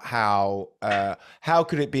about how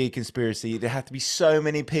could it be a conspiracy? There have to be so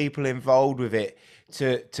many people involved with it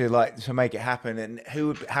to make it happen, and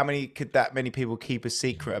how many could that many people keep a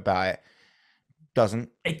secret about it?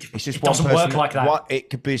 It's just it doesn't work like that. It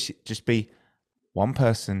could be just be one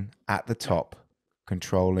person at the top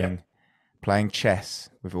controlling, playing chess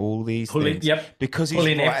with all these things. Because he's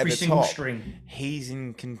pulling right every at the single top, string. he's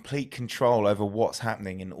in complete control over what's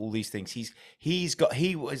happening and all these things. It's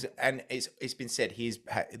been said he is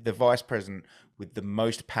the vice president with the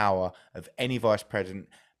most power of any vice president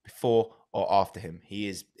before or after him. He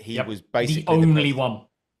was basically the only one.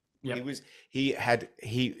 Yep. He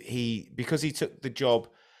because he took the job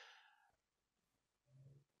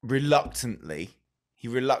reluctantly. He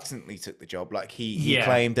reluctantly took the job. Like he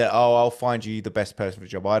claimed that, I'll find you the best person for the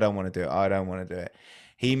job. I don't want to do it.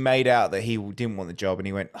 He made out that he didn't want the job, and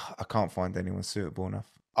he went, I can't find anyone suitable enough.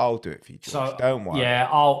 I'll do it for you, George. So, don't worry. Yeah,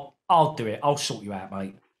 I'll do it. I'll sort you out,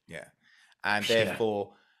 mate. Yeah. And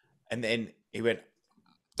therefore, and then he went,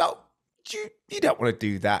 "Oh, you don't want to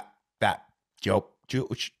do that job,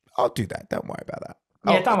 George. I'll do that. Don't worry about that."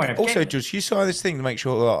 Yeah, don't worry. Also, George, you saw this thing to make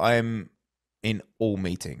sure that I am in all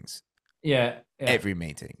meetings, Yeah. every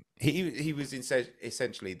meeting. He was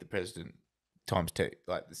essentially the president times 2,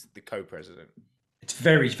 like the co-president. It's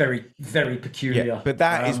very, very, very peculiar. Yeah, but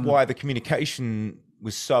that is why the communication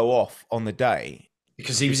was so off on the day.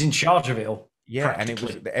 Because he was in charge of it all. Yeah, and it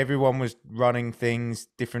was everyone was running things,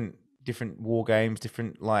 different war games,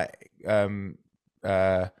 different like real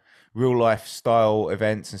life style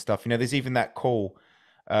events and stuff. You know, there's even that call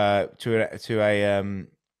to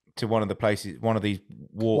one of the places, one of these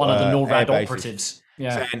war, one of the NORAD air operatives.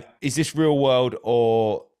 Yeah. Saying, is this real world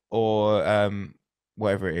or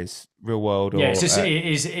whatever it is, real world? Yeah. Or, Is this training?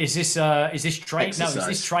 No, is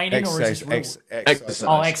this training or is this exercise?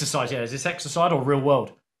 Oh, exercise. Yeah. Is this exercise or real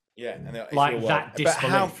world? Yeah, and it's like real that world.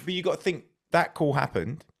 disbelief. But you got to think that call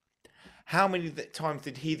happened. How many times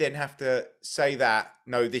did he then have to say that?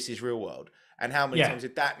 No, this is real world. And how many times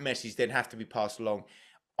did that message then have to be passed along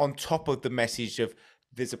on top of the message of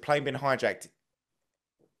there's a plane being hijacked?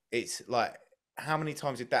 It's like, how many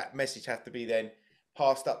times did that message have to be then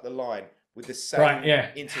passed up the line with the same? Right. Yeah.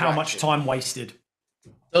 How much time wasted?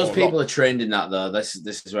 Those people are trained in that, though. This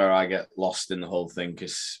is where I get lost in the whole thing,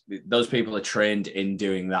 because those people are trained in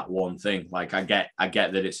doing that one thing. Like I get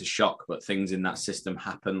that it's a shock, but things in that system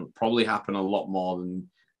probably happen a lot more than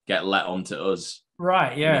get let onto us.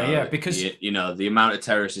 Right. Yeah. Because the amount of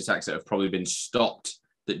terrorist attacks that have probably been stopped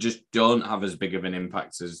that just don't have as big of an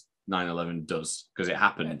impact as 9/11 does, because it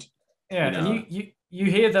happened. Yeah, and you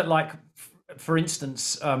hear that, like, for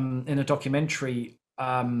instance, in a documentary,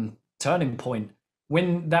 Turning Point,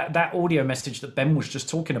 when that audio message that Ben was just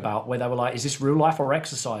talking about, where they were like, is this real life or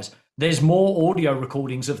exercise? There's more audio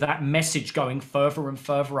recordings of that message going further and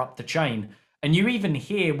further up the chain. And you even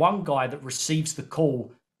hear one guy that receives the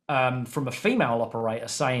call from a female operator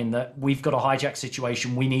saying that we've got a hijack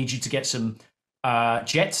situation. We need you to get some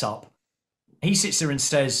jets up. He sits there and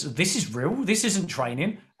says, this is real. This isn't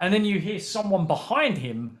training. And then you hear someone behind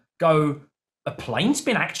him go, a plane's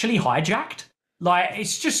been actually hijacked? Like,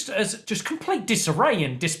 it's just complete disarray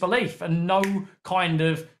and disbelief and no kind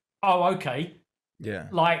of, oh, okay. Yeah.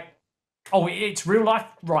 Like, oh, it's real life?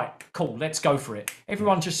 Right, cool, let's go for it.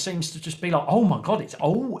 Everyone just seems to just be like, oh my God,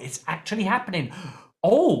 it's actually happening.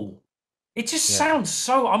 Oh, it just sounds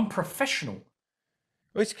so unprofessional.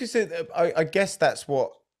 Well, it's because I guess that's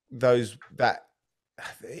what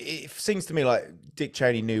it seems to me like Dick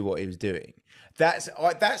Cheney knew what he was doing. This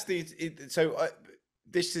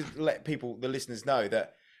is let the listeners know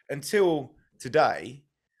that until today,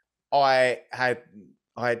 I had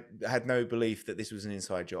no belief that this was an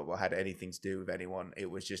inside job or had anything to do with anyone. It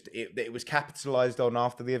was just it was capitalized on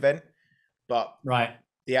after the event, but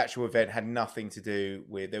the actual event had nothing to do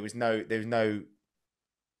with. There was no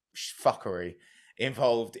fuckery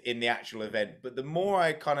involved in the actual event. But the more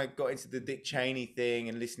I kind of got into the Dick Cheney thing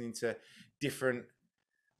and listening to different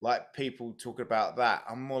like people talking about that,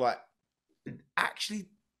 I'm more like, actually,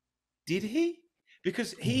 did he?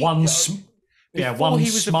 Because he one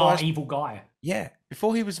smart evil guy. Yeah,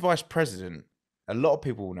 before he was vice president, a lot of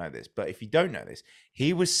people will know this, but if you don't know this,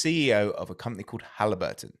 he was CEO of a company called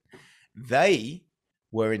Halliburton. They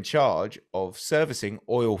were in charge of servicing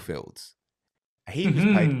oil fields. He was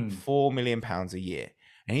paid £4 million a year,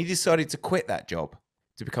 and he decided to quit that job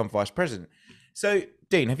to become vice president. So,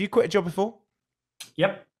 Dean, have you quit a job before?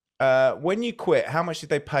 Yep. When you quit, how much did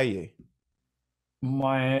they pay you?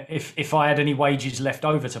 If I had any wages left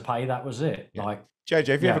over to pay, that was it. Yeah. Like, JJ,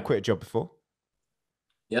 have you ever quit a job before?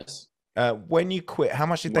 Yes. When you quit, how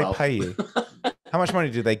much did they pay you? How much money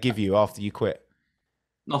did they give you after you quit?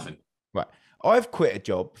 Nothing. Right. I've quit a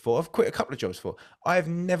job before. I've quit a couple of jobs before. I've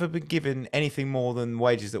never been given anything more than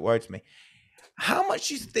wages that were owed to me. How much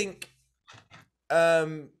do you think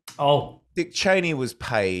Dick Cheney was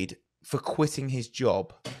paid for quitting his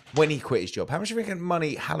job when he quit his job? How much do you think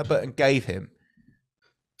money Halliburton gave him?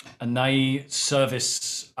 And they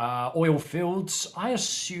service oil fields. I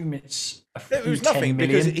assume it's it was nothing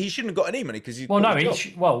because he shouldn't have got any money because he no, no, he got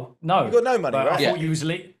no money. Right? I thought he was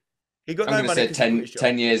he got no money.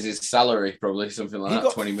 10 years his salary, probably something like that. He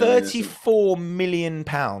got 20 million. £34 million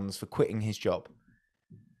for quitting his job.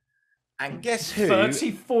 And guess who?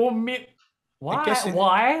 34 million.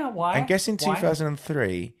 Why? And guess in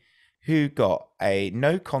 2003, who got a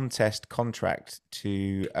no contest contract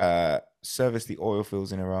to service the oil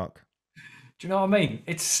fields in Iraq? Do you know what I mean?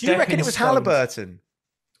 It's. Do you reckon it was Halliburton?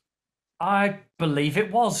 I believe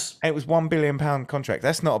it was. And it was £1 billion contract.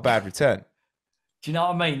 That's not a bad return. Do you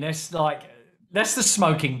know what I mean? That's the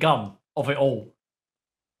smoking gun of it all.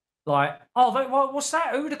 Like, oh, what's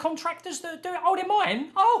that? Who are the contractors that do it? Oh, they're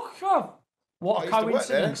mine. Oh, God. What a I used to work there.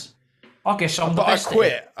 coincidence. I guess I'm the But I best at it.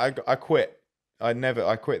 quit. I quit.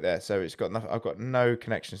 I quit there. So it's got nothing. I've got no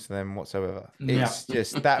connections to them whatsoever. Yeah. It's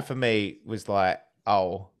just that for me was like,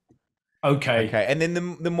 oh, Okay. okay. And then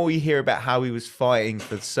the more you hear about how he was fighting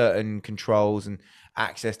for certain controls and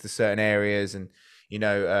access to certain areas, and Well,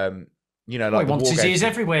 like he the wants war his games. ears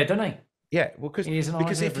everywhere, doesn't he? Yeah, well, Ears and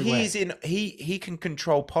because eyes if everywhere. he's in, he can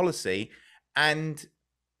control policy, and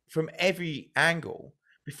from every angle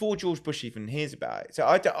before George Bush even hears about it. So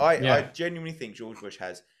I Yeah. genuinely think George Bush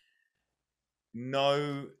has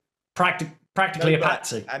no Practically a blame,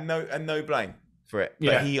 patsy. and no blame for it.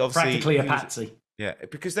 Yeah, But he obviously practically a he was- patsy. yeah,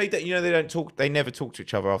 because they don't talk. They never talk to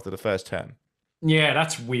each other after the first term. Yeah,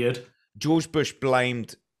 that's weird. George Bush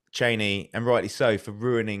blamed Cheney, and rightly so, for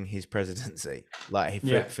ruining his presidency, like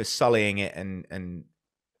Yeah. for sullying it and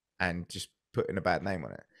just putting a bad name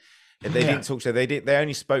on it. And they Yeah. didn't talk. So they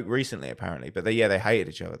only spoke recently, apparently. But they hated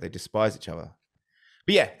each other. They despised each other.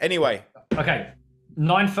 But yeah, anyway, Okay.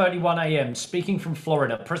 9:31 a.m. Speaking from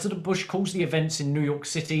Florida, President Bush calls the events in New York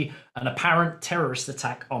City an apparent terrorist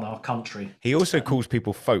attack on our country. he also calls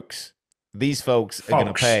people folks. These folks are going to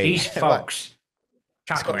Folks, pay. these folks.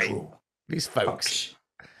 Scotty. Capital. These folks.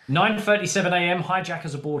 9:37 a.m.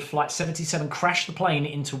 Hijackers aboard Flight 77 crashed the plane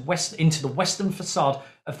into the western facade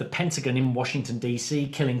of the Pentagon in Washington D.C.,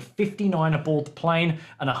 killing 59 aboard the plane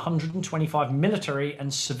and 125 military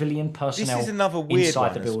and civilian personnel This is another weird inside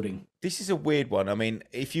one. the building. This is a weird one. I mean,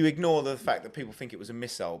 if you ignore the fact that people think it was a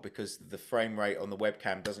missile because the frame rate on the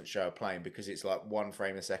webcam doesn't show a plane because it's like 1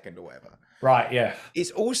 frame a second or whatever. Right? Yeah.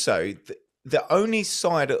 It's also the only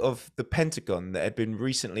side of the Pentagon that had been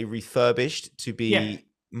recently refurbished to be Yeah.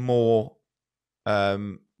 more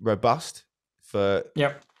robust for,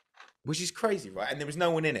 Yep. which is crazy, right? And there was no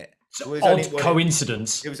one in it. It's There was odd only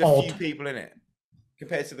coincidence. There was a Odd. few people in it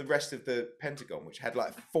compared to the rest of the Pentagon, which had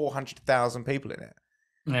like 400,000 people in it.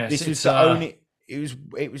 Yes, This was it's, the only.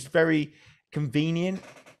 It was very convenient,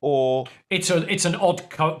 or It's an odd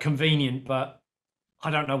convenient, but I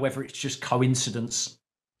don't know whether it's just coincidence.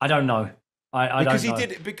 I don't know. I because don't know. he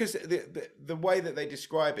did because the way that they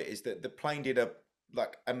describe it is that the plane did a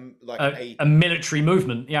military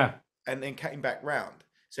movement. Yeah. and then came back round.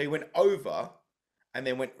 So he went over and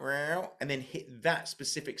then went round and then hit that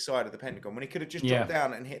specific side of the Pentagon when he could have just dropped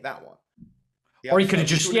down and hit that one. The Or he other could have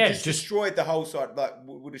side, just which would have just destroyed the whole side. Like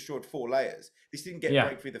would have destroyed 4 layers. This didn't get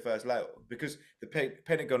break through the first layer because the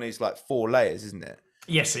Pentagon is like 4 layers, isn't it?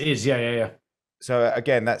 yes, it is. Yeah. So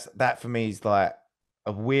again, that for me is like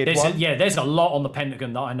a weird one. There's a lot on the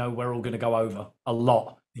Pentagon that I know we're all going to go over. A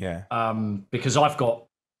lot. Yeah. Because I've got.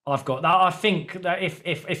 I think that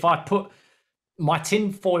if I put my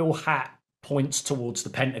tinfoil hat points towards the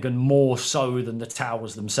Pentagon more so than the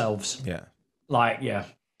towers themselves. Yeah.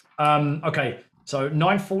 Okay. So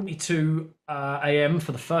 9:42 a.m.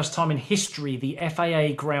 for the first time in history, the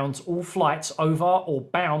FAA grounds all flights over or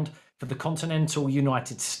bound for the continental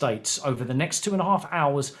United States. Over the next 2.5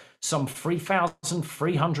 hours, some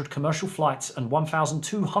 3,300 commercial flights and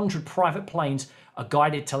 1,200 private planes are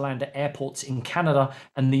guided to land at airports in Canada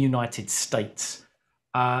and the United States.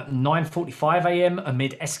 9:45 a.m.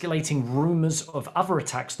 Amid escalating rumors of other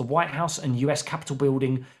attacks, the White House and U.S. Capitol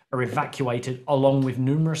building are evacuated, along with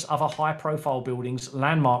numerous other high-profile buildings,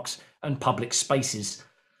 landmarks, and public spaces.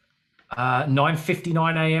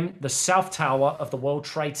 9:59 a.m. The South Tower of the World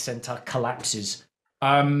Trade Center collapses.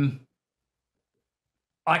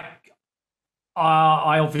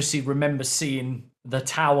 I obviously remember seeing the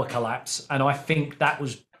tower collapse, and I think that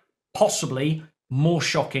was possibly more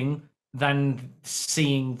shocking than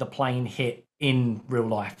seeing the plane hit in real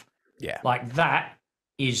life. Yeah. Like, that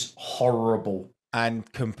is horrible. And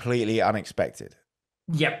completely unexpected.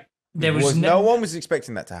 Yep. There No one was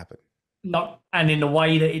expecting that to happen. No, and in the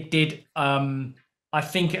way that it did, I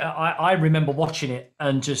think I remember watching it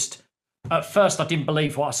and just at first I didn't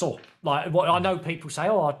believe what I saw. Like, what I know people say,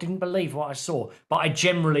 "Oh, I didn't believe what I saw," but I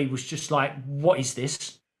generally was just like, "What is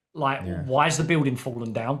this? Like, why is the building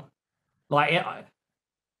falling down?" Like,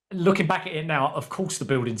 looking back at it now, of course the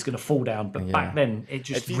building's going to fall down, but back then it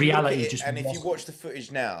just reality just. And if you watch the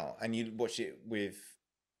footage now and you watch it with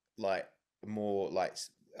like more like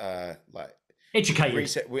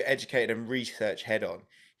educated, we're educated and research head on,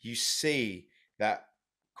 you see that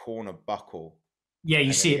corner buckle. Yeah,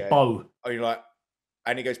 you see it bow. Oh, you're like,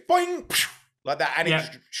 and it goes boing like that, and it's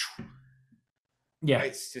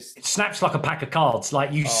just it snaps like a pack of cards.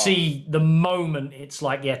 Like you see the moment, it's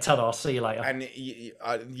like, yeah, ta-da, I'll see you later. And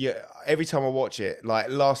every time I watch it, like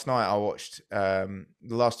last night I watched the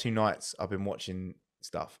last 2 nights I've been watching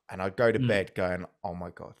stuff, and I'd go to bed going, "Oh my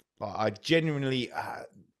god!" Like I genuinely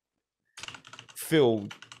feel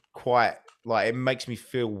quite like it makes me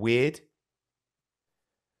feel weird.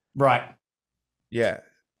 Right. Yeah.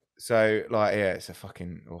 So like, yeah, it's a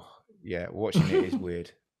fucking watching it is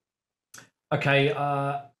weird. Okay.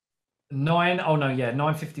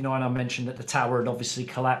 9:59. I mentioned that the tower had obviously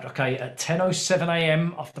collapsed. Okay, at 10:07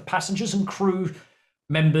 a.m., after passengers and crew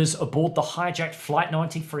members aboard the hijacked Flight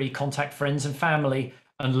 93 contact friends and family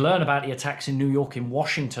and learn about the attacks in New York and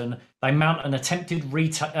Washington, they mount an attempt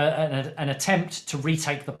to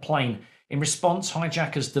retake the plane. In response,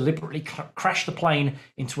 hijackers deliberately crashed the plane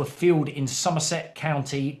into a field in Somerset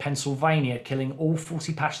County, Pennsylvania, killing all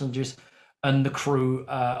 40 passengers and the crew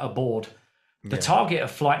aboard. The target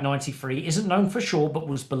of Flight 93 isn't known for sure, but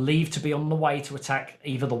was believed to be on the way to attack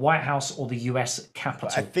either the White House or the US Capitol.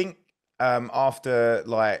 I think after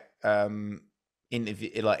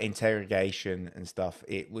interrogation and stuff,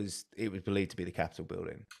 it was believed to be the Capitol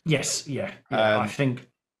building. Yes, I think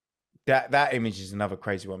that image is another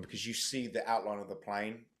crazy one because you see the outline of the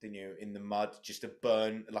plane, didn't you, in the mud, just a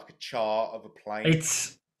burn, like a char of a plane.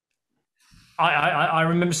 It's. I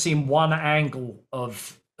remember seeing one angle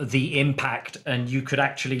of the impact, and you could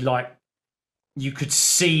actually you could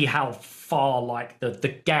see how far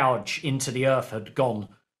the gouge into the earth had gone.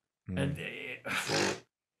 And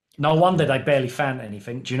no wonder they barely found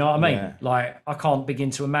anything. Do you know what I mean? Yeah. Like, I can't begin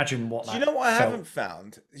to imagine what. Do you know what I haven't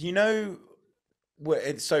found? You know,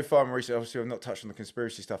 it's so far in research. Obviously, I've not touched on the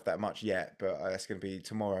conspiracy stuff that much yet, but that's going to be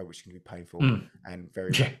tomorrow, which is going to be painful and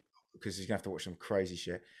very because he's going to have to watch some crazy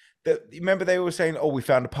shit. Remember, they were saying, "Oh, we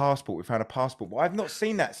found a passport. We found a passport." Well, I've not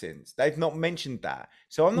seen that since. They've not mentioned that,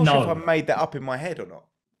 so I'm not sure if I made that up in my head or not.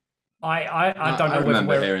 I don't know. I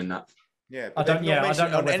remember hearing that. Yeah, I don't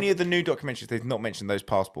know. On any of the new documentaries, they've not mentioned those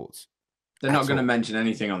passports. They're not going to mention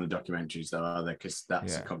anything on the documentaries, though, are they? Because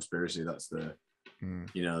that's a conspiracy. That's the,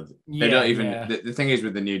 they don't even. The thing is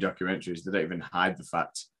with the new documentaries, they don't even hide the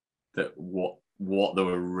fact that what they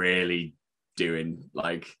were really doing.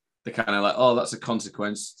 Like they're kind of like, oh, that's a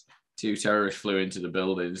consequence. 2 terrorists flew into the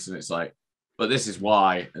buildings, and it's like, but this is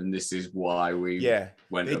why, and this is why we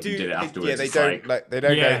went up and did it afterwards. Yeah, they don't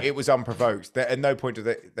go, it was unprovoked. At no point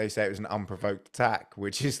do they say it was an unprovoked attack,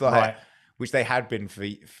 which is which they had been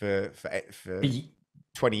for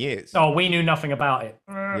 20 years. Oh, we knew nothing about it.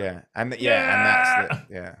 And that's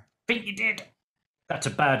Think you did. That's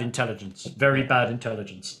a bad intelligence. Very bad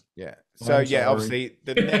intelligence. Yeah. So obviously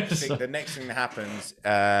the next thing that happens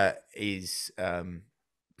is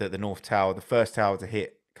that the North Tower, the first tower to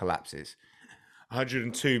hit, collapses.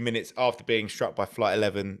 102 minutes after being struck by Flight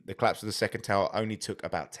 11, the collapse of the second tower only took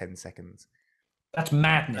about 10 seconds. That's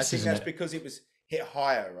madness, I think isn't that's because it was hit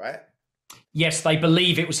higher, right? Yes, they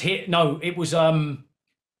believe it was hit. No, it was Oh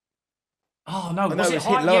no, was it it was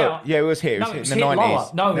high? hit lower. Yeah, it was hit. It was No, hit it was in the hit 90s.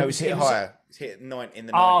 lower. No, it was hit higher. It's hit in the 90s.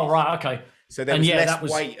 Oh, right, okay. So there was less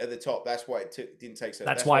weight at the top. That's why it didn't take so.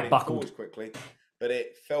 That's why it buckled forwards quickly, but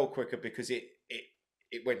it fell quicker because it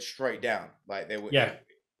went straight down. Like there were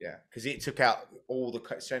because it took out all the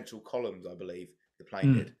central columns. I believe the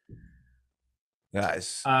plane did. That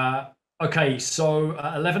is okay. So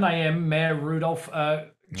 11 a.m. Mayor Rudolph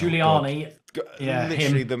Giuliani,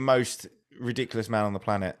 literally the most ridiculous man on the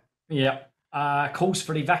planet. Yeah. Calls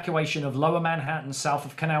for the evacuation of Lower Manhattan south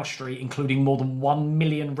of Canal Street, including more than 1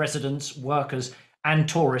 million residents, workers, and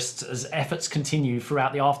tourists as efforts continue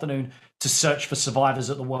throughout the afternoon to search for survivors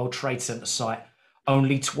at the World Trade Center site.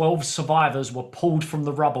 Only 12 survivors were pulled from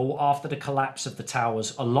the rubble after the collapse of the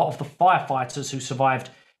towers. A lot of the firefighters who survived,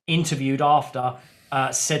 interviewed after,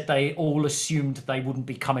 said they all assumed they wouldn't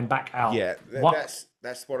be coming back out. Yeah,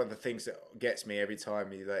 that's one of the things that gets me every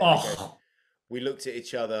time. We looked at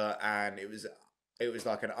each other and it was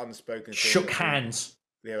like an unspoken thing. Shook hands.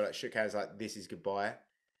 They were like shook hands like this is goodbye.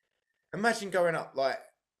 Imagine going up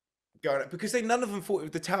because none of them thought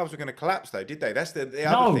the towers were going to collapse though, did they? That's the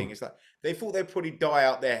other thing. It's like they thought they'd probably die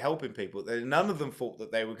out there helping people. None of them thought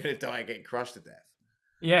that they were going to die and get crushed to death.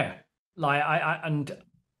 Yeah, like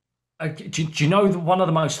do you know one of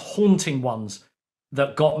the most haunting ones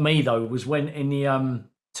that got me though was when in the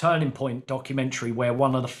Turning Point documentary where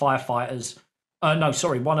one of the firefighters.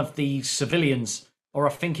 One of the civilians, or I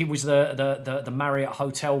think it was the Marriott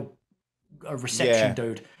Hotel reception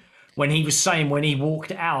dude, when he was saying when he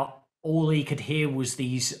walked out, all he could hear was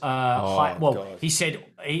these. He said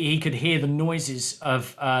he could hear the noises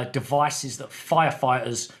of devices that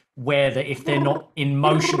firefighters wear that if they're not in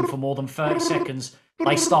motion for more than 30 seconds,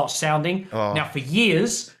 they start sounding. Now, for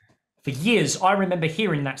years, I remember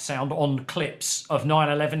hearing that sound on clips of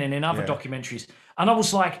 9/11 and in other documentaries, and I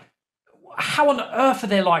was like, how on earth are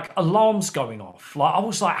there like alarms going off? Like I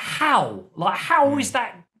was like, how? Like how is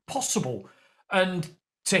that possible? And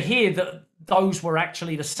to hear that those were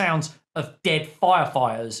actually the sounds of dead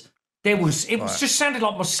firefighters, it was just sounded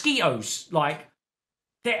like mosquitoes. Like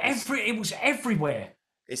it was everywhere.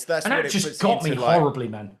 That's And what that it just puts got me into, like, horribly,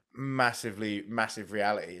 man. massive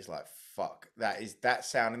reality. Is like, fuck, that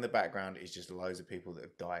sound in the background is just loads of people that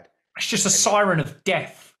have died. It's just a siren of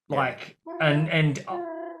death. Like and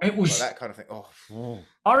it was Like that kind of thing. Oh,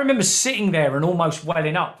 I remember sitting there and almost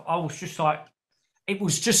welling up. I was just like, it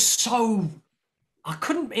was just so. I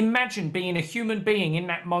couldn't imagine being a human being in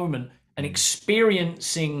that moment and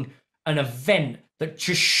experiencing an event that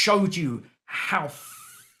just showed you how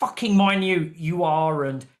fucking minute you are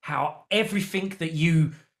and how everything that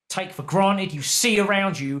you take for granted, you see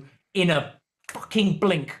around you in a fucking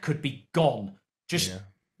blink could be gone. Just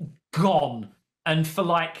gone. And for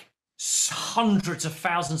like hundreds of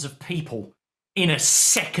thousands of people in a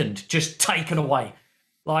second, just taken away.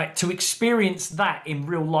 Like to experience that in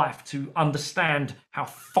real life, to understand how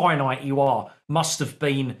finite you are, must have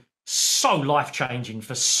been so life-changing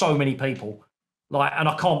for so many people. Like, and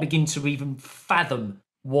I can't begin to even fathom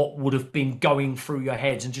what would have been going through your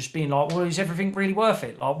heads and just being like, well, is everything really worth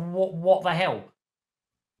it? Like, what the hell?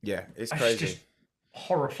 yeah, it's It's crazy. just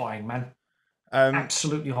horrifying, man. Um,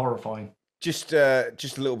 Absolutely horrifying. just a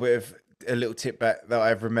little tip back that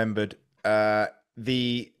I've remembered.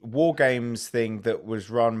 The War Games thing that was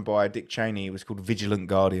run by Dick Cheney was called Vigilant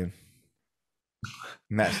Guardian.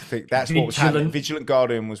 And that's the thing. That's what was happening. Vigilant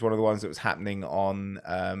Guardian was one of the ones that was happening on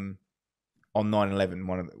 9/11.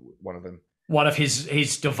 One of them. One of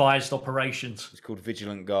his devised operations. It's called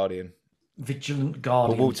Vigilant Guardian. Vigilant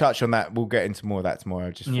Guardian. We'll touch on that. We'll get into more of that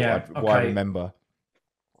tomorrow. Just what I remember.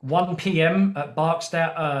 1 p.m. at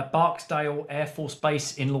Barksdale Air Force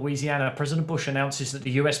Base in Louisiana, President Bush announces that the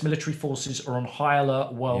U.S. military forces are on high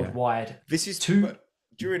alert worldwide. This is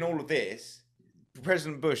during all of this.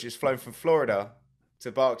 President Bush is flown from Florida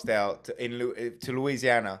to Barksdale to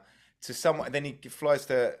Louisiana to somewhere. Then he flies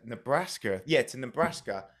to Nebraska. Yeah, to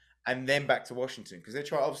Nebraska, and then back to Washington because they're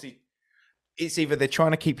trying. Obviously, it's either they're trying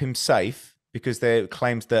to keep him safe because there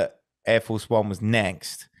claims that Air Force One was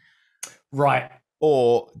next, Right.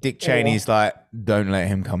 or Dick Cheney's like, don't let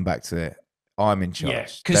him come back to it. I'm in charge. Yeah,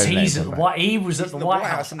 because he was at the White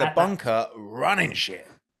House in the bunker running shit.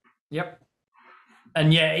 Yep.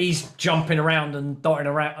 And yeah, he's jumping around and dotting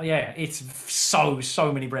around. Yeah, it's so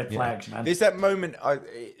many red flags, man. There's that moment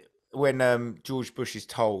when George Bush is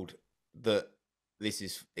told that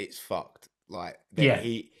it's fucked. Like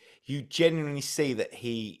you genuinely see that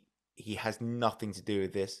he has nothing to do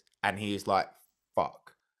with this, and he is like,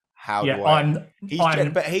 fuck. How do I?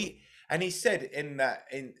 He said in that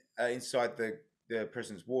inside the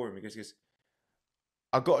president's war room, because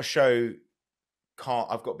I've got to show calm.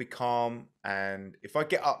 I've got to be calm, and if I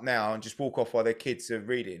get up now and just walk off while their kids are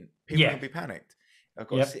reading, people will be panicked. I've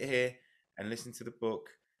got to sit here and listen to the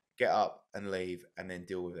book, get up and leave, and then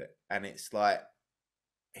deal with it. And it's like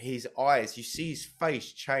his eyes, you see his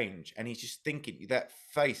face change, and he's just thinking that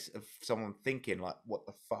face of someone thinking like, "What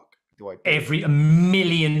the fuck do I do?" Every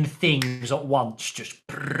million things at once, just.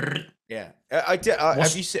 Yeah, I did.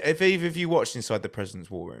 Have either of you watched Inside the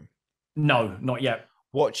President's War Room? No, not yet.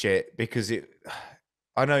 Watch it because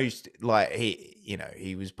I know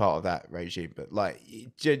he was part of that regime, but like,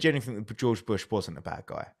 genuinely think that George Bush wasn't a bad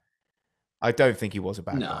guy. I don't think he was a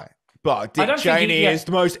bad guy. But Dick Cheney is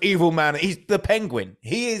the most evil man. He's the Penguin.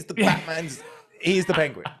 He is the Batman's. He is the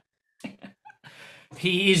Penguin.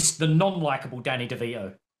 He is the non-likable Danny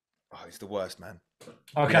DeVito. Oh, he's the worst, man.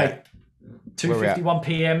 Okay. 2:51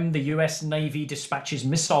 p.m. The U.S. Navy dispatches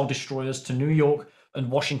missile destroyers to New York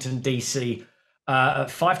and Washington, D.C. At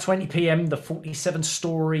 5:20 p.m., the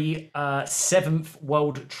 47-story 7th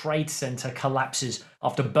World Trade Center collapses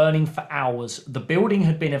after burning for hours. The building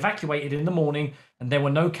had been evacuated in the morning, and there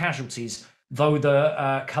were no casualties, though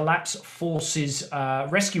the collapse forces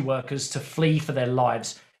rescue workers to flee for their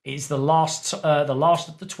lives. It is the last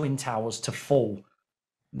of the Twin Towers to fall.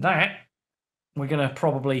 That we're going to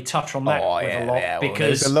probably touch on that a lot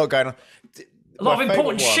because there's a lot going on. A lot of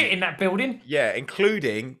important shit in that building. Yeah,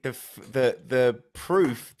 including the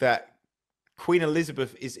proof that Queen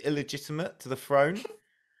Elizabeth is illegitimate to the throne.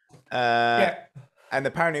 And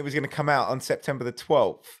apparently it was going to come out on September the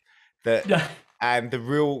 12th. And the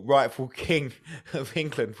real rightful king of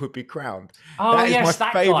England would be crowned. Oh, that is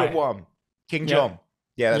my favourite guy. one. King John.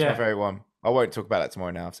 Yeah, that's my favourite one. I won't talk about that tomorrow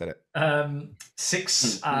now. I've said it.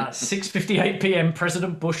 6:58 p.m.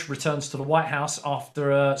 President Bush returns to the White House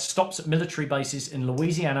after stops at military bases in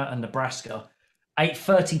Louisiana and Nebraska.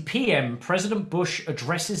 8:30 p.m., President Bush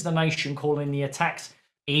addresses the nation, calling the attacks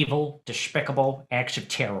evil, despicable acts of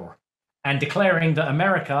terror, and declaring that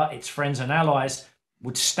America, its friends and allies,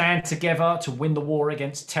 would stand together to win the war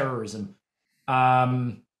against terrorism.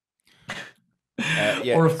 Or,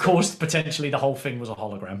 of course, potentially the whole thing was a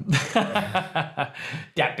hologram.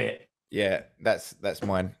 That bit. Yeah, that's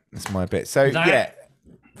mine. That's my bit. So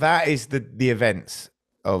that is the events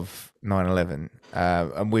of 9/11,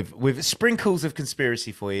 and with sprinkles of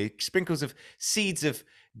conspiracy for you, sprinkles of seeds of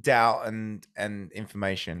doubt and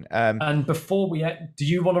information. And before we, do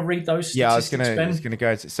you want to read those? Yeah, I was gonna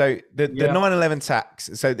go into. So the 9/11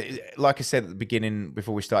 attacks. So like I said at the beginning,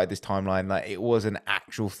 before we started this timeline, like it was an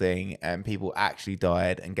actual thing, and people actually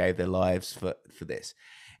died and gave their lives for this.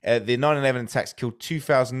 The 9/11 attacks killed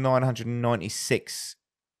 2,996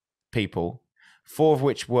 people, 4 of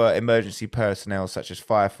which were emergency personnel, such as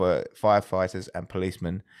firefighters and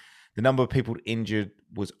policemen. The number of people injured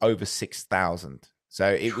was over 6,000. So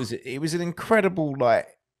it was an incredible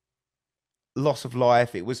loss of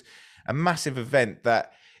life. It was a massive event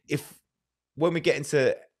that when we get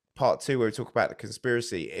into part 2 where we talk about the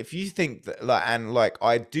conspiracy, if you think that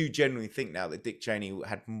I do genuinely think now that Dick Cheney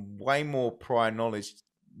had way more prior knowledge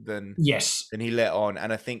than he let on,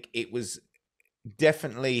 and I think it was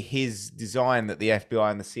definitely his design that the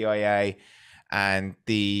FBI and the CIA and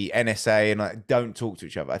the NSA and don't talk to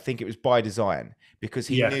each other. I think it was by design, because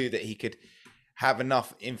he knew that he could have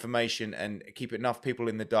enough information and keep enough people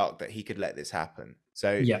in the dark that he could let this happen.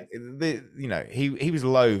 So he was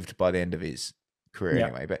loathed by the end of his career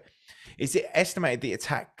anyway. But it's estimated the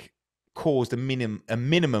attack caused a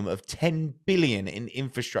minimum of 10 billion in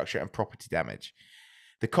infrastructure and property damage.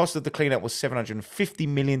 The cost of the cleanup was $750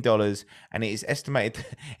 million, and it is estimated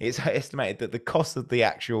that the cost of the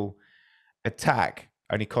actual attack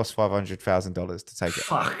only cost $500,000 to take it.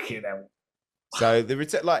 Fucking hell. So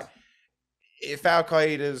if Al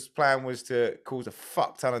Qaeda's plan was to cause a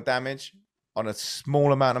fuck ton of damage on a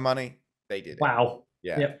small amount of money, they did it. Wow.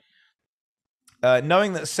 Yeah. Yep.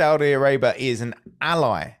 Knowing that Saudi Arabia is an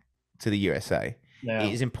ally to the USA,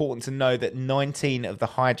 it is important to know that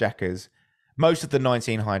most of the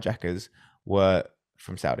 19 hijackers were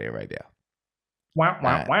from Saudi Arabia.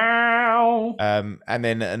 Wow. And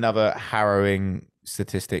then another harrowing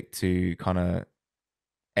statistic to kind of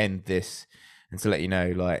end this and to let you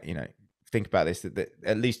know, think about this, that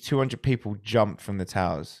at least 200 people jumped from the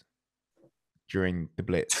towers during the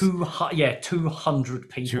Blitz. 200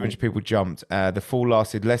 people. 200 people jumped. The fall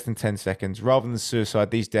lasted less than 10 seconds. Rather than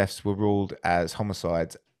suicide, these deaths were ruled as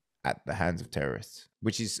homicides at the hands of terrorists,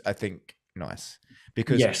 which is, I think, nice.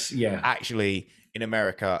 Because actually, in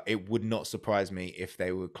America, it would not surprise me if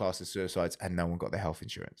they were classed as suicides and no one got their health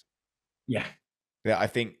insurance. Yeah. Yeah, I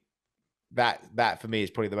think that for me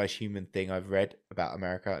is probably the most human thing I've read about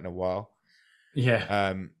America in a while.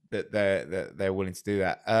 Yeah. That they're willing to do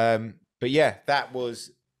that. But yeah, that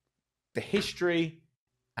was the history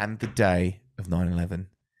and the day of 9/11.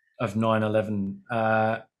 Of 9/11.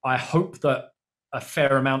 I hope that a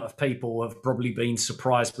fair amount of people have probably been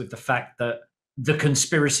surprised with the fact that the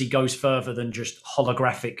conspiracy goes further than just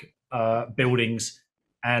holographic buildings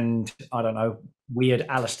and, I don't know, weird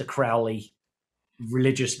Aleister Crowley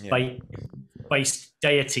religious based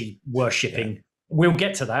deity worshipping. Yeah. We'll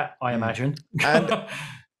get to that, I imagine.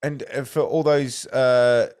 And for all those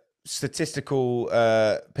statistical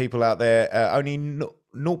people out there, only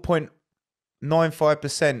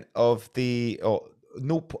 0.95% of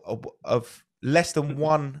less than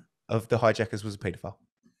one of the hijackers was a paedophile.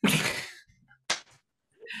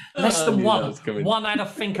 Less than one. One had to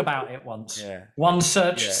think about it once. Yeah. One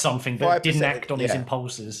searched something but didn't act on his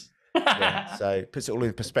impulses. So it puts it all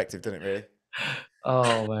in perspective, doesn't it, really?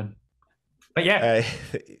 Oh, man. But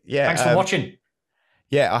thanks for watching.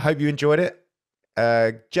 Yeah, I hope you enjoyed it.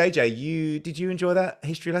 JJ, did you enjoy that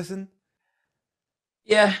history lesson?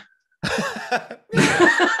 Yeah.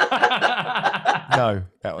 No,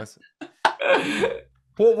 that was.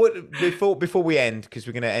 What would before we end, because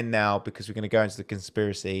we're going to end now, because we're going to go into the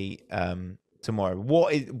conspiracy tomorrow.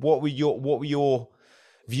 What were your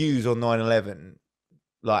views on 9/11,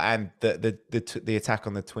 and the attack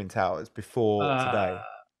on the Twin Towers before today?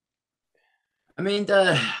 I mean,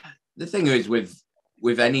 the thing is with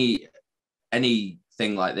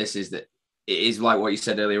anything like this is that it is like what you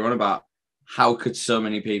said earlier on about how could so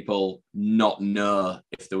many people not know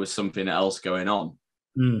if there was something else going on.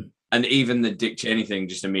 And even the Dick Cheney thing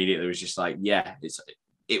just immediately was just like,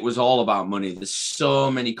 it was all about money. There's so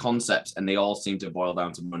many concepts and they all seem to boil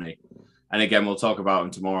down to money. And again, we'll talk about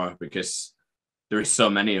them tomorrow because there is so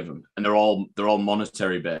many of them and they're all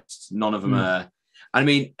monetary based. None of them are. I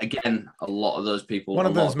mean, again, a lot of those people. One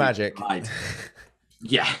of a lot them's people magic. died.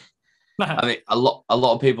 Yeah, I mean, a lot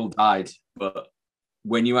of people died, but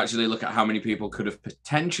when you actually look at how many people could have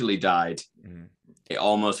potentially died, it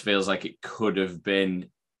almost feels like it could have been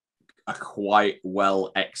a quite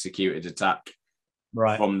well executed attack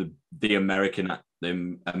Right. from the American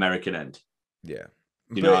end. Yeah.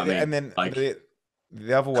 You know what I mean? And then Like, the other way could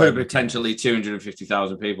have of looking at it- potentially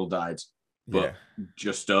 250,000 people died, but Yeah.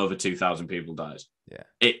 just over 2,000 people died. Yeah.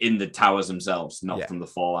 In the towers themselves, not Yeah. from the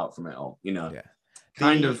fallout from it all. You know, Yeah.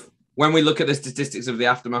 kind of. When we look at the statistics of the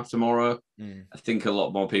aftermath tomorrow, Mm. I think a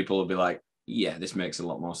lot more people will be like, "Yeah, this makes a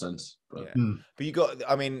lot more sense." But Yeah. But you got,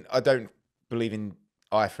 I mean, I don't believe in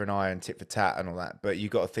eye for an eye and tit for tat and all that, but you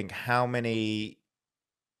got to think how many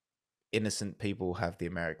innocent people have the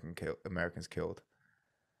Americans killed?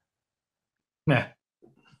 Yeah.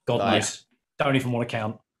 God Like- knows. Don't even want to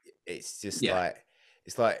count. It's just Yeah. like,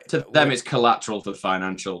 it's like to them, it's collateral to the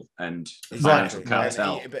financial and the financial Exactly.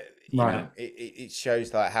 cartel. But you Right. know, it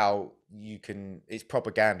shows like how you can. It's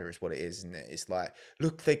propaganda, is what it is, isn't it? It's like,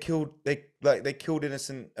 look, they killed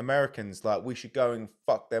innocent Americans. Like, we should go and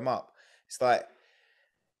fuck them up. It's like,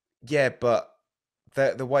 yeah, but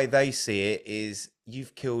the way they see it is,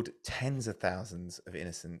 you've killed tens of thousands of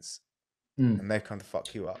innocents, and they've come to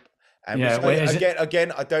fuck you up. And Yeah, which, well, is it-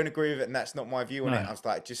 again, I don't agree with it, and that's not my view on it. No. I was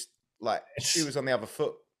like, just like, It's- she was on the other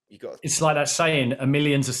foot. You got, It's like that saying, a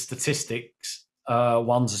million's a statistics,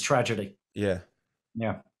 one's a tragedy. yeah.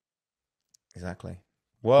 Yeah. Exactly.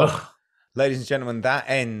 Well, Ugh. ladies and gentlemen, that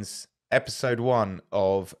ends episode 1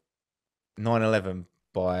 of 9/11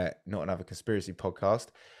 by Not Another Conspiracy Podcast.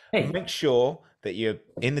 Hey. Make sure that you're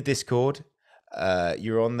in the Discord.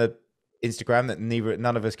 You're on the Instagram that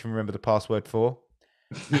none of us can remember the password for.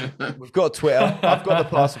 We've got Twitter. I've got the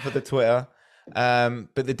password for the Twitter.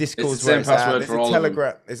 But the Discord's It's the where same it's at. password There's for a all of them.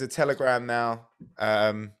 Telegram. There's a Telegram now.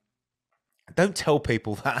 Don't tell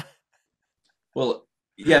people that. Well,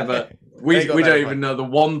 yeah, but They we got don't no even know the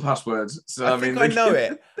one password. So I I mean, think I know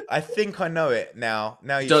it. I think I know it now.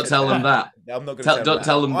 Now you Don't said tell them that. I'm not going to Don't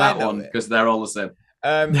tell them I that know one it. because they're all the same.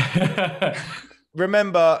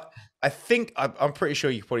 Remember, I'm pretty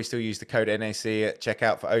sure you could probably still use the code NAC at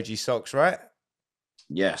checkout for OG socks, right?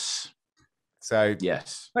 Yes, So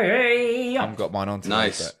yes. Hey, I haven't got mine on today.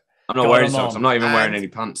 Nice. But I'm not Got wearing them socks. on. I'm not even wearing And any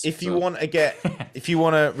pants. if you so- want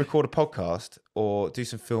to record a podcast or do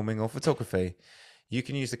some filming or photography, you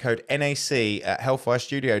can use the code NAC at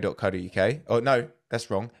hellfirestudio.co.uk. Oh no, that's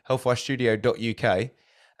wrong. hellfirestudio.uk.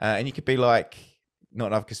 And you could be like Not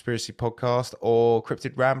Another Conspiracy Podcast or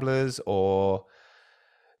Cryptid Ramblers or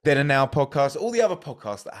Then and Now podcast, all the other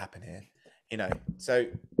podcasts that happen here, you know. So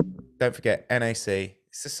don't forget NAC.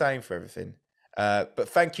 It's the same for everything. But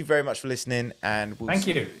thank you very much for listening, and we'll Thank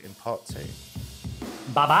see you. in part 2.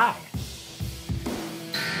 Bye-bye.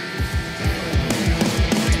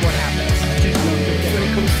 What happens when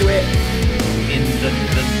it comes to it? In the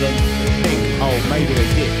thing. Oh, maybe they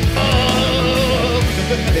did.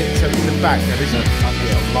 So in the back, now this is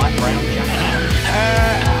Light brown jacket.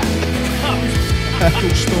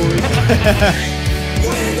 Cool story.